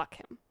and fuck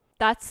him.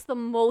 That's the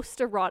most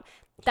erotic.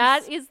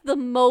 That is the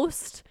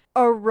most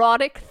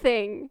erotic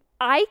thing.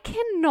 I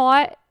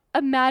cannot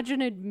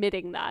imagine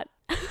admitting that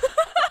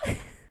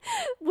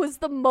was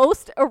the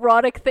most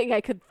erotic thing I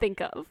could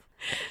think of.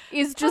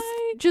 Is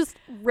just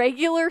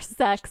regular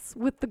sex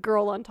with the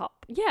girl on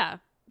top. Yeah.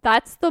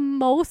 That's the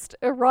most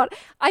erotic.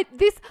 I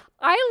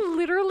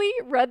literally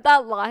read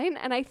that line,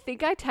 and I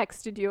think I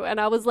texted you, and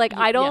I was like,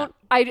 I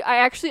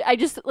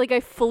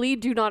fully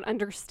do not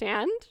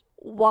understand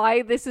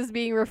why this is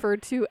being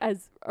referred to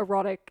as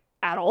erotic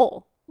at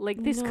all.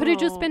 Like, this could have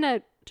just been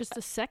a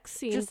sex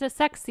scene. Just a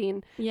sex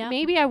scene. Yeah.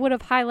 Maybe I would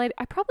have highlighted.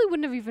 I probably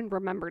wouldn't have even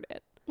remembered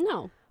it.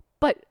 No.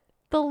 But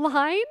the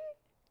line,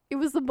 "It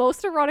was the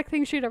most erotic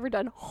thing she'd ever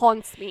done,"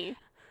 haunts me.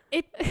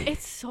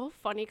 It's so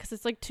funny because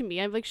it's like, to me,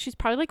 I'm like, she's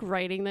probably like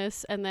writing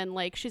this, and then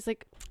like she's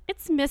like,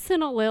 it's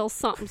missing a little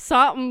something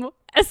something,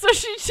 and so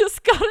she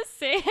just gotta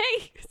say,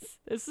 hey,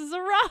 this is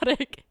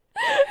erotic.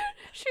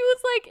 She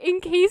was like,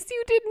 in case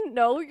you didn't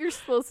know, you're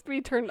supposed to be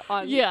turned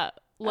on. Yeah,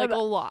 like a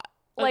lot.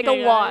 Like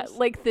okay, a lot. guys?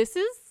 Like, this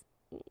is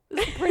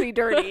pretty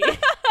dirty.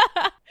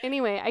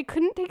 Anyway, I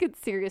couldn't take it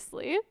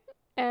seriously,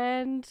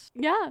 and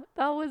yeah,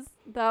 that was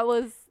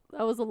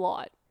a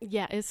lot.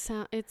 Yeah,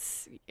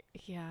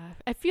 yeah.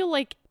 I feel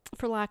like,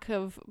 for lack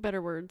of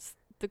better words,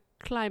 the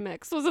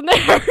climax wasn't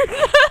there.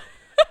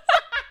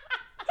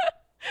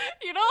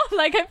 You know,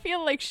 like, I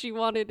feel like she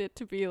wanted it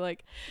to be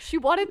like, she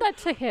wanted that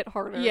to hit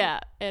harder. Yeah,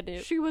 and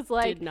it she was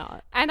like, did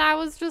not. And I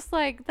was just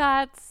like,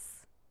 I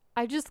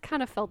just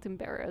kind of felt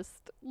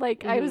embarrassed.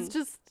 Like, I was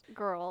just,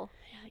 girl.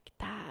 Like,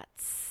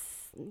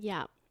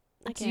 yeah.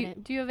 I get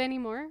it. Do you have any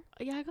more?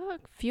 Yeah, I got a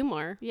few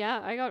more.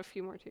 Yeah, I got a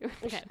few more too.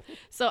 Okay.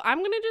 So I'm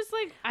going to just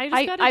like,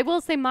 I will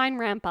say mine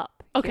ramp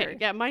up. Okay. Here.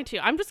 Yeah, mine too.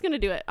 I'm just going to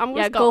do it. I'm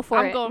going to go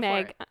for it, I'm going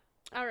Meg. for it.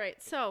 All right.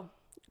 So,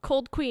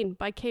 Cold Queen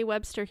by Kay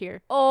Webster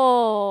here.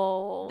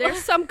 Oh.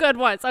 There's some good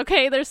ones.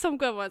 Okay. There's some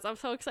good ones. I'm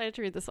so excited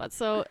to read this one.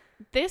 So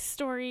this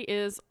story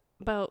is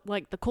about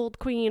like the Cold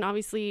Queen,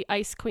 obviously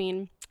Ice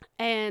Queen.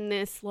 And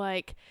this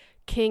like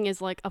king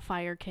is like a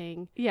fire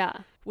king.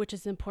 Yeah. Which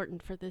is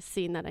important for this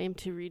scene that I am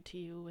to read to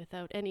you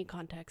without any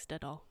context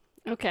at all.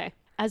 Okay.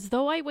 As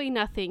though I weigh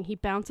nothing, he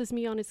bounces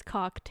me on his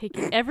cock,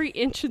 taking every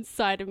inch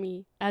inside of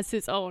me as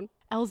his own.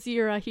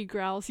 Alzira, he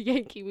growls,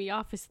 yanking me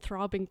off his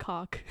throbbing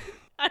cock.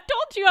 I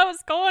told you I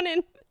was going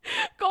in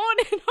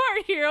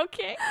hard here,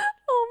 okay?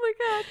 Oh my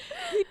god.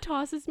 He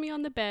tosses me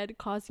on the bed,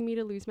 causing me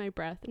to lose my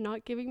breath,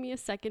 not giving me a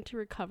second to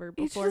recover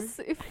before.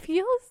 It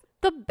feels,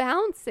 the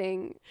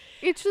bouncing.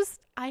 It's just,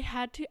 I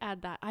had to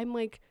add that. I'm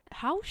like,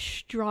 how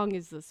strong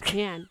is this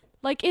man?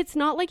 Like, it's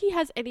not like he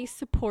has any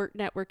support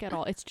network at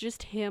all. It's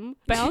just him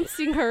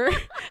bouncing her.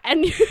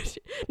 And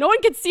no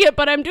one can see it,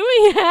 but I'm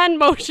doing hand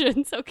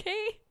motions,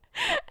 okay?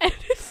 And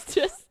it's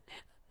just...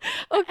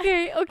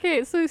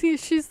 Okay. So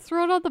she's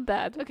thrown on the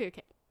bed. Okay.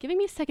 Giving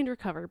me a second to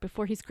recover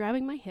before he's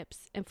grabbing my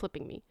hips and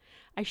flipping me.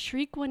 I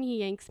shriek when he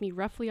yanks me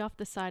roughly off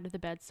the side of the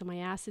bed so my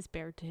ass is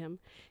bared to him.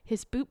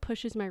 His boot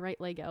pushes my right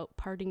leg out,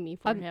 parting me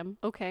for him.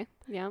 Okay,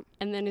 yeah.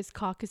 And then his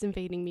cock is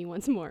invading me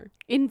once more.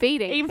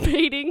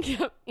 Invading.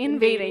 Yep.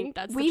 Invading.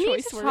 That's we the choice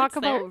need to words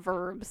talk there. about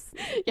verbs.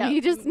 Yeah, we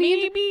just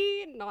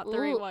maybe not the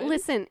right one.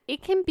 Listen,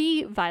 it can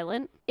be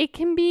violent. It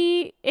can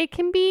be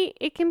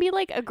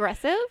like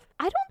aggressive.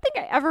 I don't think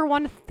I ever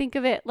want to think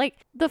of it like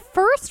the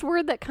first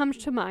word that comes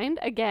to mind.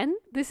 Again,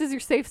 this is your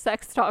safe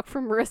sex talk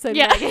from Marissa and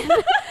Megan.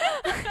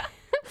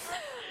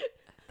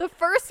 The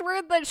first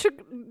word that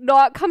should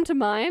not come to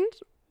mind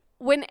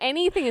when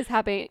anything is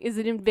happening is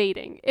an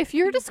invading. If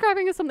you're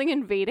describing as something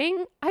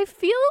invading, I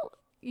feel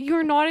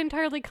you're not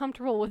entirely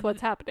comfortable with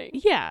what's happening.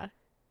 Yeah.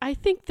 I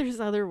think there's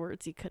other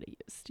words he could have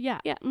used. Yeah.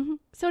 Mm-hmm.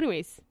 So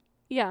anyways.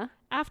 Yeah.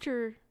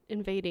 After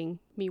invading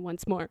me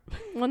once more.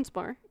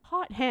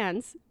 Hot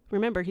hands.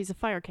 Remember, he's a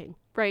fire king.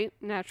 Right.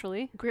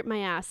 Naturally. Grip my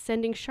ass,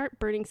 sending sharp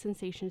burning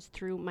sensations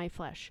through my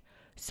flesh.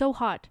 So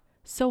hot.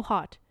 So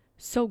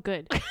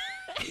good.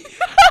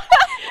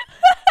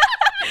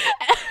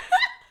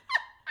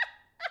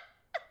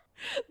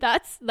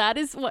 That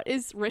is what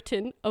is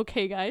written.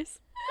 Okay, guys.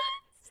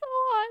 So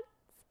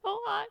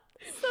hot,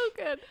 so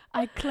good.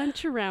 I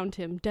clench around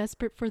him,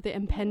 desperate for the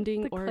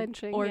impending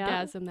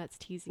orgasm that's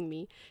teasing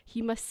me.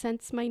 He must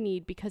sense my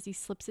need because he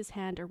slips his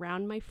hand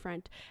around my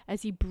front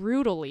as he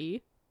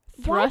brutally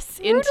thrusts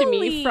into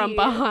me from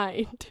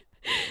behind.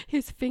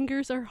 His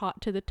fingers are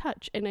hot to the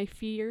touch, and I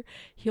fear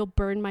he'll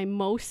burn my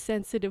most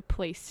sensitive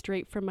place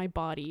straight from my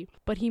body.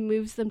 But he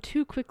moves them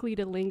too quickly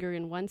to linger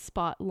in one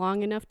spot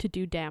long enough to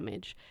do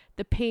damage.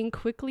 The pain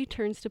quickly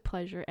turns to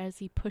pleasure as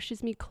he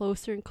pushes me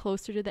closer and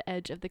closer to the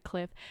edge of the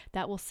cliff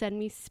that will send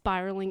me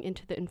spiraling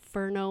into the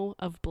inferno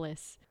of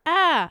bliss.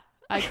 Ah!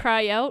 I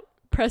cry out,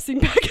 pressing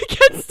back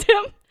against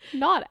him.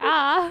 Not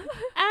ah.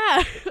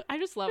 Ah! I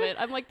just love it.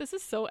 I'm like, this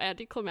is so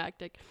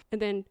anticlimactic.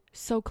 And then,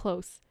 so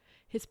close.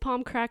 His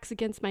palm cracks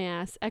against my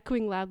ass,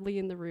 echoing loudly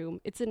in the room.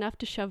 It's enough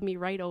to shove me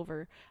right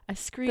over. A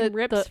scream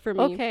rips from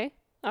me. Okay.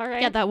 All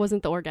right. Yeah, that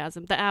wasn't the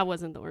orgasm. The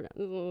wasn't the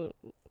orgasm.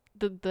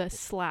 The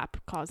slap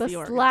caused the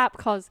orgasm. The slap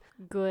caused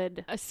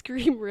good. A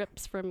scream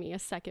rips from me a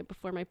second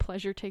before my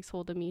pleasure takes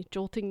hold of me,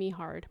 jolting me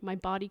hard. My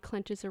body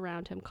clenches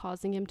around him,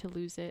 causing him to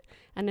lose it,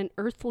 and an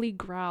earthly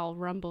growl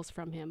rumbles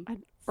from him.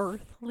 An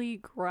earthly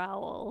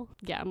growl?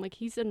 Yeah, I'm like,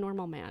 he's a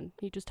normal man.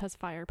 He just has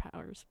fire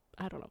powers.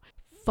 I don't know.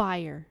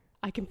 Fire.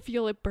 I can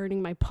feel it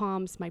burning my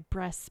palms, my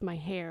breasts, my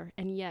hair,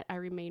 and yet I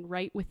remain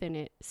right within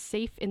it,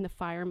 safe in the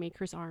fire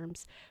maker's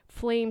arms.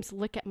 Flames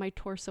lick at my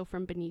torso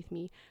from beneath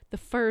me. The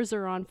furs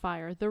are on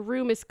fire. The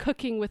room is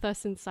cooking with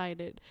us inside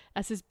it.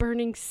 As his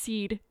burning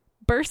seed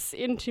bursts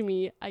into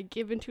me, I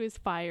give into his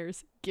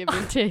fires, give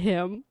into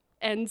him.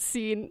 End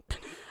scene.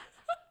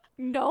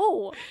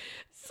 No.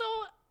 So,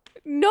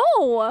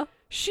 no.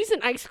 She's an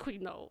ice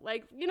queen, though.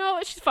 Like, you know,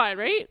 she's fine,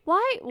 right?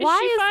 Why is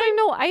there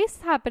no ice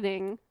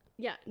happening?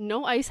 Yeah,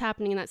 no ice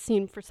happening in that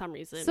scene for some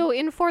reason. So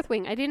in Fourth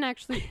Wing, I didn't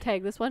actually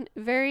tag this one.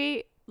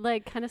 Very,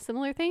 like, kind of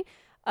similar thing.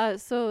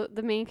 So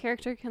the main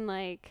character can,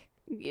 like,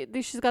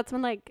 she's got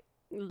some, like,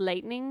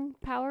 lightning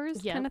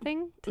powers kind of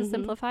thing to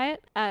simplify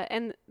it.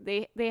 And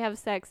they have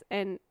sex,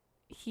 and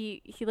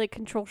he like,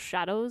 controls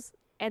shadows,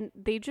 and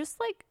they just,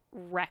 like,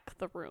 wreck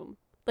the room.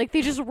 Like,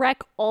 they just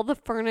wreck all the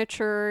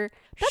furniture.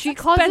 She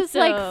causes,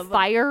 like,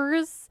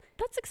 fires.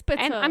 That's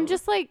expensive. And I'm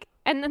just, like...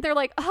 And then they're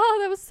like, oh,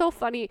 that was so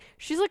funny.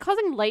 She's like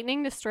causing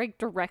lightning to strike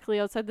directly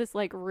outside this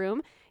like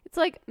room. It's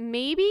like,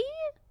 maybe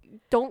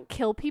don't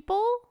kill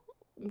people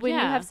when you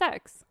have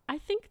sex. I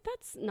think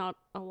that's not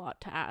a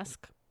lot to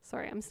ask.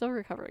 Sorry, I'm still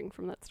recovering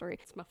from that story.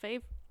 It's my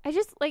fave. I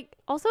just like,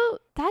 also,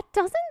 that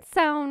doesn't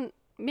sound,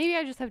 maybe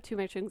I just have too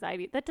much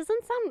anxiety. That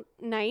doesn't sound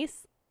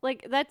nice.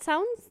 Like, that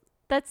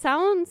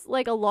sounds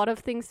like a lot of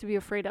things to be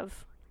afraid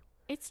of.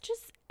 It's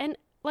just, and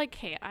like,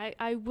 hey,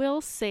 I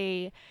will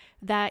say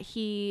that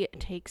he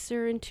takes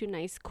her into a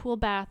nice cool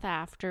bath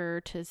after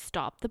to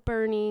stop the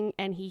burning,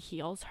 and he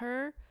heals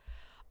her.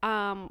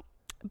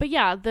 But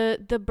yeah,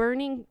 the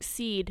burning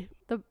seed,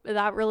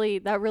 that really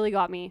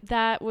got me.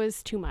 That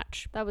was too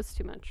much. All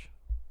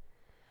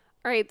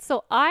right,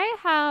 so I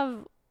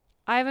have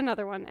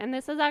another one, and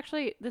this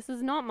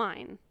is not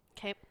mine.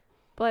 Okay.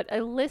 But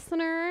a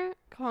listener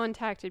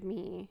contacted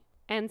me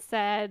and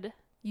said,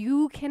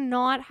 you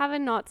cannot have a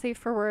not safe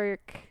for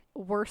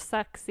work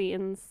sex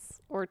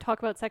scenes or talk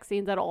about sex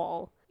scenes at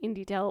all in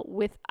detail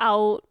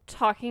without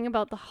talking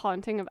about the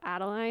haunting of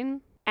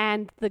Adeline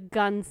and the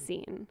gun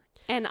scene.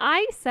 And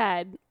I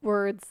said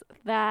words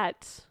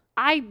that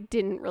I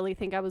didn't really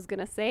think I was going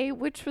to say,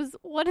 which was,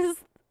 what is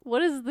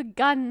the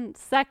gun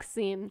sex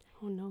scene?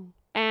 Oh no.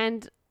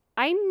 And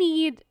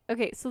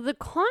okay, so the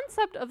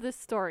concept of this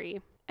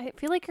story, I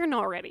feel like you're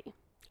not ready.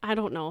 I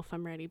don't know if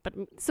I'm ready, but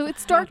so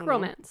it's dark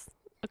romance.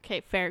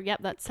 Okay, fair. Yep,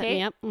 that's setting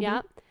me up. Mm-hmm.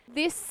 Yeah.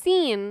 This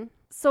scene,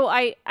 so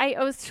I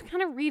was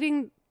kind of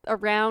reading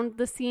around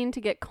the scene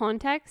to get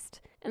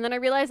context, and then I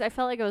realized I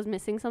felt like I was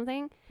missing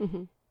something.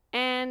 Mm-hmm.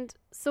 And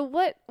so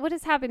what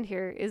has happened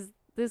here is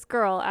this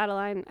girl,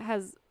 Adeline,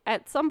 has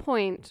at some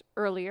point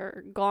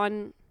earlier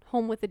gone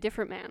home with a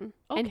different man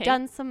and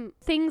done some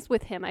things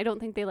with him. I don't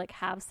think they like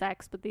have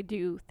sex, but they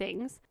do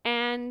things.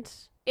 And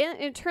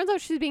it turns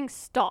out she's being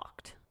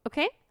stalked.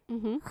 Okay?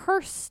 Mm-hmm.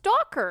 Her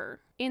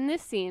stalker in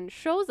this scene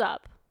shows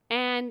up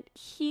and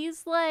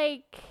he's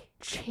like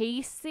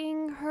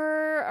chasing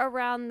her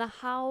around the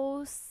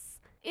house.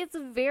 It's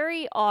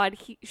very odd.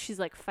 She's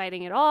like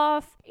fighting it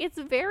off. It's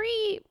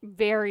very,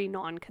 very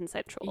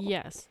non-consensual.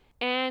 Yes.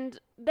 And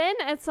then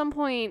at some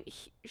point,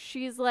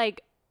 she's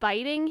like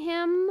biting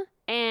him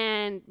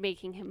and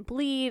making him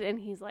bleed. And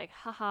he's like,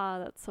 haha,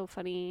 that's so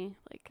funny.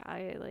 Like,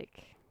 I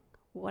like,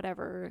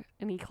 whatever.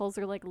 And he calls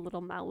her like a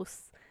little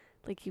mouse.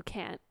 Like, you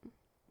can't.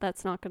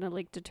 That's not going to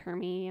like deter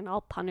me and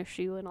I'll punish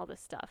you and all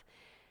this stuff.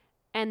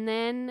 And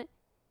then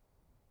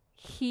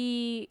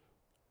he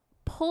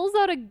pulls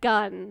out a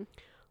gun.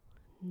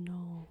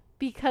 No.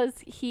 Because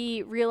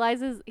he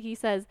realizes, he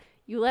says,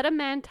 you let a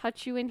man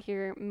touch you in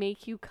here,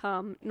 make you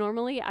come.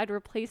 Normally, I'd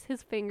replace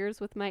his fingers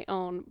with my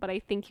own, but I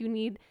think you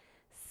need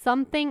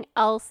something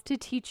else to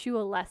teach you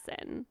a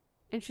lesson.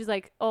 And she's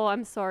like, oh,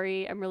 I'm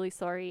sorry. I'm really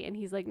sorry. And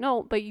he's like,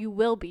 no, but you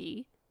will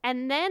be.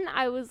 And then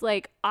I was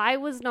like, I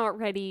was not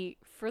ready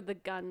for the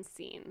gun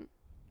scene.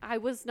 I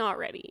was not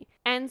ready.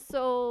 And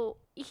so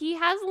he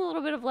has a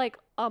little bit of like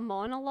a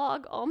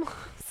monologue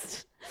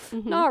almost.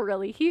 Mm-hmm. Not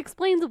really. He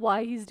explains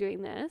why he's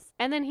doing this.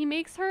 And then he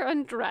makes her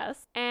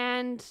undress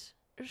and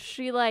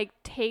she like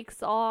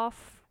takes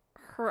off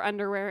her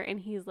underwear and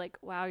he's like,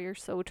 wow, you're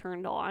so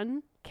turned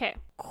on. Okay.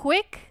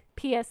 Quick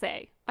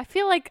PSA. I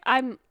feel like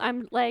I'm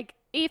like,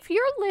 if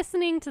you're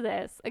listening to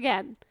this,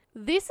 again,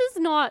 this is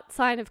not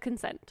sign of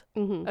consent.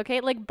 Mm-hmm.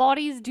 Okay? Like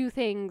bodies do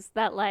things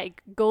that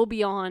like go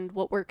beyond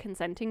what we're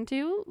consenting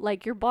to.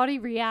 Like your body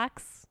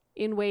reacts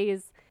in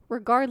ways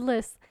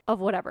regardless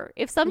of whatever.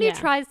 If somebody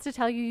tries to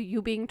tell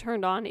you being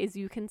turned on is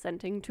you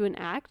consenting to an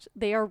act,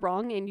 they are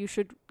wrong and you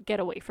should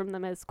get away from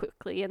them as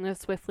quickly and as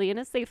swiftly and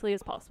as safely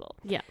as possible.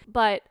 Yeah.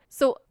 But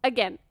so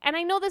again, and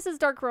I know this is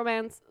dark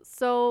romance,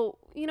 so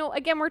you know,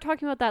 again, we're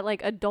talking about that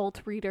like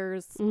adult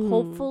readers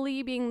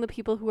hopefully being the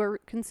people who are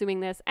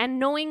consuming this and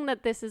knowing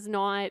that this is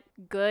not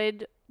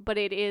good, but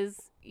it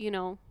is, you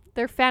know,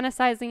 they're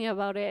fantasizing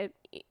about it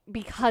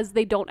because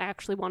they don't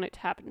actually want it to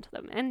happen to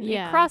them. And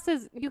it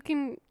crosses, you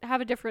can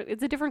have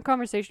it's a different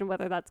conversation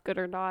whether that's good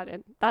or not,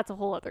 and that's a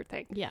whole other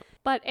thing. Yeah.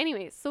 But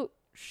anyways, so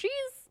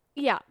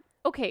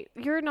okay,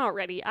 you're not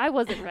ready. I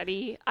wasn't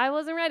ready.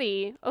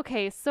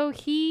 Okay, so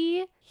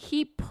he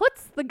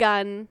puts the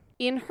gun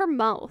in her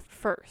mouth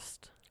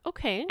first.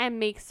 Okay. And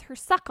makes her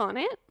suck on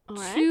it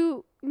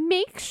to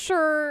make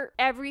sure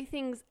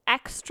everything's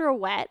extra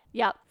wet.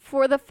 Yep.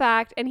 For the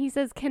fact, and he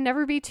says, can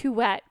never be too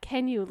wet,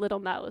 can you, little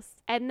mouse?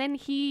 And then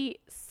he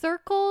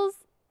circles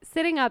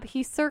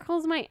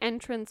my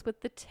entrance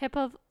with the tip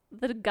of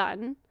the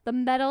gun, the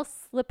metal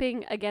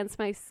slipping against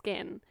my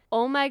skin.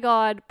 Oh my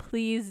God,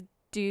 please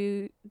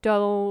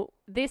don't.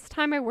 This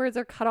time my words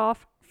are cut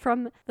off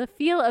from the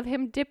feel of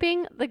him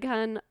dipping the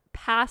gun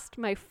past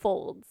my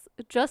folds.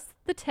 Just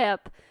the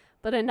tip,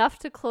 but enough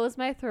to close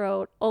my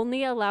throat,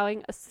 only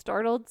allowing a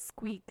startled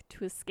squeak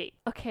to escape.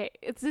 Okay,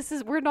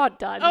 we're not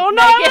done. Oh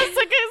no, that's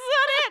like, is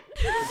that it?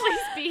 Please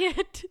be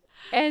it.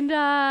 And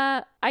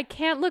I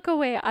can't look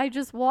away. I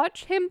just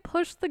watch him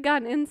push the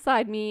gun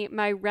inside me,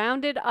 my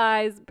rounded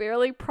eyes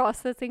barely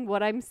processing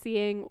what I'm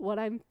seeing, what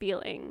I'm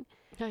feeling.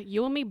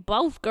 You and me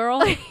both,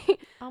 girl.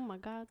 Oh my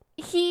God.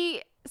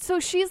 So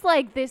she's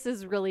like, this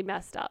is really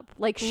messed up.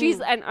 Like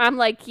and I'm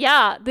like,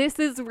 yeah, this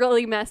is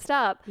really messed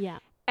up. Yeah.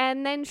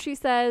 And then she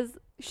says,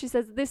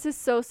 this is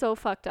so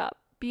fucked up.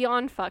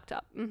 Beyond fucked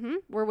up.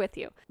 We're with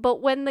you.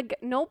 But when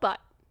But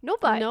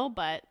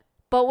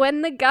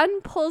when the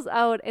gun pulls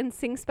out and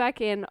sinks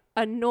back in,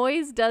 a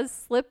noise does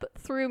slip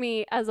through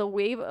me as a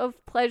wave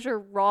of pleasure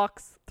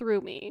rocks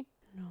through me.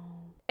 No.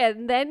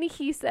 And then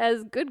he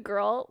says, good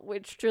girl,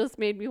 which just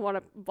made me want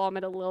to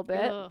vomit a little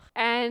bit. Ugh.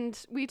 And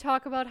we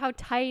talk about how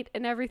tight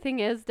and everything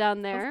is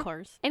down there. Of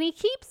course. And he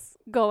keeps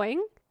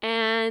going.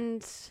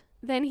 And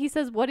then he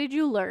says, what did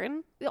you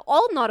learn?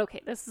 All not okay.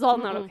 This is all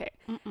not okay.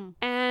 Mm-mm.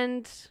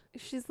 And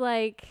she's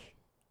like,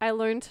 I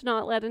learned to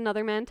not let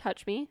another man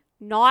touch me.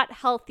 Not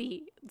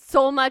healthy.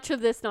 So much of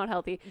this not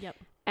healthy. Yep.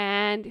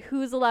 And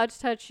who's allowed to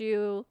touch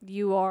you?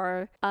 You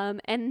are.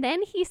 And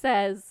then he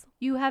says,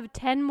 you have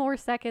 10 more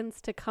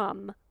seconds to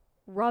come.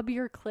 Rub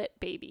your clit,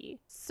 baby.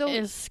 So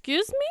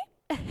excuse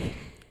me?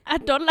 I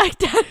don't like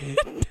that.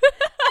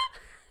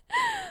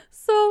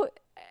 So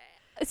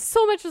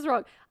much is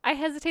wrong. I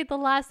hesitate. The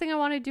last thing I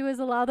want to do is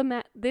allow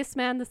this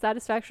man the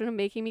satisfaction of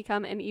making me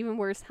come, and even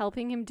worse,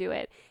 helping him do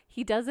it.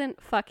 He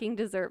doesn't fucking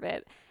deserve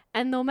it.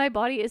 And though my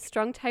body is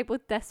strung tight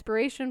with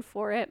desperation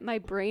for it, my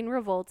brain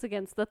revolts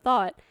against the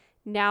thought.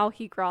 Now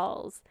he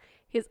growls,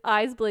 his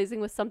eyes blazing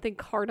with something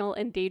carnal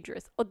and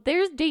dangerous. Oh,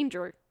 there's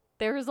danger.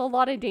 there's a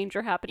lot of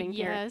danger happening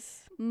here.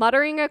 Yes.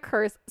 Muttering a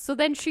curse. So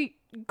then she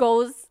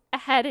goes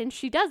ahead and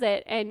she does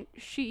it, and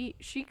she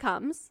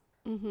comes.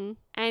 Mm-hmm.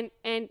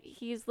 And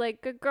he's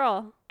like, good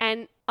girl.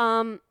 And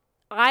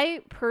I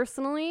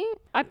personally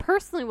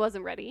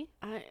wasn't ready.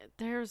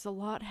 There's a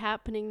lot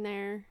happening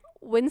there.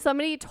 When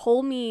somebody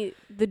told me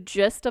the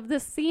gist of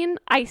this scene,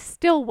 I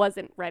still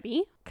wasn't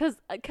ready. Because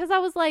I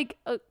was like,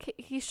 okay,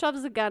 he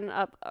shoves a gun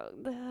up.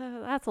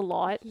 That's a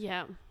lot.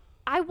 Yeah.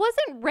 I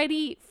wasn't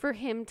ready for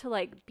him to,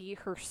 like, be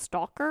her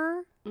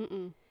stalker.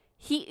 Mm-mm.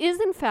 He is,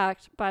 in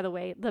fact, by the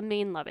way, the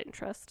main love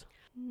interest.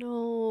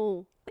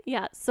 No.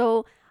 Yeah,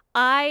 so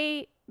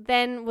I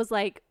then was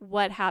like,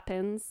 what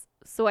happens?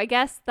 So I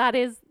guess that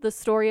is the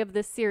story of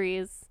this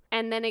series.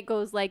 And then it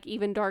goes, like,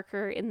 even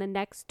darker in the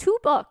next 2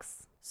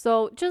 books.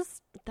 So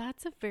just...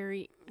 That's a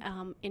very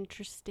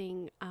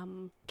interesting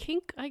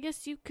kink, I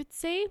guess you could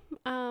say.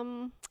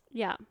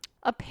 Yeah.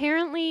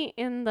 Apparently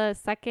in the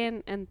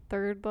 2nd and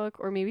 3rd book,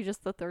 or maybe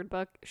just the 3rd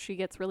book, she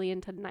gets really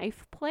into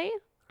knife play.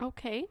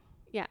 Okay.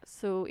 Yeah,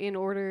 so in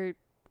order,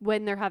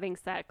 when they're having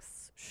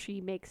sex,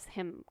 she makes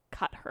him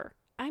cut her.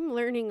 I'm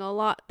learning a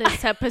lot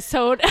this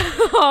episode.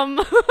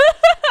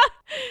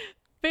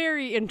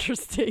 Very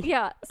interesting.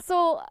 Yeah,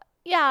 so...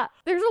 Yeah,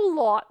 there's a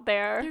lot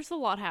there. There's a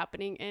lot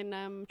happening, and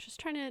I'm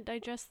just trying to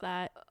digest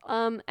that.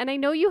 And I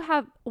know you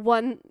have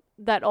one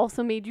that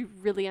also made you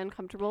really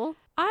uncomfortable.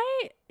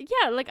 I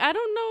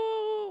don't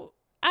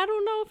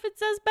know if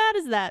it's as bad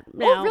as that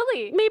now. Oh,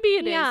 really? Maybe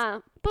it is.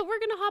 Yeah. But we're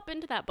gonna hop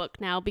into that book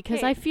now because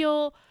Okay. I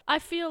feel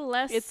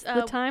less. It's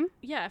the time?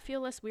 Yeah, I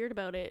feel less weird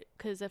about it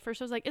because at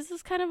first I was like, "Is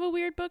this kind of a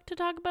weird book to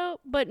talk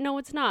about?" But no,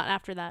 it's not.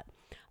 After that,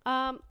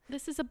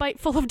 this is A Bite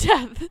Full of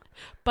Death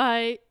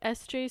by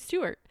S.J.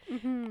 Stewart.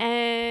 Mm-hmm.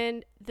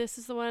 And this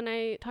is the one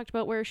I talked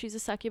about where she's a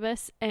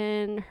succubus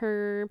and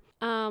her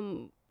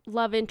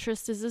love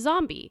interest is a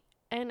zombie.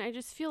 And I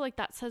just feel like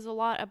that says a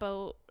lot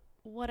about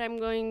what I'm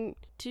going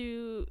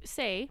to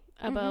say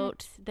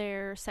about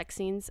their sex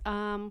scenes.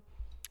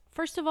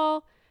 First of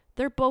all,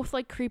 they're both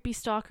like creepy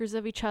stalkers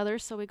of each other,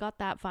 so we got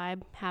that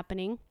vibe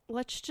happening.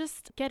 Let's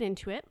just get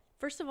into it.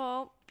 First of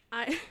all,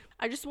 I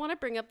just want to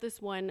bring up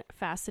this one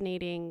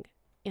fascinating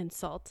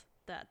insult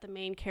that the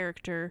main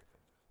character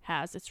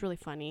has. It's really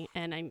funny,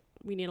 and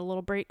we need a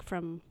little break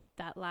from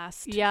that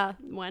last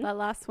one. That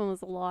last one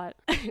was a lot.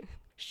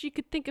 She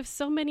could think of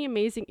so many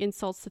amazing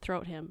insults to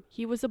throw at him.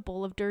 He was a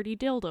bowl of dirty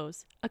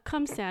dildos, a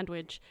cum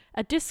sandwich,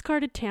 a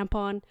discarded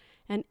tampon,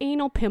 an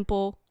anal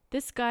pimple.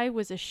 This guy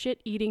was a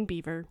shit-eating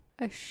beaver.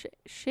 A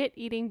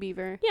shit-eating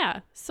beaver. Yeah,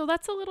 so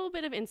that's a little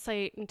bit of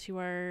insight into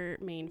our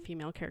main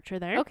female character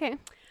there. Okay,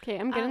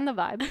 I'm getting the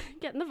vibe.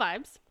 Getting the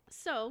vibes.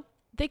 So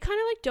they kind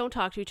of like don't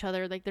talk to each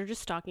other. Like they're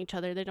just stalking each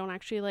other. They don't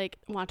actually like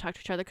want to talk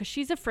to each other because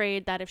she's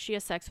afraid that if she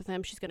has sex with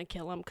him, she's going to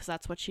kill him because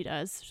that's what she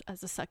does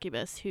as a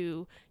succubus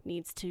who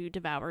needs to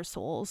devour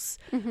souls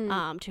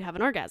to have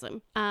an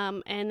orgasm.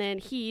 And then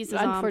he's a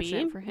zombie.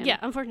 Unfortunate for him. Yeah,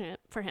 unfortunate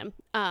for him.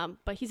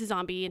 But he's a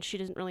zombie and she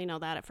doesn't really know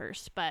that at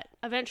first. But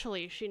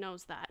eventually she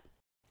knows that.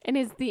 And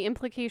is the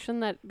implication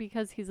that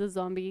because he's a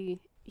zombie,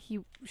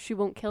 she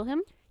won't kill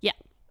him? Yeah.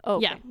 Oh,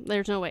 okay. Yeah,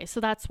 there's no way. So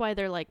that's why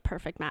they're like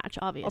perfect match,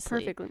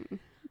 obviously. Oh,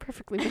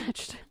 perfectly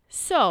matched.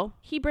 So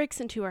he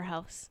breaks into her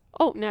house.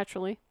 Oh,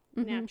 naturally.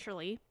 Mm-hmm.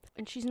 Naturally.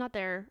 And she's not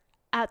there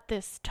at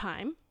this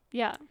time.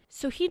 Yeah.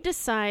 So he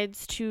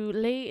decides to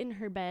lay in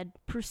her bed,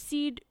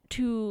 proceed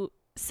to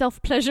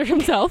self-pleasure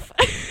himself.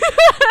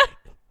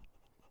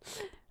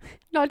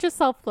 Not just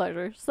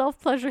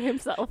self-pleasure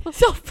himself.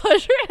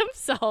 Self-pleasure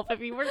himself,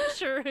 if you weren't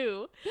sure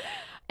who.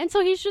 And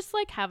so he's just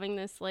like having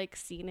this like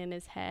scene in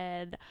his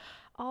head,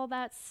 all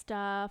that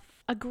stuff.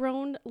 A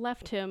groan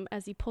left him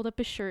as he pulled up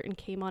his shirt and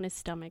came on his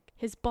stomach.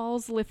 His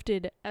balls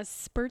lifted as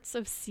spurts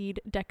of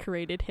seed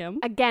decorated him.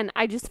 Again,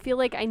 I just feel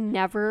like I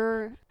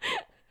never...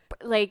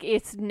 Like,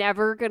 it's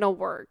never gonna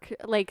work.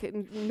 Like,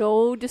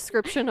 no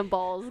description of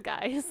balls,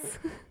 guys.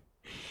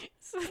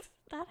 So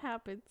that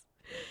happens.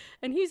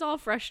 And he's all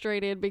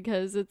frustrated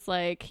because it's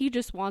like he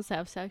just wants to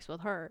have sex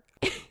with her.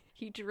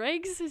 He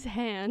drags his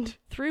hand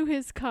through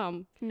his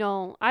cum.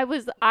 No, I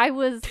thought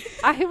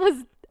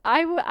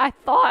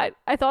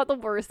the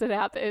worst had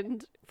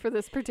happened for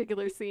this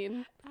particular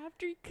scene.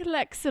 After he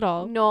collects it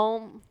all,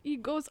 No. he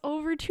goes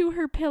over to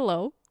her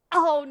pillow.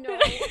 Oh, no.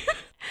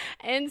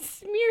 And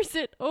smears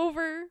it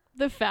over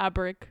the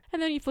fabric. And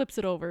then he flips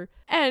it over.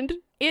 And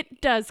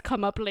it does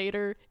come up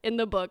later in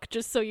the book,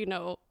 just so you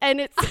know.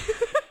 And it's...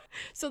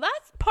 So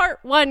that's part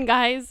 1,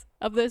 guys,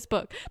 of this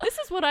book. This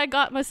is what I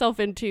got myself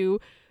into,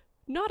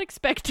 not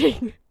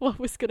expecting what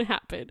was going to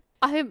happen.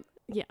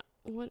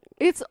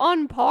 It's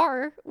on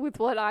par with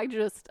what I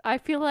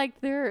feel like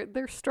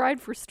they're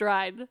stride for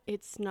stride.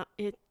 That's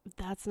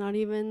not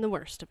even the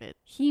worst of it.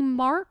 He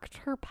marked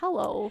her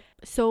pillow.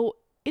 So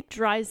it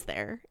dries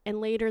there, and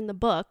later in the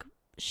book,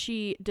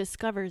 she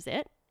discovers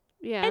it.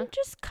 Yeah. And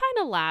just kind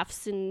of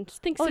laughs and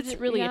thinks it's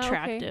really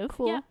attractive. Okay,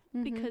 cool. Yeah,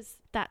 mm-hmm. Because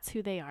that's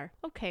who they are.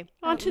 Okay,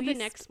 on to the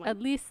next one. At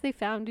least they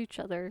found each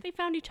other.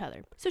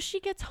 So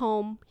she gets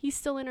home. He's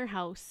still in her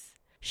house.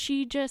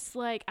 She just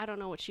like, I don't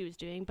know what she was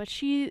doing, but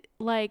she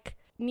like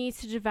needs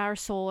to devour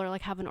soul or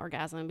like have an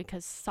orgasm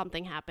because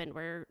something happened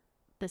where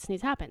this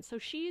needs to happen. So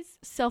she's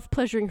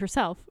self-pleasuring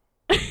herself.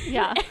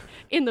 Yeah.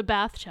 In the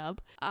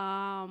bathtub.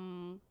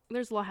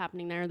 There's a lot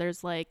happening there.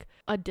 There's like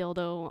a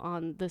dildo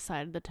on the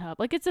side of the tub.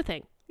 Like, it's a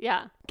thing.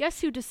 Yeah.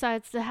 Guess who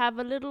decides to have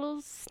a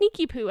little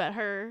sneaky poo at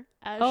her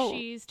as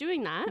she's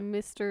doing that?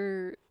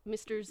 Mr.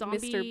 Zombie.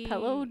 Mr.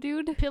 Pillow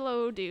Dude.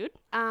 Pillow Dude.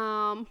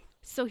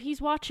 So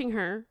he's watching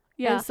her.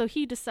 Yeah. And so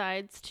he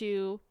decides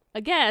to,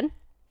 again,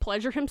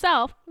 pleasure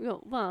himself.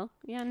 Well,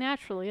 yeah,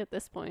 naturally at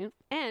this point.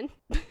 And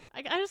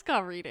I just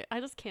gotta read it. I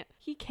just can't.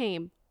 He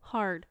came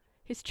hard.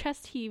 His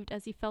chest heaved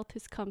as he felt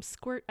his cum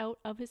squirt out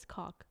of his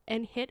cock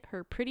and hit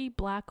her pretty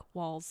black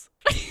walls.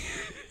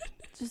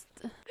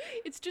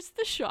 It's just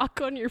the shock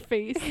on your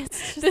face.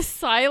 It's just the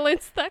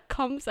silence that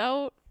comes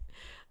out.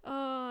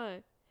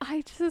 I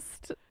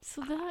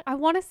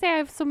want to say I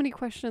have so many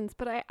questions,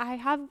 but I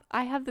have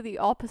the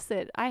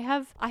opposite. I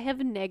have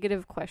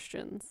negative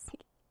questions.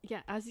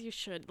 Yeah, as you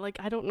should. Like,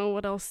 I don't know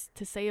what else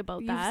to say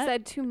about that. You've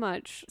said too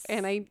much,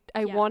 and I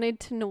wanted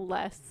to know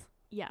less.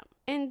 Yeah.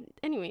 And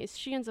anyways,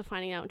 she ends up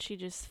finding out and she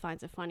just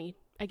finds it funny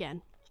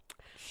again.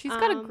 She's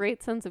got a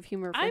great sense of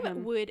humor for him. I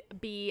would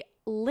be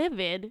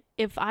livid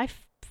if I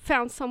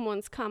found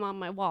someone's cum on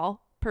my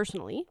wall,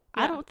 personally.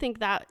 Yeah. I don't think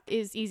that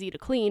is easy to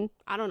clean.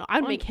 I don't know.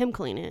 I'd make him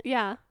clean it.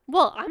 Yeah.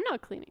 Well, I'm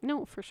not cleaning.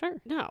 No, for sure.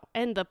 No.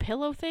 And the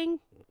pillow thing?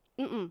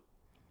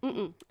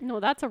 No,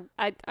 that's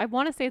I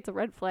want to say it's a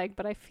red flag,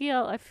 but I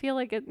feel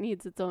like it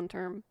needs its own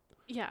term.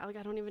 Yeah, like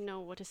I don't even know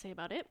what to say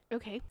about it.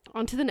 Okay,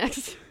 on to the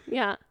next.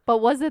 Yeah, but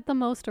was it the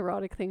most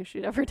erotic thing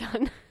she'd ever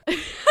done? I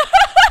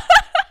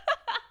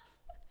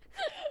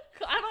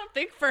don't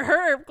think for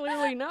her,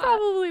 clearly not.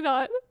 Probably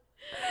not.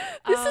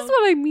 This is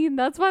what I mean.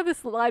 That's why this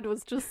slide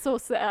was just so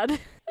sad.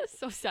 It's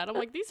so sad. I'm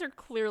like, these are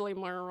clearly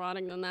more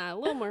erotic than that. A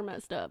little more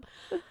messed up.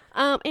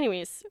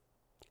 Anyways,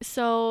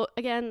 so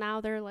again, now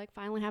they're like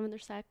finally having their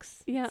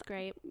sex. Yeah. It's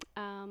great.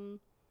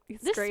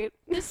 It's great.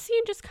 This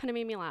scene just kind of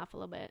made me laugh a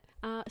little bit.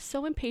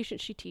 So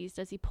impatient, she teased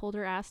as he pulled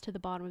her ass to the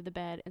bottom of the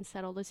bed and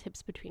settled his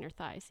hips between her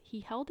thighs. He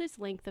held his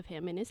length of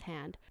him in his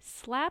hand,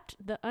 slapped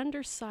the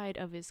underside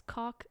of his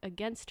cock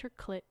against her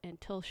clit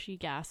until she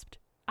gasped.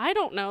 I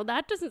don't know.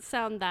 That doesn't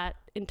sound that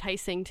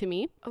enticing to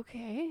me.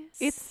 Okay.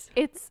 It's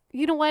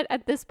you know what?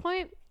 At this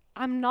point,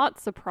 I'm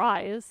not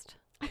surprised.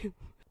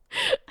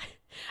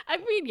 I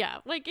mean, yeah,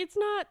 like it's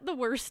not the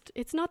worst.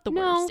 It's not the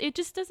worst. It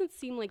just doesn't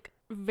seem like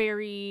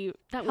very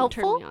that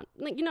helpful. Would turn me on.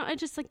 Like, you know, I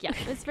just like, yeah,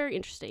 it's very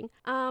interesting.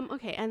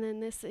 Okay, and then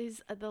this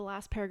is the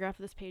last paragraph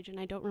of this page, and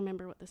I don't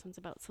remember what this one's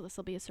about, so this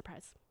will be a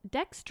surprise.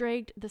 Dex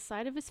dragged the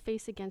side of his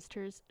face against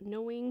hers,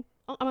 knowing.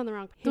 Oh, I'm on the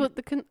wrong page.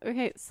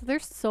 Okay, so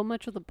there's so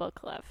much of the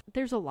book left.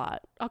 There's a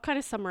lot. I'll kind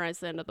of summarize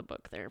the end of the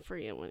book there for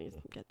you when you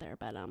get there,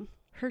 but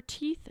her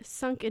teeth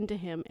sunk into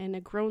him, and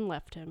a groan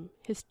left him.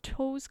 His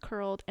toes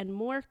curled, and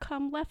more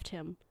cum left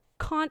him.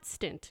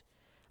 Constant.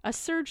 A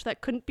surge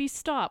that couldn't be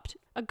stopped.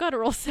 A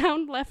guttural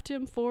sound left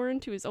him foreign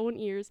to his own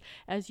ears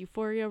as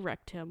euphoria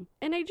wrecked him.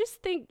 And I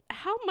just think,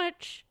 how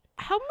much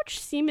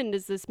semen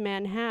does this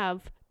man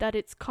have that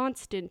it's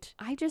constant?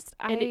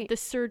 The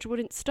surge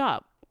wouldn't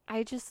stop.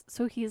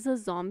 So he's a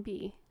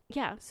zombie.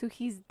 Yeah. So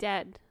he's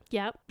dead.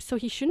 Yeah. So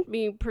he shouldn't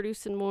be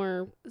producing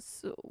more.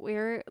 So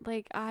where's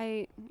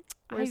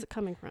it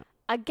coming from?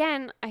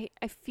 Again, I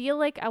feel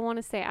like I want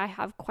to say I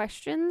have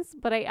questions,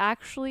 but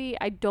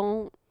I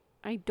don't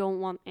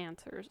want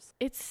answers.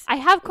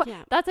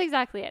 That's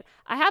exactly it.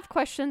 I have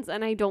questions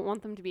and I don't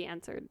want them to be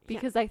answered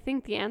because I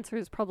think the answer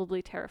is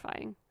probably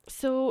terrifying.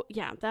 So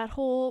yeah, that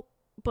whole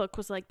book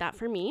was like that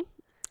for me.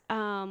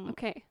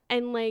 Okay.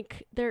 And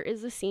like there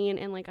is a scene,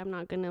 and like I'm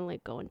not gonna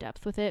like go in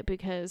depth with it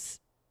because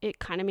it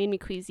kind of made me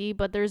queasy,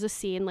 but there's a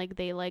scene like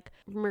they like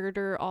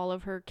murder all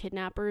of her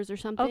kidnappers or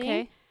something.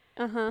 Okay.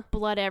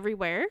 Blood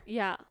everywhere.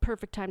 Yeah.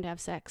 Perfect time to have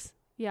sex.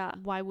 Yeah.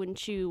 Why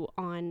wouldn't you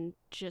on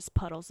just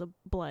puddles of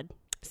blood?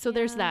 So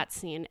there's that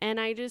scene, and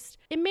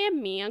it made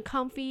me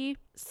uncomfy,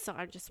 so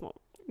I just won't.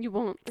 You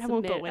won't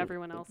submit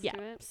everyone else to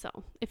it? So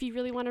if you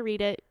really want to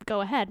read it,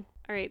 go ahead.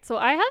 All right, so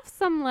I have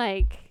some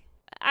so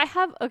I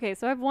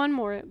have one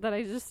more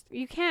that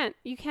you can't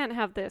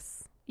have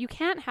this. You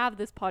can't have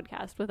this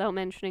podcast without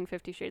mentioning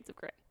 50 Shades of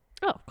Grey.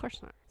 Oh, of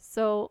course not.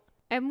 So,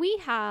 and we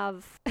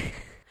have...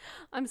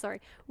 I'm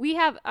sorry.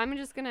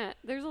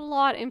 There's a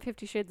lot in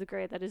 50 Shades of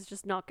Grey that is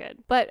just not good.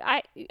 But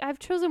I've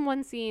chosen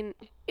one scene.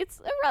 It's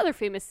a rather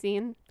famous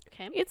scene.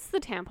 Okay. It's the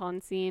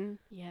tampon scene.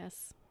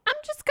 Yes. I'm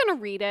just going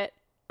to read it.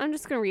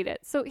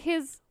 So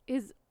his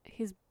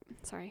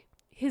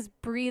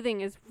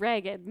breathing is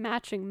ragged,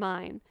 matching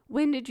mine.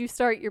 When did you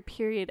start your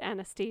period,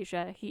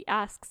 Anastasia? He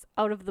asks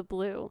out of the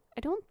blue.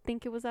 I don't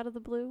think it was out of the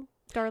blue,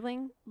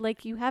 darling.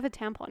 Like, you have a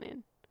tampon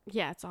in.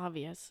 Yeah, it's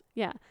obvious.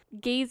 Yeah.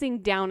 Gazing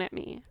down at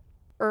me.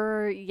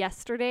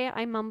 Yesterday,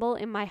 I mumble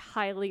in my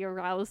highly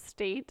aroused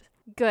state.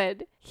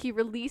 Good. He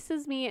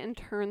releases me and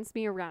turns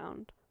me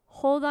around.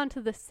 Hold on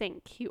to the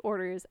sink, he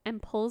orders,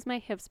 and pulls my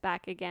hips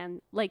back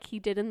again like he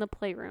did in the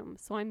playroom,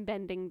 so I'm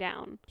bending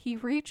down. He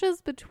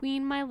reaches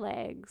between my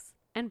legs,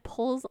 and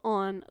pulls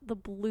on the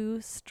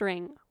blue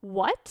string.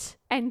 What?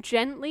 And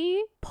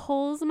gently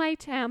pulls my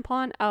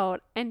tampon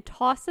out and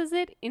tosses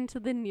it into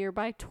the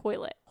nearby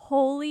toilet.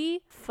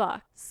 Holy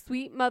fuck.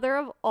 Sweet mother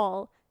of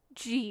all.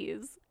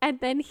 Jeez. And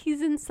then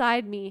he's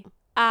inside me.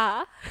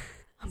 Ah.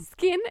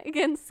 Skin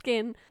against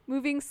skin,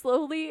 moving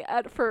slowly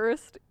at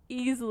first,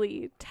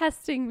 easily,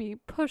 testing me,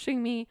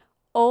 pushing me.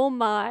 Oh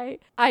my.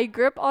 I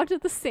grip onto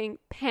the sink,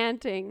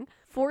 panting,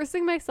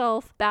 forcing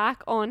myself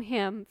back on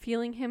him,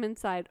 feeling him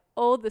inside.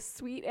 Oh, the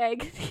sweet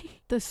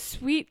agony. The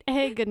sweet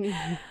agony.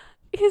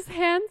 His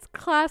hands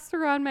clasp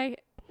my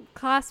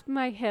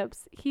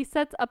hips. He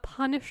sets a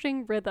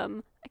punishing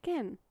rhythm.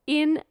 Again,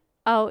 in,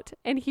 out,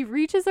 and he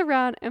reaches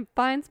around and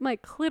finds my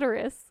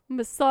clitoris,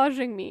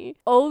 massaging me.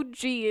 Oh,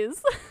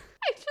 geez.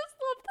 I just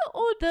love the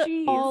oh,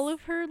 geez. All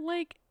of her,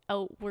 like,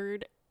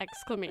 outward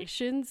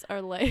exclamations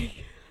are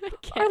like...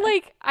 Or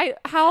like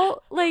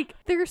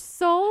they're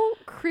so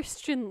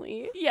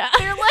Christianly. Yeah.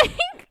 They're like,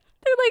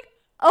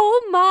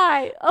 oh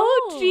my,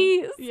 oh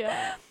geez.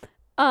 Yeah.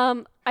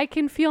 I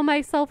can feel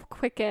myself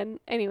quicken.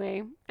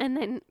 Anyway, and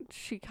then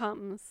she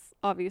comes,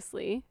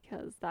 obviously,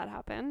 because that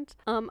happened.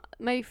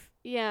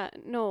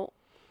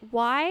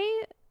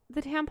 Why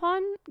the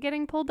tampon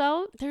getting pulled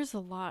out? There's a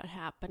lot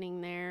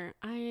happening there.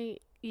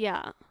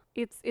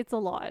 It's a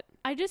lot.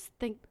 I just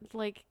think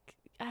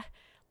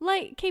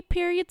okay,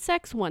 period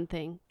sex, one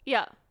thing.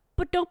 Yeah.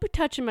 But don't be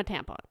touching my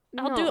tampon.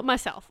 I'll do it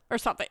myself or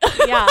something.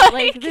 Yeah,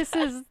 like this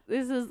is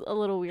a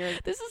little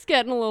weird. This is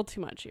getting a little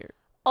too much here.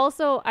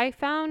 Also, I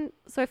found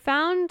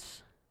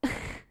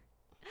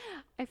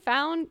I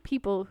found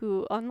people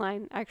who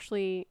online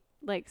actually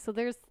so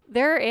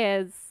there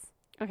is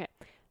okay.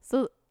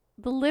 So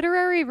the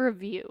Literary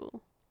Review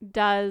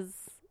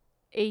does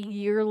a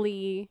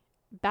yearly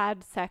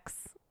bad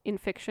sex in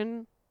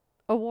fiction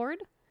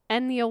award.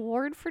 And the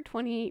award for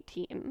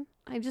 2018,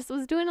 I just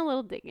was doing a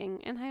little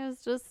digging and I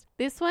was just,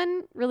 this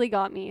one really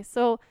got me.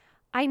 So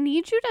I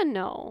need you to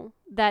know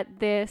that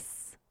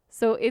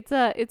so it's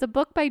a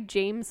book by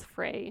James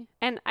Frey.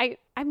 And I'm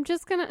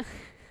going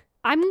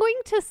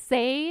to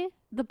say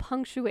the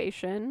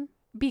punctuation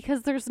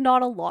because there's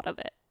not a lot of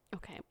it.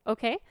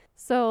 Okay.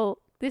 So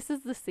this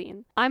is the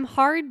scene. I'm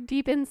hard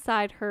deep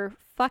inside her,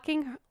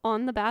 fucking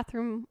on the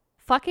bathroom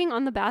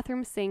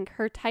sink,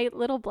 her tight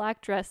little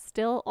black dress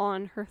still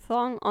on, her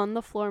thong on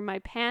the floor, my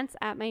pants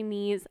at my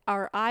knees,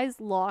 our eyes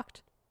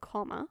locked,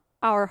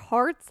 our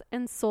hearts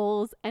and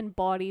souls and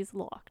bodies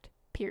locked,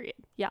 period.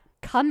 Yeah.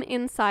 Come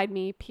inside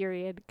me,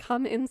 period.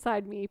 Come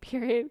inside me,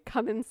 period.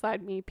 Come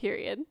inside me,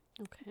 period.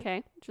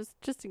 Okay.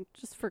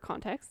 Just for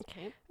context.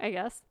 Okay. I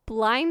guess.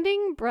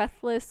 Blinding,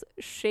 breathless,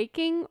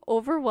 shaking,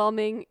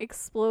 overwhelming,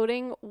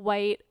 exploding,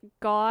 white.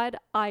 God,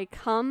 I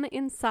come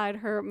inside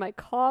her, my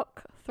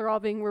cock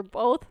throbbing. We're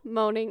both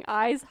moaning,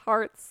 eyes,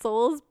 hearts,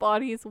 souls,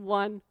 bodies,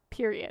 one,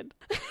 period.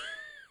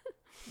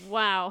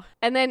 Wow.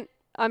 And then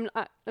I'm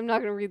not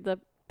going to read the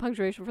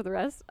punctuation for the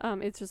rest.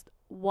 It's just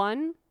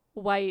one,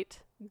 white,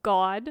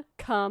 God,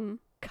 come.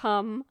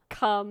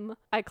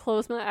 I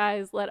close my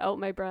eyes, let out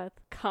my breath,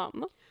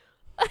 come.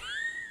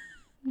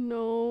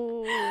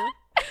 No.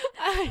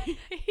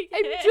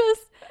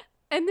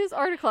 And this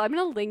article, I'm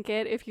gonna link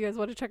it if you guys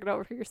want to check it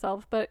out for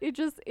yourself, but it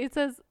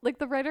says, like,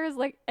 the writer is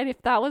like, and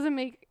if that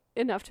wasn't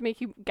enough to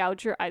make you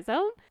gouge your eyes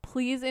out,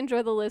 please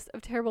enjoy the list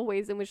of terrible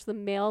ways in which the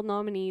male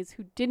nominees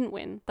who didn't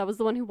win, that was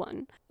the one who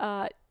won,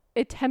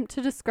 attempt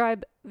to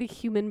describe the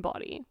human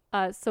body.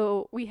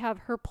 So we have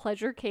her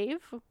pleasure cave.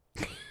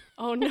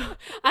 Oh no,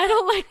 I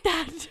don't like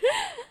that.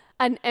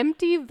 An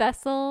empty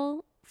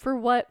vessel for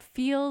what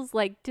feels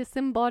like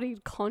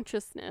disembodied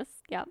consciousness.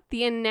 Yeah.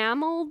 The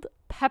enameled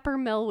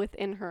peppermill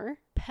within her.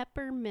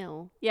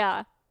 Peppermill.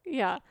 Yeah.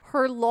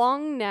 Her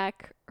long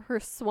neck, her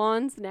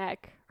swan's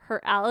neck, her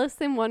Alice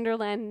in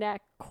Wonderland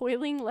neck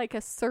coiling like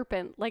a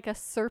serpent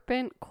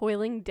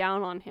coiling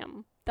down on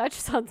him. That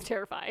just sounds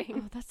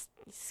terrifying. Oh, that's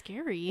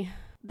scary.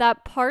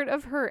 That part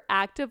of her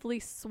actively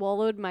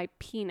swallowed my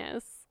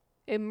penis,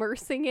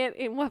 immersing it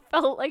in what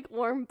felt like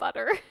warm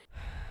butter.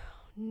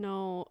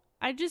 No,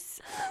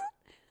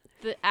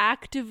 the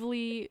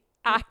actively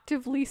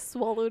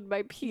swallowed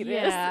my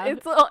penis. Yeah.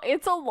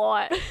 It's a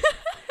lot.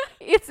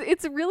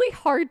 It's really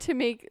hard to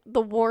make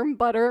the warm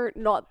butter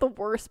not the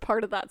worst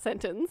part of that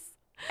sentence.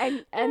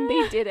 And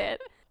they did it.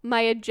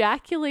 My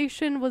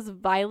ejaculation was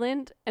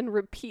violent and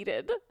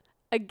repeated.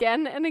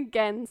 Again and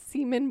again,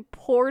 semen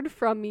poured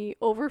from me,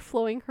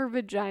 overflowing her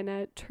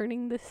vagina,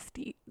 turning the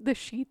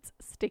sheets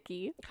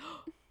sticky.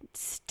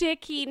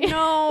 Sticky,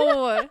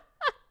 no.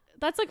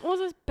 That's like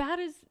almost as bad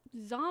as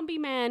Zombie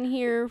Man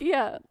here.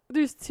 Yeah,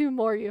 there's two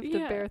more you have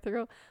to bear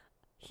through.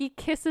 He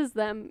kisses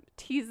them,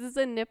 teases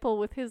a nipple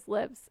with his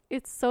lips.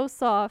 It's so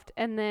soft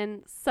and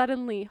then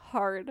suddenly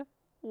hard.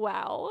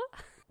 Wow.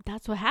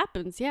 That's what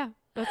happens, yeah.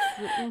 That's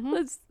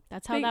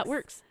how that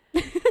works.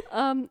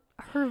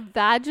 Her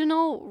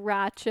vaginal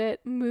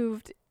ratchet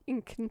moved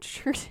in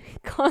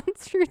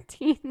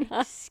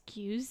concertina.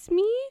 Excuse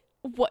me?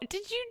 What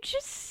did you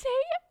just say?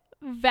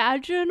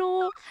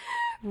 Vaginal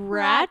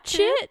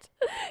ratchet?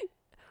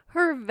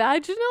 Her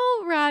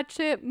vaginal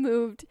ratchet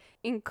moved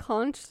in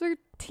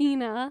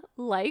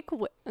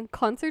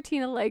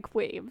concertina-like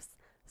waves,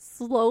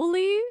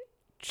 slowly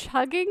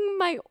chugging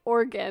my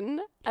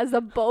organ as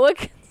a boa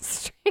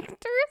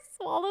constrictor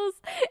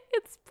swallows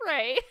its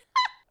prey.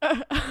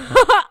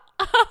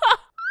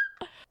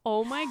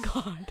 Oh my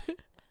god.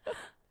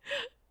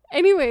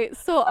 Anyway,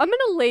 so I'm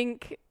gonna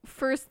link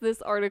first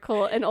this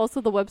article and also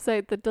the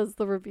website that does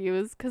the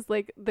reviews, because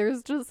like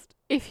there's just,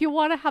 if you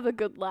want to have a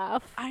good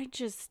laugh,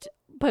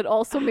 but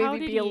also How maybe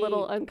did be a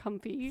little he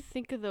uncomfy.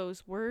 think of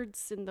those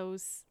words in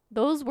those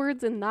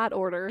words in that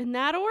order.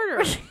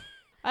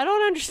 I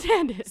don't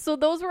understand it. So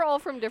those were all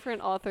from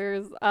different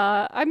authors.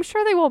 I'm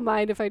sure they won't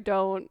mind if I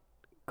don't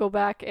go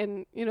back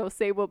and,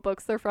 say what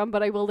books they're from,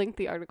 but I will link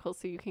the article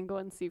so you can go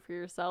and see for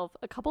yourself.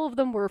 A couple of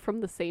them were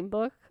from the same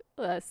book.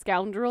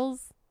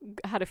 Scoundrels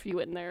had a few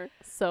in there.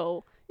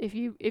 So if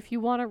you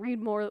want to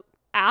read more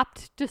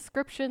apt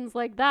descriptions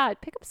like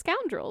that, pick up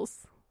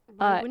Scoundrels.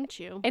 Why wouldn't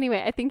you?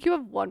 Anyway, I think you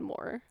have one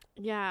more.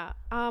 Yeah.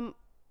 I'm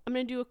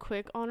gonna do a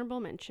quick honorable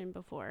mention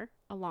before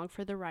Along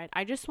for the Ride.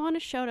 I just want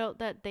to shout out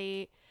that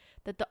the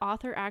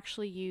author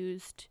actually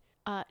used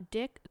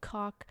dick,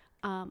 cock,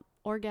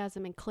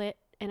 orgasm, and clit,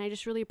 and I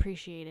just really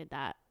appreciated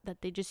that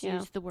they just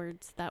used the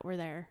words that were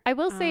there. I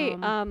will say,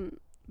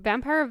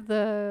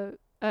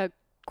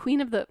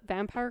 Queen of the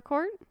Vampire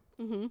Court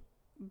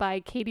by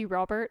Katie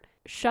Robert.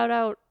 Shout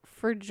out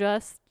for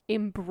just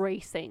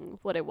embracing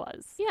what it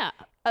was. Yeah.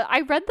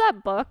 I read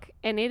that book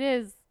and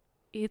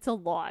it's a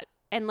lot.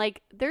 And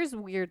like there's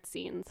weird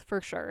scenes for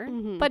sure,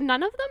 but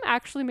none of them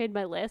actually made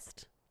my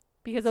list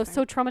because I was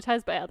so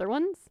traumatized by other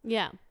ones.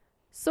 Yeah.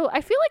 So I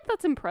feel like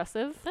that's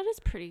impressive. That is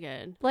pretty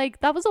good. Like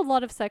that was a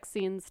lot of sex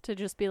scenes to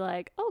just be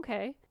like,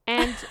 okay.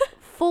 And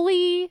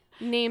fully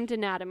named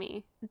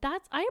anatomy.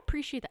 I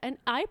appreciate that. And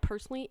I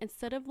personally,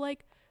 instead of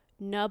like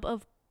nub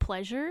of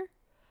pleasure,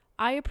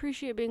 I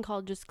appreciate being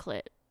called just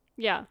clit.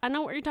 Yeah. I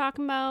know what you're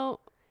talking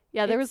about.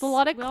 Yeah, there was a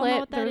lot of we all know clit.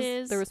 what that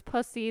is. There was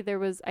pussy. There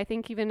was, I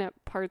think, even at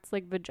parts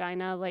like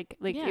vagina. Like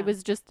Yeah. It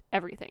was just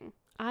everything.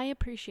 I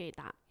appreciate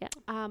that. Yeah.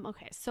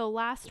 Okay, so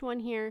last one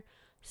here,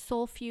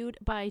 Soul Feud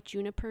by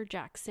Juniper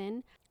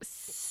Jackson.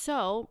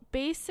 So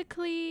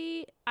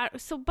basically,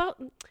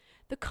 about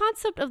the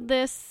concept of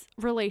this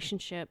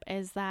relationship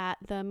is that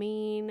the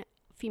main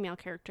female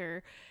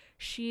character,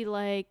 she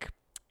like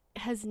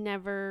has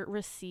never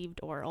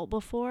received oral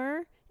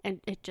before, and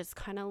it just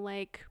kind of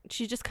like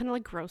she's just kind of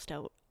like grossed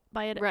out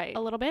by it a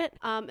little bit.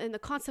 And the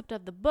concept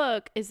of the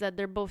book is that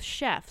they're both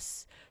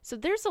chefs, so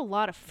there's a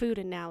lot of food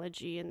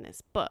analogy in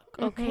this book.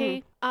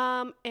 Okay.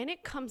 And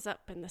it comes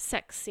up in the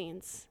sex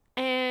scenes,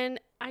 and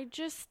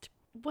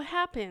what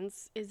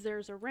happens is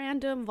there's a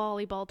random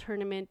volleyball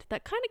tournament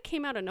that kind of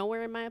came out of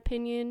nowhere, in my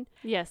opinion.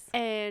 Yes.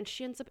 And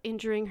she ends up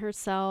injuring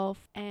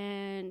herself,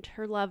 and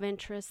her love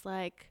interest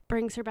like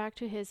brings her back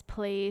to his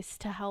place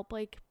to help,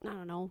 like, I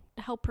don't know,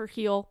 help her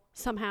heal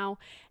somehow,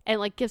 and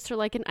like gives her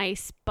like an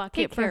ice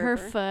bucket for her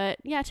foot.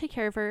 Yeah, take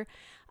care of her.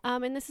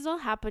 And this is all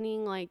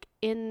happening like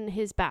in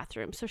his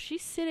bathroom. So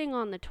she's sitting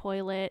on the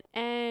toilet,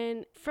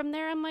 and from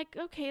there I'm like,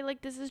 okay,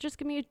 like this is just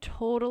gonna be a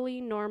totally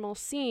normal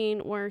scene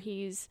where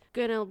he's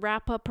gonna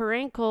wrap up her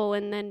ankle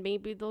and then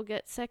maybe they'll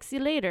get sexy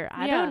later.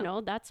 I don't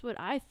know. That's what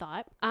I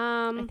thought.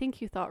 I think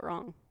you thought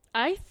wrong.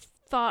 I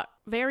thought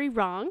very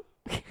wrong.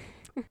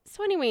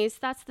 So anyways,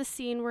 that's the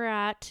scene we're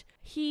at.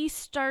 He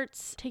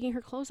starts taking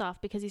her clothes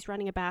off because he's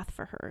running a bath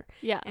for her.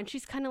 Yeah. And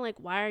she's kind of like,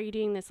 why are you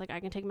doing this? Like,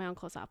 I can take my own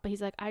clothes off. But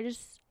he's like, I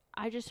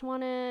just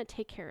want to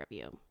take care of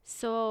you.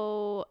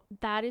 So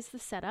that is the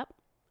setup.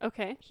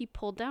 Okay. He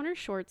pulled down her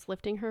shorts,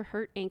 lifting her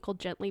hurt ankle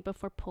gently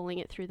before pulling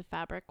it through the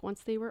fabric.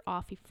 Once they were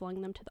off, he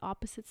flung them to the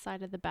opposite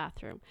side of the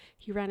bathroom.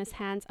 He ran his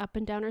hands up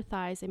and down her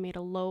thighs and made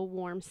a low,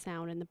 warm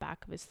sound in the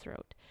back of his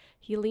throat.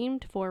 He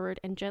leaned forward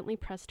and gently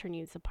pressed her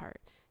knees apart.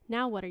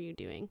 Now what are you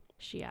doing?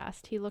 She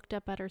asked. He looked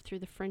up at her through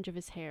the fringe of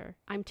his hair.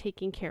 I'm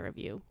taking care of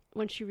you.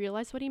 When she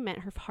realized what he meant,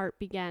 her heart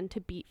began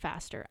to beat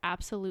faster.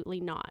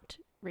 Absolutely not,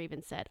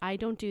 Raven said. I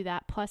don't do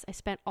that. Plus, I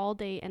spent all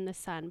day in the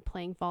sun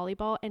playing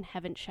volleyball and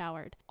haven't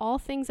showered. All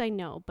things I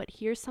know, but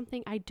here's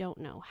something I don't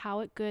know.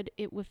 How good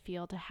it would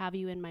feel to have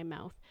you in my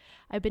mouth.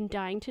 I've been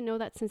dying to know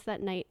that since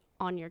that night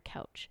on your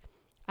couch.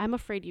 I'm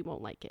afraid you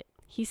won't like it.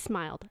 He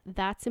smiled.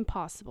 That's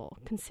impossible.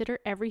 Consider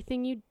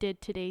everything you did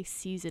today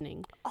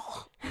seasoning.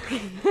 Oh.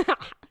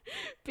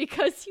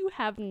 Because you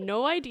have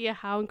no idea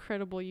how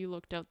incredible you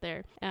looked out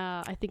there.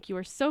 I think you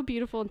are so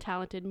beautiful and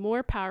talented,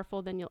 more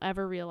powerful than you'll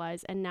ever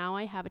realize. And now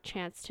I have a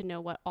chance to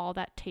know what all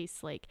that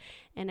tastes like.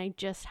 And I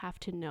just have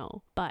to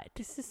know. But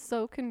this is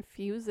so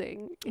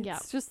confusing.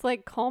 It's just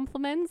like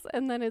compliments,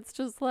 and then it's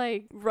just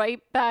like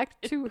right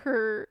back to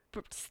her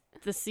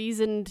the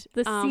seasoned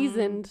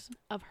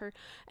of her.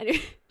 And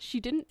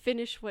she didn't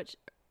finish what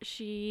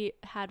she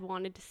had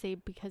wanted to say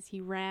because he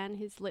ran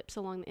his lips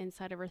along the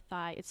inside of her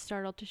thigh. It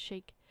started to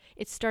shake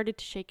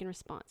in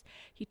response.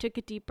 He took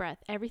a deep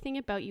breath. Everything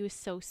about you is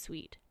so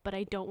sweet, but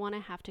I don't want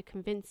to have to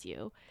convince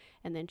you.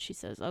 And then she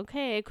says,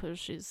 okay, because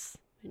she's,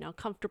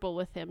 comfortable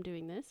with him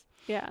doing this.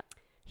 Yeah.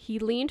 He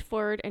leaned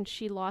forward and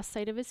she lost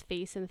sight of his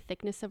face and the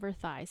thickness of her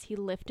thighs. He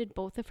lifted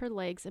both of her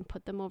legs and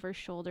put them over her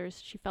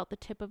shoulders. She felt the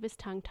tip of his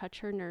tongue touch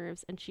her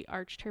nerves and she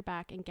arched her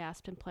back and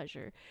gasped in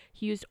pleasure.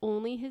 He used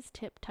only his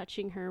tip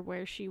touching her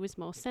where she was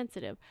most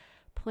sensitive,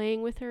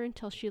 playing with her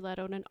until she let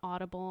out an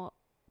audible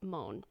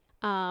moan.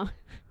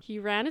 He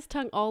ran his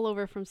tongue all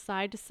over from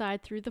side to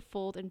side through the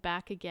fold and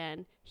back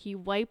again. He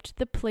wiped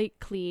the plate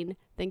clean,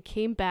 then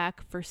came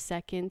back for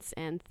seconds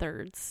and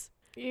thirds.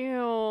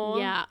 Ew.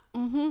 Yeah.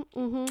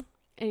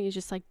 And he's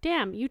just like,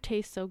 damn, you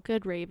taste so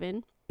good,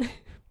 Raven.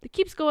 It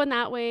keeps going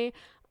that way.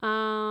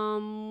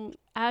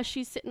 As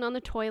she's sitting on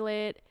the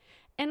toilet.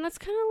 And that's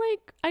kind of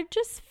like, I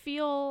just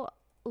feel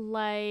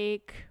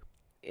like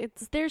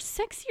there's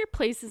sexier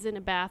places in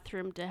a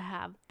bathroom to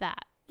have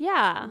that.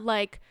 Yeah.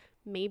 Like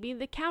maybe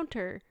the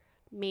counter,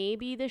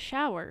 maybe the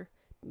shower,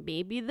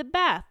 maybe the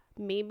bath,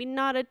 maybe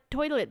not a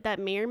toilet that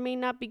may or may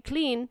not be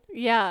clean.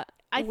 Yeah.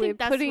 I think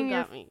that's putting what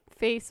your got me.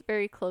 face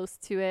very close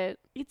to it.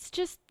 It's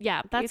just,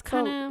 yeah, that's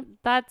kind of...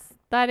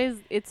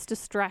 It's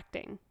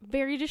distracting.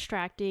 Very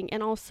distracting.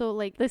 And also,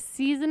 like... The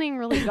seasoning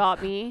really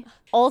got me.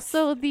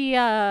 Also,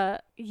 yeah.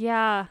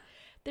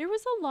 There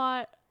was a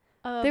lot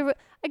of...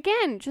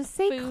 Again, just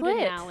say food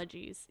clit.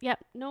 analogies. Yep.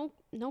 No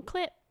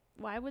clit.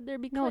 Why would there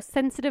be clit? No,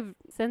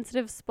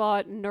 sensitive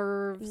spot,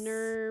 nerves.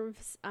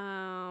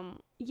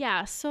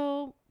 Yeah,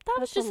 so... That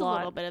was That's just a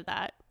little bit of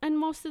that. And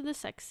most of the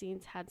sex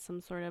scenes had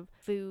some sort of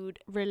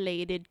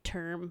food-related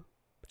term.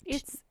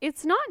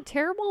 It's not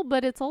terrible,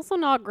 but it's also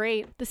not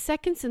great. The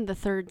seconds and the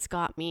thirds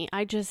got me.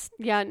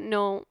 Yeah,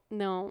 no.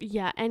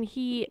 Yeah, and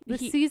the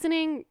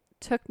seasoning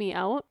took me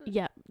out.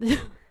 Yeah.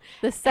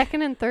 The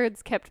second and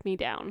thirds kept me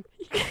down.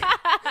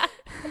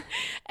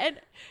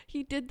 And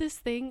he did this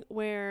thing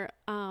where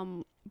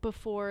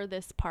before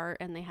this part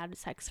and they had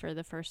sex for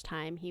the first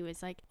time, he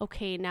was like,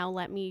 okay, now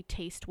let me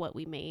taste what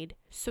we made.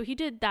 So he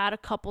did that a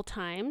couple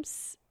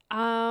times.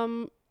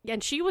 And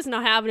she was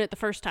not having it the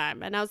first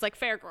time. And I was like,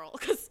 fair girl,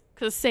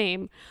 because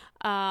same.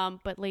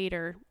 But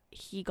later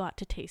he got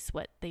to taste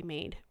what they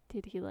made.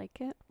 Did he like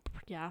it?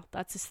 Yeah,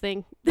 that's his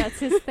thing. That's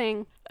his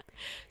thing.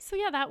 So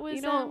yeah, that was...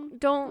 don't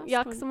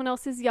yuck fun. Someone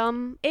else's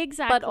yum.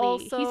 Exactly. But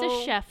also... He's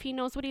a chef. He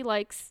knows what he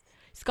likes.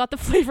 He's got the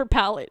flavor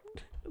palette.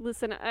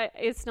 Listen,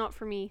 it's not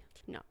for me.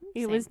 No.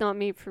 It was not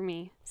made for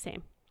me.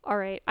 Same. All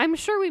right. I'm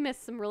sure we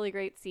missed some really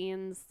great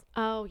scenes.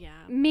 Oh,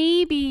 yeah.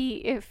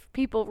 Maybe if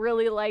people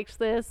really liked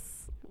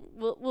this,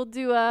 we'll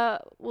do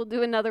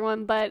another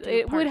one, but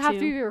it would have to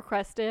be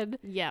requested.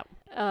 Yeah.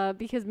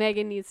 Because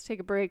Megan needs to take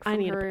a break from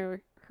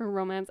her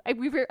romance. I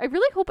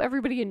really hope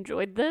everybody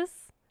enjoyed this.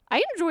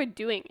 I enjoyed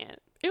doing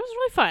it. It was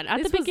really fun.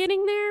 At the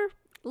beginning there,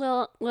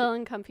 little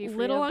uncomfy for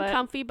little you,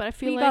 uncomfy, but I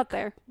feel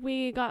like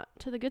we got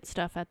to the good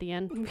stuff at the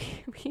end.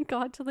 We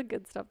got to the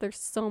good stuff. There's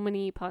so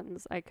many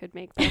puns I could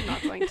make, but I'm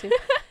not going to.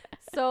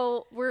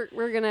 So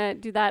we're gonna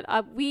do that.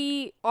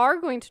 We are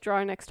going to draw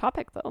our next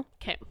topic though.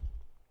 Okay.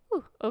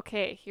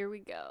 Okay, here we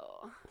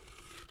go.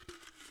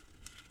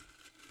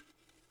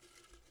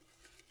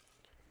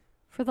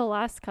 For the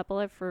last couple,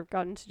 I've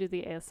forgotten to do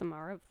the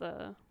ASMR of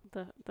the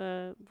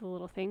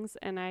little things,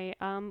 and I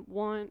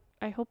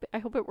hope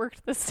it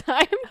worked this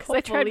time because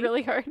I tried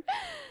really hard.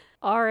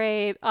 All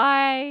right,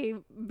 I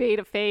made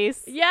a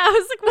face. Yeah, I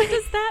was like, what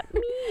does that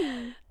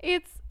mean?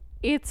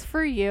 It's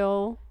for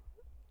you.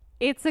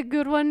 It's a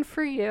good one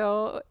for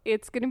you.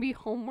 It's gonna be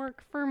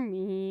homework for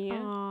me.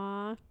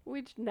 Aww.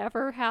 Which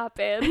never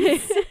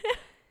happens.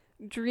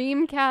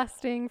 Dream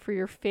casting for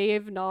your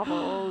fave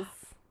novels.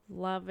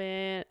 Love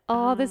it.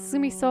 Oh, this is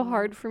gonna be so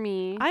hard for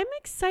me. I'm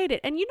excited.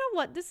 And you know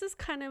what? This is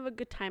kind of a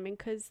good timing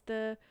because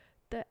the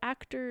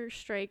actor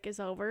strike is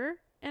over.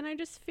 And I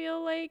just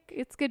feel like...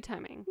 It's good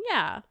timing.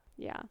 Yeah.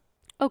 Yeah.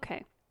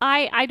 Okay.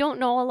 I don't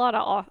know a lot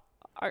of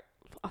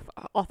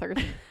authors.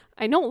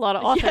 I know a lot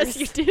of authors.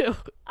 Yes, you do.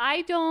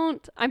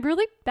 I'm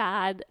really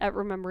bad at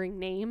remembering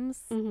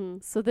names. Mm-hmm.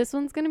 So this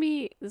one's gonna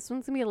be a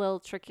little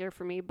trickier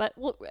for me, but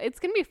it's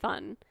gonna be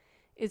fun.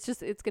 It's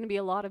going to be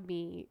a lot of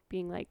me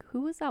being like,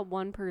 who was that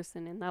one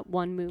person in that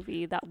one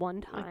movie that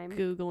one time? Like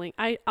Googling.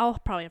 I'll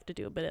probably have to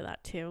do a bit of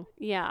that too.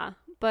 Yeah.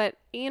 But,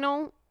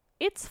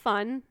 it's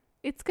fun.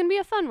 It's going to be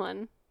a fun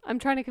one. I'm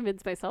trying to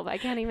convince myself.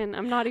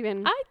 I'm not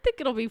even. I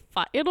think it'll be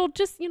fun. It'll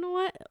just, you know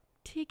what?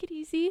 Take it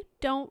easy.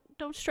 Don't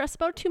stress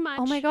about too much.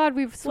 Oh my God,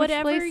 we've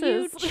switched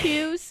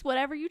places.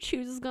 Whatever you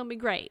choose is going to be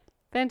great.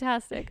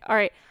 Fantastic. All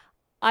right.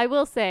 I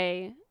will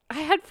say I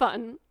had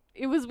fun.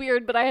 It was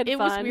weird, but I had fun. It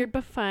was weird,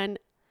 but fun.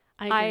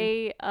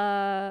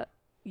 Yeah.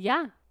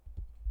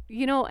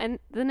 And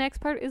the next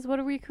part is, what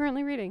are we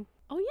currently reading?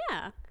 Oh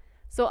yeah.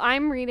 So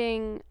I'm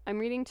reading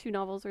 2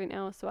 novels right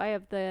now. So I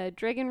have The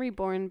Dragon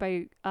Reborn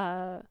by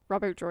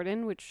Robert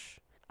Jordan, which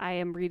I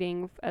am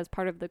reading as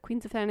part of the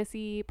Queens of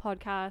Fantasy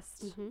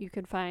podcast. Mm-hmm. You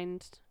can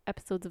find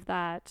episodes of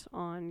that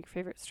on your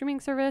favorite streaming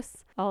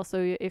service.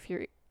 Also, if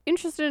you're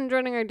interested in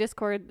joining our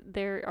Discord,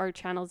 there are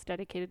channels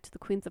dedicated to the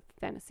Queens of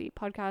Fantasy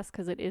podcast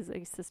because it is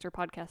a sister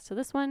podcast to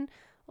this one.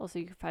 Also,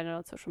 you can find it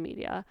on social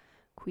media,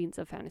 Queens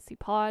of Fantasy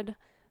Pod.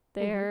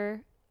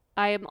 There,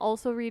 I am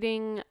also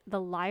reading The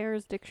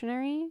Liar's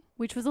Dictionary,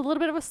 which was a little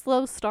bit of a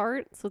slow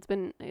start. So it's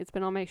been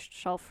on my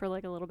shelf for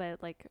like a little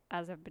bit, like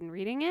as I've been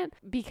reading it,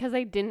 because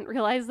I didn't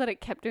realize that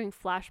it kept doing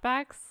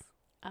flashbacks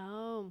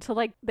to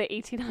like the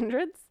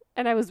 1800s.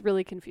 And I was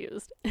really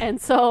confused.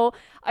 And so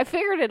I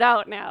figured it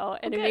out now,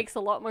 and it makes a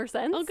lot more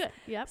sense. Oh, good.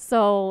 Yep.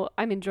 So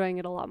I'm enjoying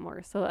it a lot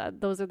more. So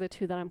those are the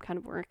two that I'm kind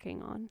of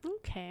working on.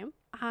 Okay.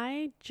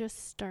 I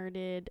just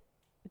started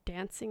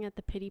Dancing at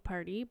the Pity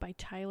Party by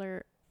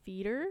Tyler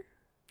Feeder.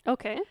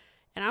 Okay.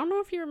 And I don't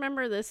know if you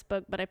remember this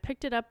book, but I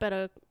picked it up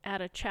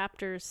at a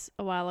Chapters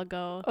a while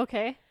ago.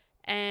 Okay.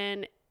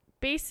 And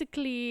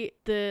basically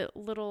the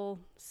little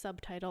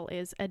subtitle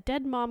is A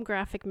Dead Mom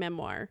Graphic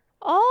Memoir.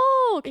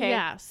 Oh, okay.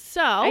 Yeah,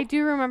 so I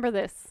do remember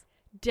this.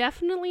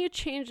 Definitely a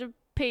change of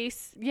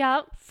pace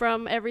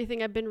from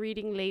everything I've been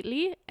reading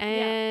lately.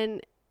 And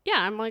yeah,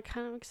 I'm like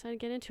kind of excited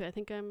to get into it. I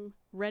think I'm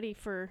ready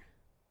for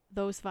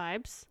those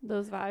vibes.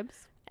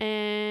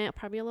 And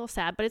probably a little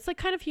sad, but it's like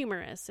kind of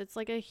humorous. It's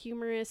like a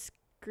humorous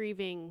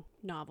grieving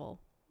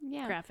novel.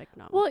 Yeah. Graphic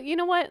novel. Well, you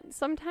know what?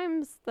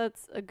 Sometimes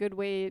that's a good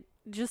way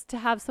just to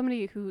have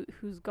somebody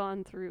who's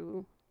gone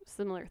through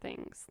similar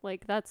things.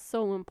 Like that's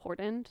so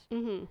important.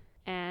 Mm-hmm.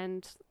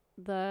 And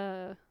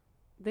the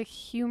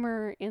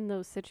humor in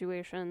those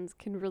situations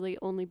can really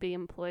only be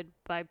employed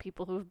by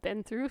people who have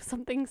been through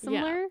something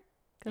similar.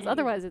 Because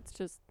otherwise it's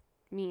just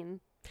mean.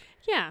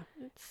 Yeah.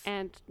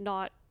 And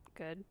not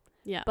good.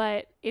 Yeah.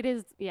 But it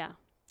is,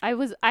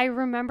 I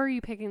remember you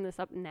picking this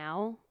up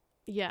now.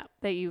 Yeah.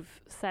 That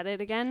you've said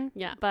it again.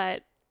 Yeah.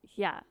 But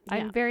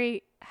I'm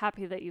very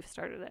happy that you've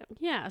started it.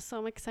 Yeah. So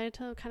I'm excited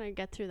to kind of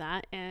get through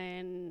that.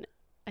 And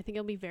I think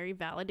it'll be very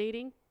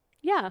validating.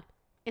 Yeah.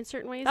 In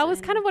certain ways. That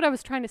was kind of what I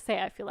was trying to say,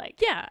 I feel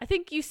like. Yeah, I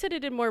think you said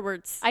it in more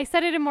words. I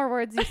said it in more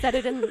words. You said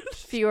it in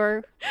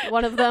fewer.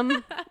 One of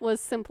them was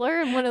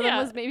simpler, and one of them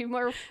was maybe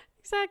more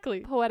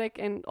poetic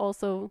and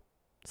also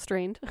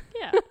strained.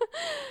 Yeah.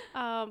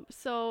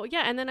 So,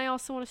 yeah, and then I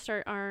also want to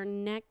start our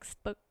next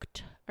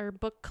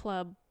book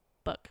club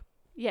book.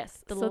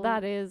 Yes, so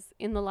that is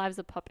In the Lives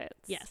of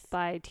Puppets. Yes.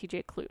 By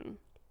TJ Klune.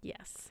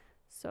 Yes.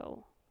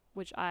 So,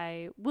 which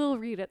I will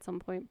read at some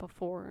point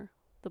before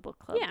the book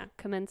club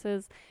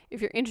commences. If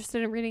you're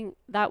interested in reading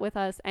that with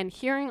us and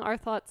hearing our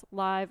thoughts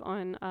live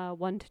on a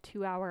 1 to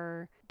 2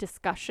 hour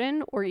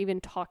discussion or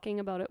even talking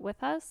about it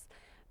with us,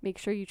 make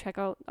sure you check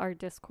out our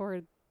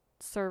Discord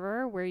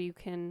server where you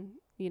can,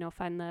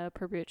 find the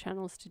appropriate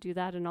channels to do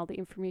that and all the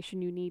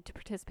information you need to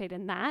participate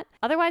in that.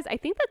 Otherwise, I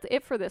think that's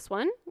it for this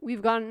one.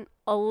 We've gone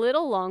a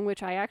little long,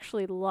 which I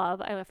actually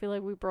love. I feel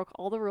like we broke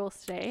all the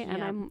rules today,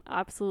 and I'm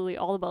absolutely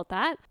all about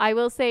that. I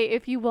will say,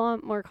 if you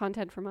want more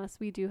content from us,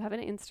 we do have an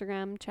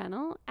Instagram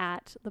channel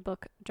at the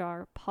Book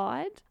Jar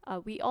Pod.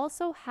 We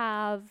also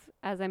have,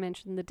 as I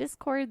mentioned, the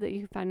Discord that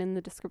you can find in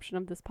the description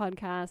of this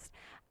podcast,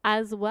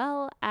 as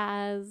well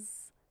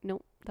as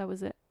that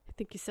was it. I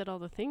think you said all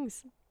the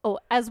things. Oh,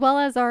 as well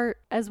as our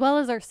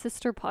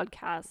sister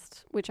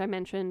podcast, which I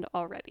mentioned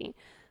already.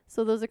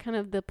 So those are kind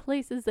of the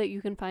places that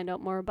you can find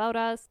out more about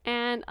us.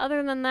 And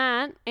other than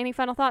that, any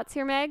final thoughts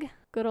here, Meg?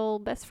 Good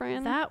old best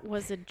friend. That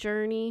was a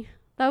journey.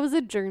 That's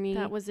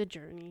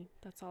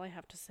all I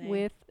have to say.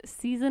 With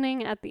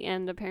seasoning at the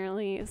end,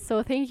 apparently.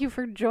 So thank you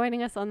for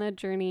joining us on that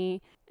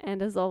journey.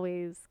 And as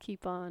always,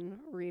 keep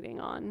on reading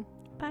on.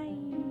 Bye.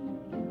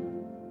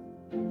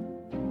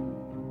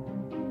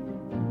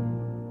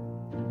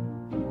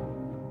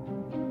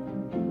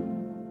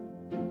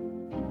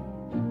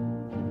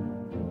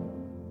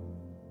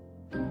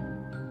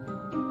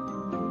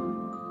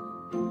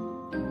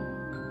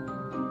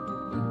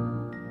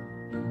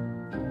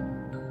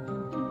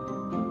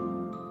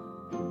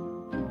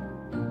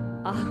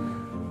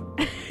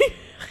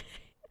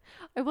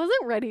 I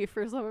wasn't ready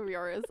for some of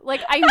yours.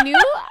 Like I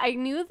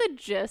knew the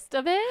gist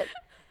of it,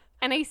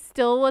 and I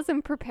still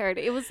wasn't prepared.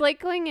 It was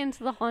like going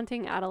into the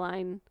Haunting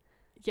Adeline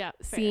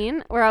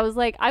scene where I was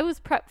like, I was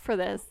prepped for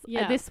this.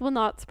 Yeah. This will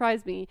not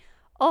surprise me.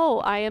 Oh,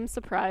 I am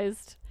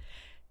surprised.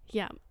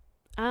 Yeah.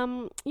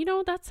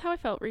 That's how I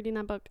felt reading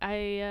that book.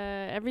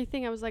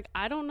 Everything I was like,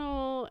 I don't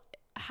know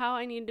how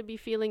I need to be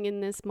feeling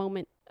in this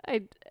moment.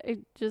 I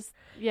just,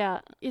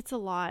 it's a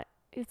lot.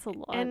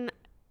 And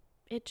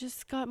it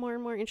just got more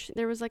and more interesting.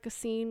 There was like a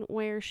scene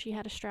where she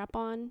had a strap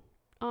on.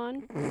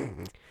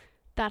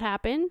 That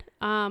happened.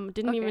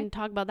 Didn't even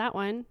talk about that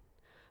one.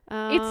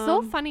 It's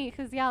so funny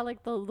because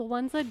like the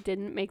ones that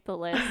didn't make the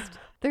list,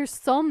 there's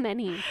so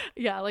many.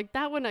 Yeah, like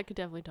that one I could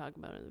definitely talk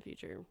about in the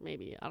future.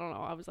 Maybe. I don't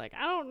know. I was like,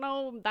 I don't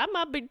know. That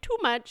might be too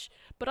much.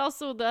 But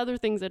also the other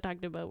things I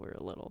talked about were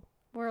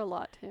a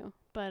lot too.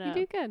 But you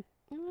did good.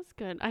 It was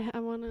good.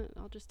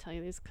 I'll just tell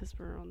you these because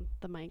we're on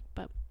the mic.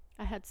 But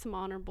I had some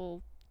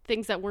honorable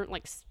things that weren't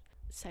like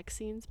sex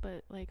scenes,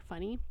 but like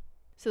funny.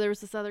 So there was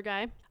this other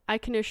guy. I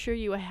can assure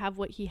you I have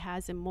what he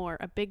has and more.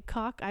 A big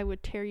cock, I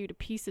would tear you to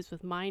pieces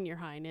with mine, your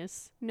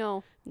highness.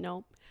 No.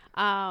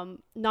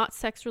 Not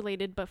sex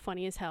related, but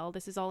funny as hell.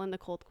 This is all in The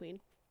Cold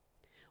Queen.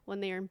 When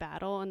they are in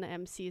battle and the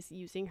MC is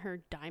using her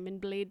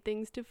diamond blade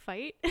things to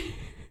fight.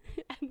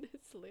 And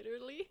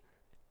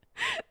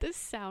this the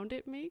sound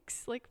it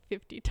makes like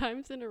 50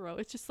 times in a row.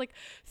 It's just like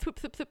thwip,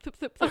 thwip, thwip, thwip,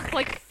 thwip, thwip,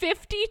 like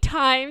 50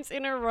 times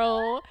in a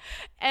row.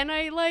 And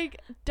I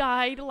like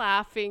died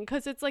laughing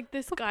because it's like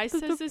this guy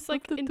says this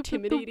like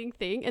intimidating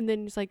thing, and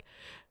then it's like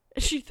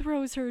she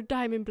throws her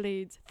diamond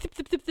blades.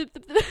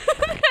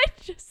 I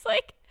just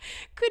like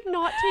could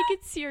not take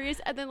it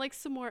serious. And then like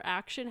some more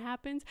action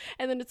happens,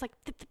 and then it's like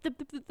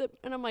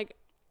and I'm like,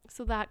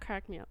 so that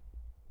cracked me up.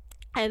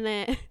 And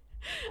then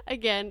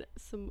again,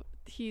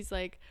 he's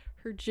like,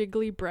 her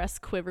jiggly breasts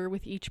quiver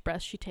with each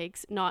breath she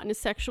takes, not in a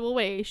sexual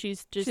way.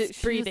 She's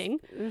just breathing.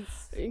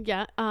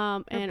 Yeah.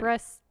 And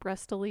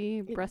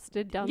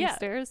breasted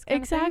downstairs. Yeah,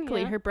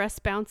 exactly. Her breasts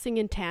bouncing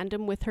in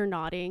tandem with her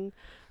nodding.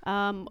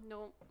 No.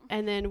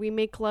 And then we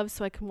make love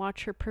so I can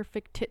watch her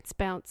perfect tits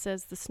bounce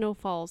as the snow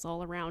falls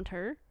all around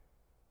her.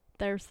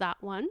 There's that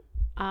one.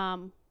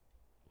 And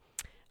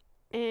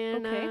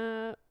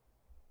okay.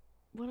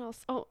 What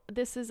else? Oh,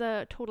 this is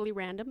totally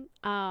random.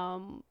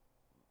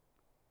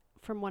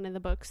 From one of the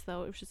books,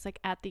 though. It was just like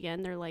at the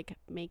end they're like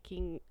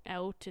making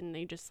out, and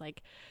they just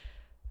like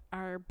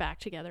are back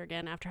together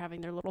again after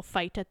having their little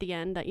fight at the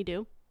end that you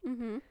do.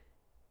 Mm-hmm.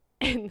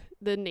 And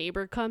the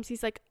neighbor comes.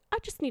 He's like, I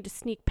just need to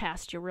sneak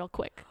past you real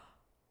quick.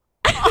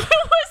 It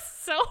was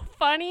so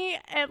funny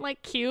and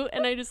like cute,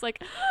 and I just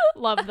like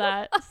love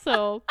that.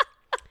 So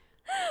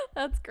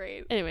that's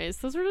great. Anyways,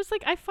 those were just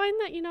like, I find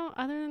that, you know,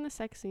 other than the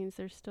sex scenes,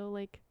 there's still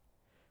like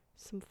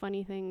some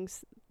funny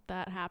things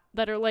that happen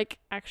that are like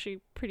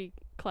actually pretty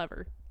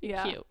clever,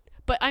 cute.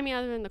 But I mean,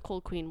 other than the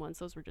Cold Queen ones,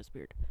 those were just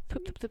weird.